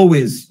I have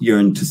always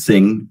yearned to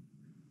sing,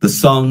 the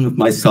song of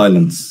my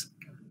silence,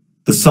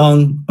 the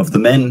song of the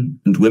men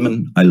and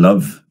women I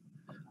love,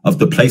 of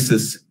the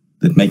places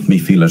that make me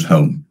feel at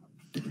home.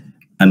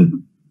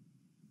 And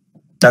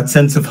that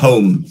sense of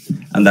home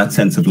and that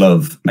sense of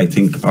love, I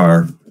think,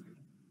 are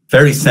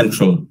very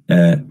central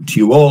to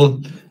you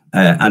all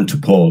and to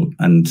Paul.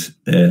 And,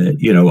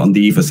 on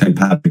the eve of St.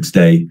 Patrick's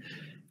Day,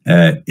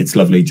 it's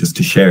lovely just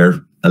to share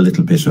a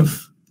little bit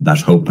of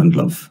that hope and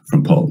love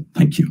from Paul.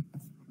 Thank you.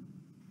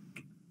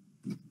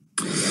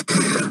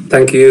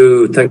 Thank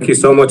you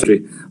so much.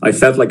 I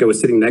felt like I was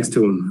sitting next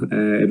to him.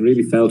 It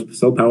really felt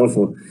so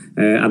powerful,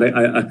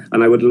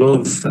 and I would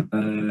love,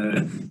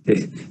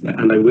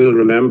 and I will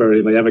remember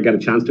if I ever get a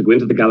chance to go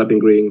into the Galloping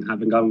Green,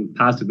 having gone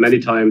past it many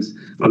times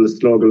on the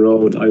Slogan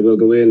Road. I will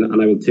go in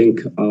and I will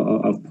think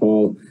of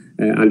Paul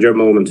and your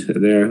moment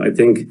there. I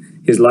think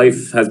his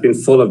life has been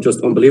full of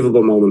just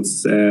unbelievable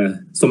moments,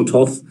 some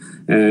tough,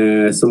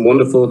 some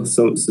wonderful,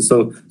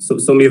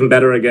 some even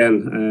better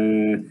again.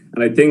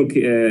 And I think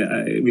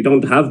we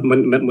don't have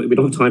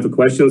time for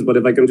questions, but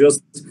if I can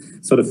just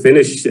sort of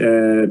finish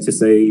to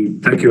say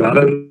thank you,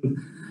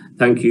 Alan.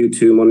 Thank you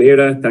to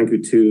Munira, thank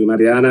you to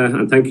Mariana,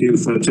 and thank you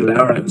to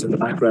Laura in the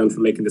background for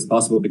making this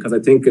possible, because I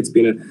think it's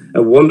been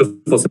a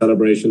wonderful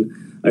celebration.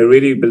 I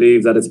really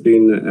believe that it's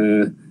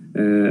been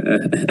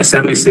a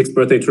 76th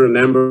birthday to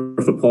remember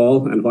for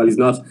Paul, and while he's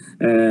not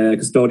a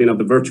custodian of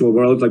the virtual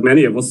world like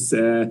many of us,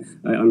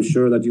 I'm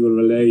sure that you will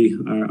relay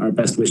our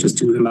best wishes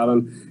to him,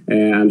 Alan,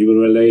 and you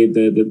will relay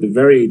the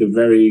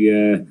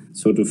very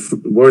sort of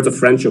words of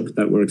friendship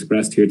that were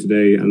expressed here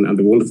today, and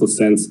the wonderful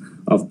sense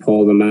of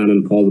Paul the man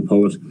and Paul the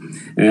poet.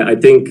 I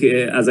think,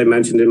 as I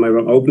mentioned in my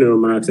opening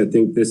remarks, I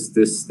think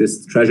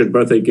this treasured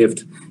birthday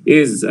gift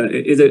is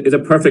a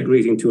perfect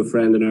greeting to a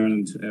friend in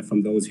Ireland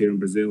from those here in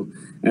Brazil.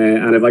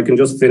 And if I can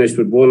just finish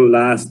with one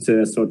last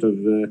sort of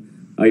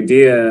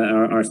idea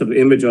or sort of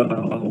image of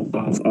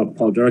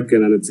Paul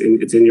Durcan, and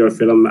it's in your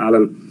film,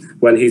 Alan,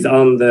 when he's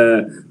on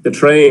the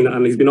train,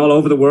 and he's been all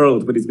over the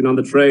world, but he's been on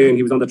the train.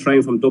 He was on the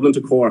train from Dublin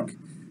to Cork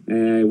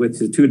with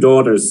his 2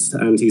 daughters,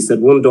 and he said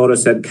one daughter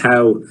said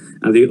cow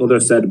and the other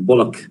said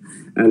bullock.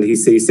 And he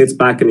sits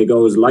back and he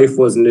goes, life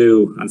was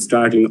new and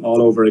starting all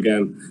over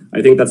again.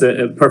 I think that's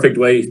a perfect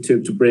way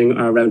to bring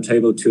our round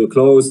table to a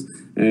close.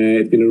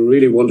 It's been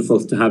really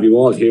wonderful to have you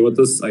all here with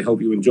us. I hope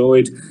you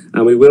enjoyed.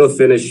 And we will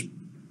finish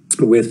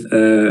with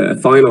a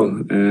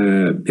final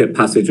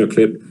passage or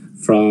clip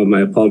from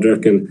Paul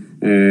Durcan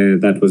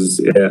that was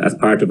as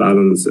part of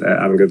Alan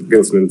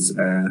Gilsenan's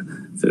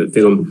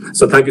film.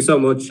 So thank you so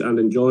much, and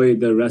enjoy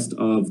the rest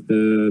of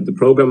the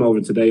program over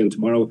today and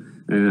tomorrow.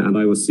 And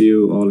I will see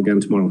you all again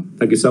tomorrow.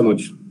 Thank you so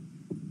much.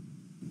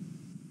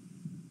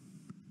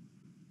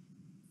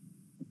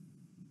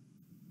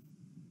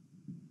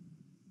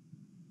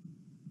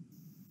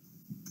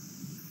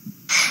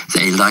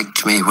 They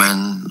liked me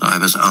when I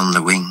was on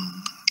the wing,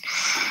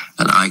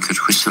 and I could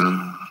whistle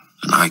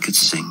and I could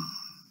sing.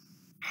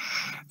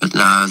 But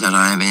now that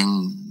I am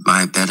in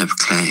my bed of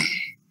clay,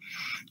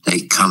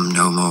 they come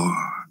no more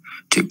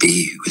to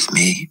be with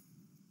me.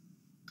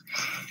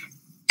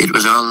 It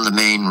was on the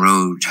main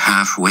road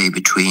halfway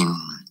between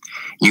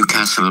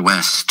Newcastle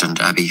West and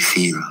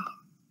Abbeyfield.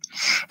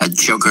 A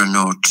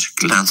juggernaut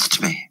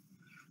glanced me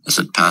as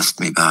it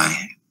passed me by,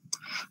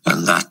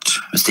 and that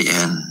was the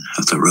end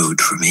of the road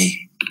for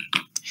me.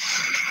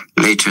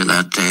 Later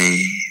that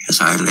day,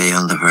 as I lay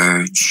on the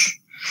verge,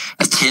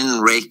 a tin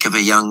rake of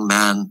a young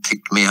man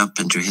picked me up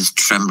into his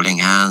trembling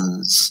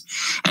hands,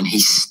 and he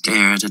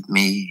stared at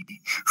me.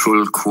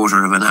 Full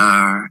quarter of an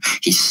hour,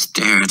 he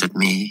stared at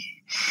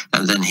me,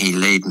 and then he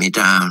laid me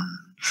down,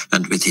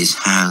 and with his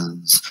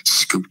hands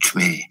scooped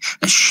me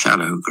a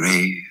shallow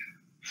grave.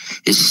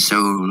 His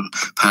soul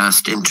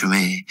passed into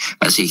me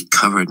as he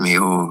covered me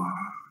o'er.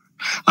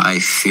 I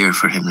fear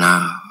for him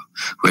now,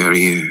 where'er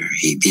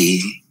he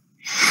be.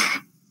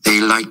 They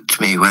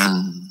liked me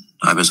when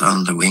I was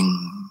on the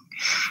wing,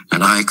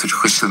 and I could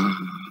whistle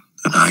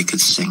and I could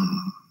sing.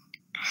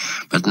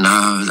 But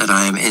now that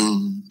I am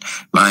in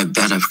my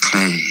bed of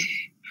clay,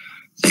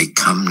 they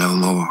come no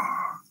more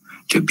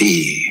to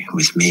be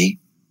with me.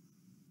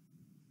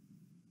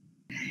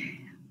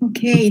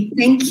 Okay,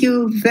 thank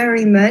you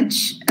very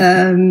much,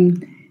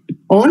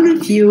 all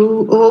of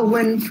you,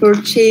 Owen, for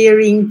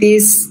chairing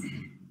this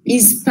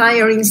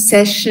inspiring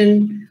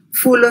session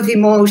full of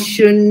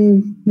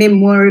emotion,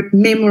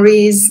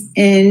 memories,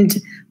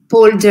 and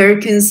Paul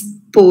Durcan's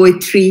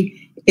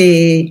poetry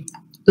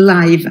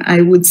live,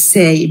 I would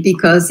say,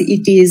 because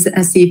it is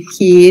as if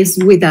he is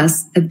with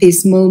us at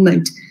this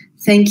moment.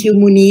 Thank you,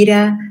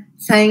 Munira.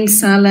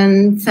 Thanks,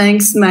 Alan.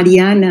 Thanks,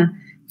 Mariana,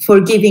 for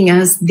giving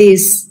us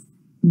this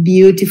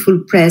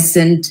beautiful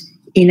present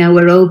in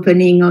our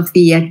opening of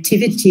the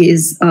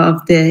activities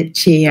of the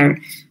chair.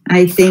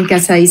 I think,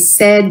 as I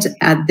said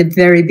at the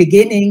very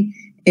beginning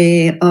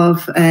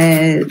of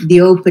the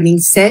opening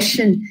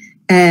session,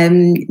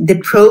 the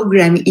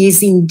program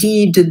is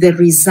indeed the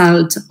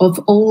result of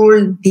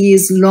all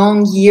these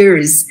long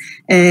years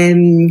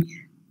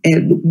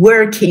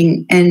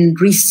working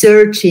and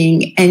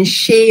researching and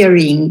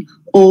sharing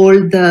all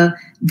the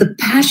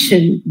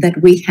passion that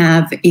we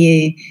have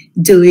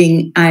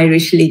doing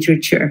Irish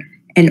literature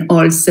and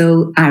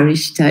also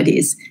Irish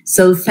studies.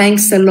 So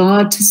thanks a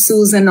lot,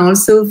 Susan,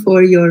 also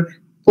for your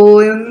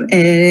poem,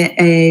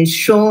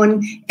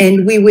 Seán,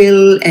 and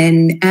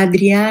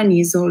Adrian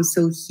is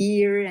also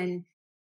here. And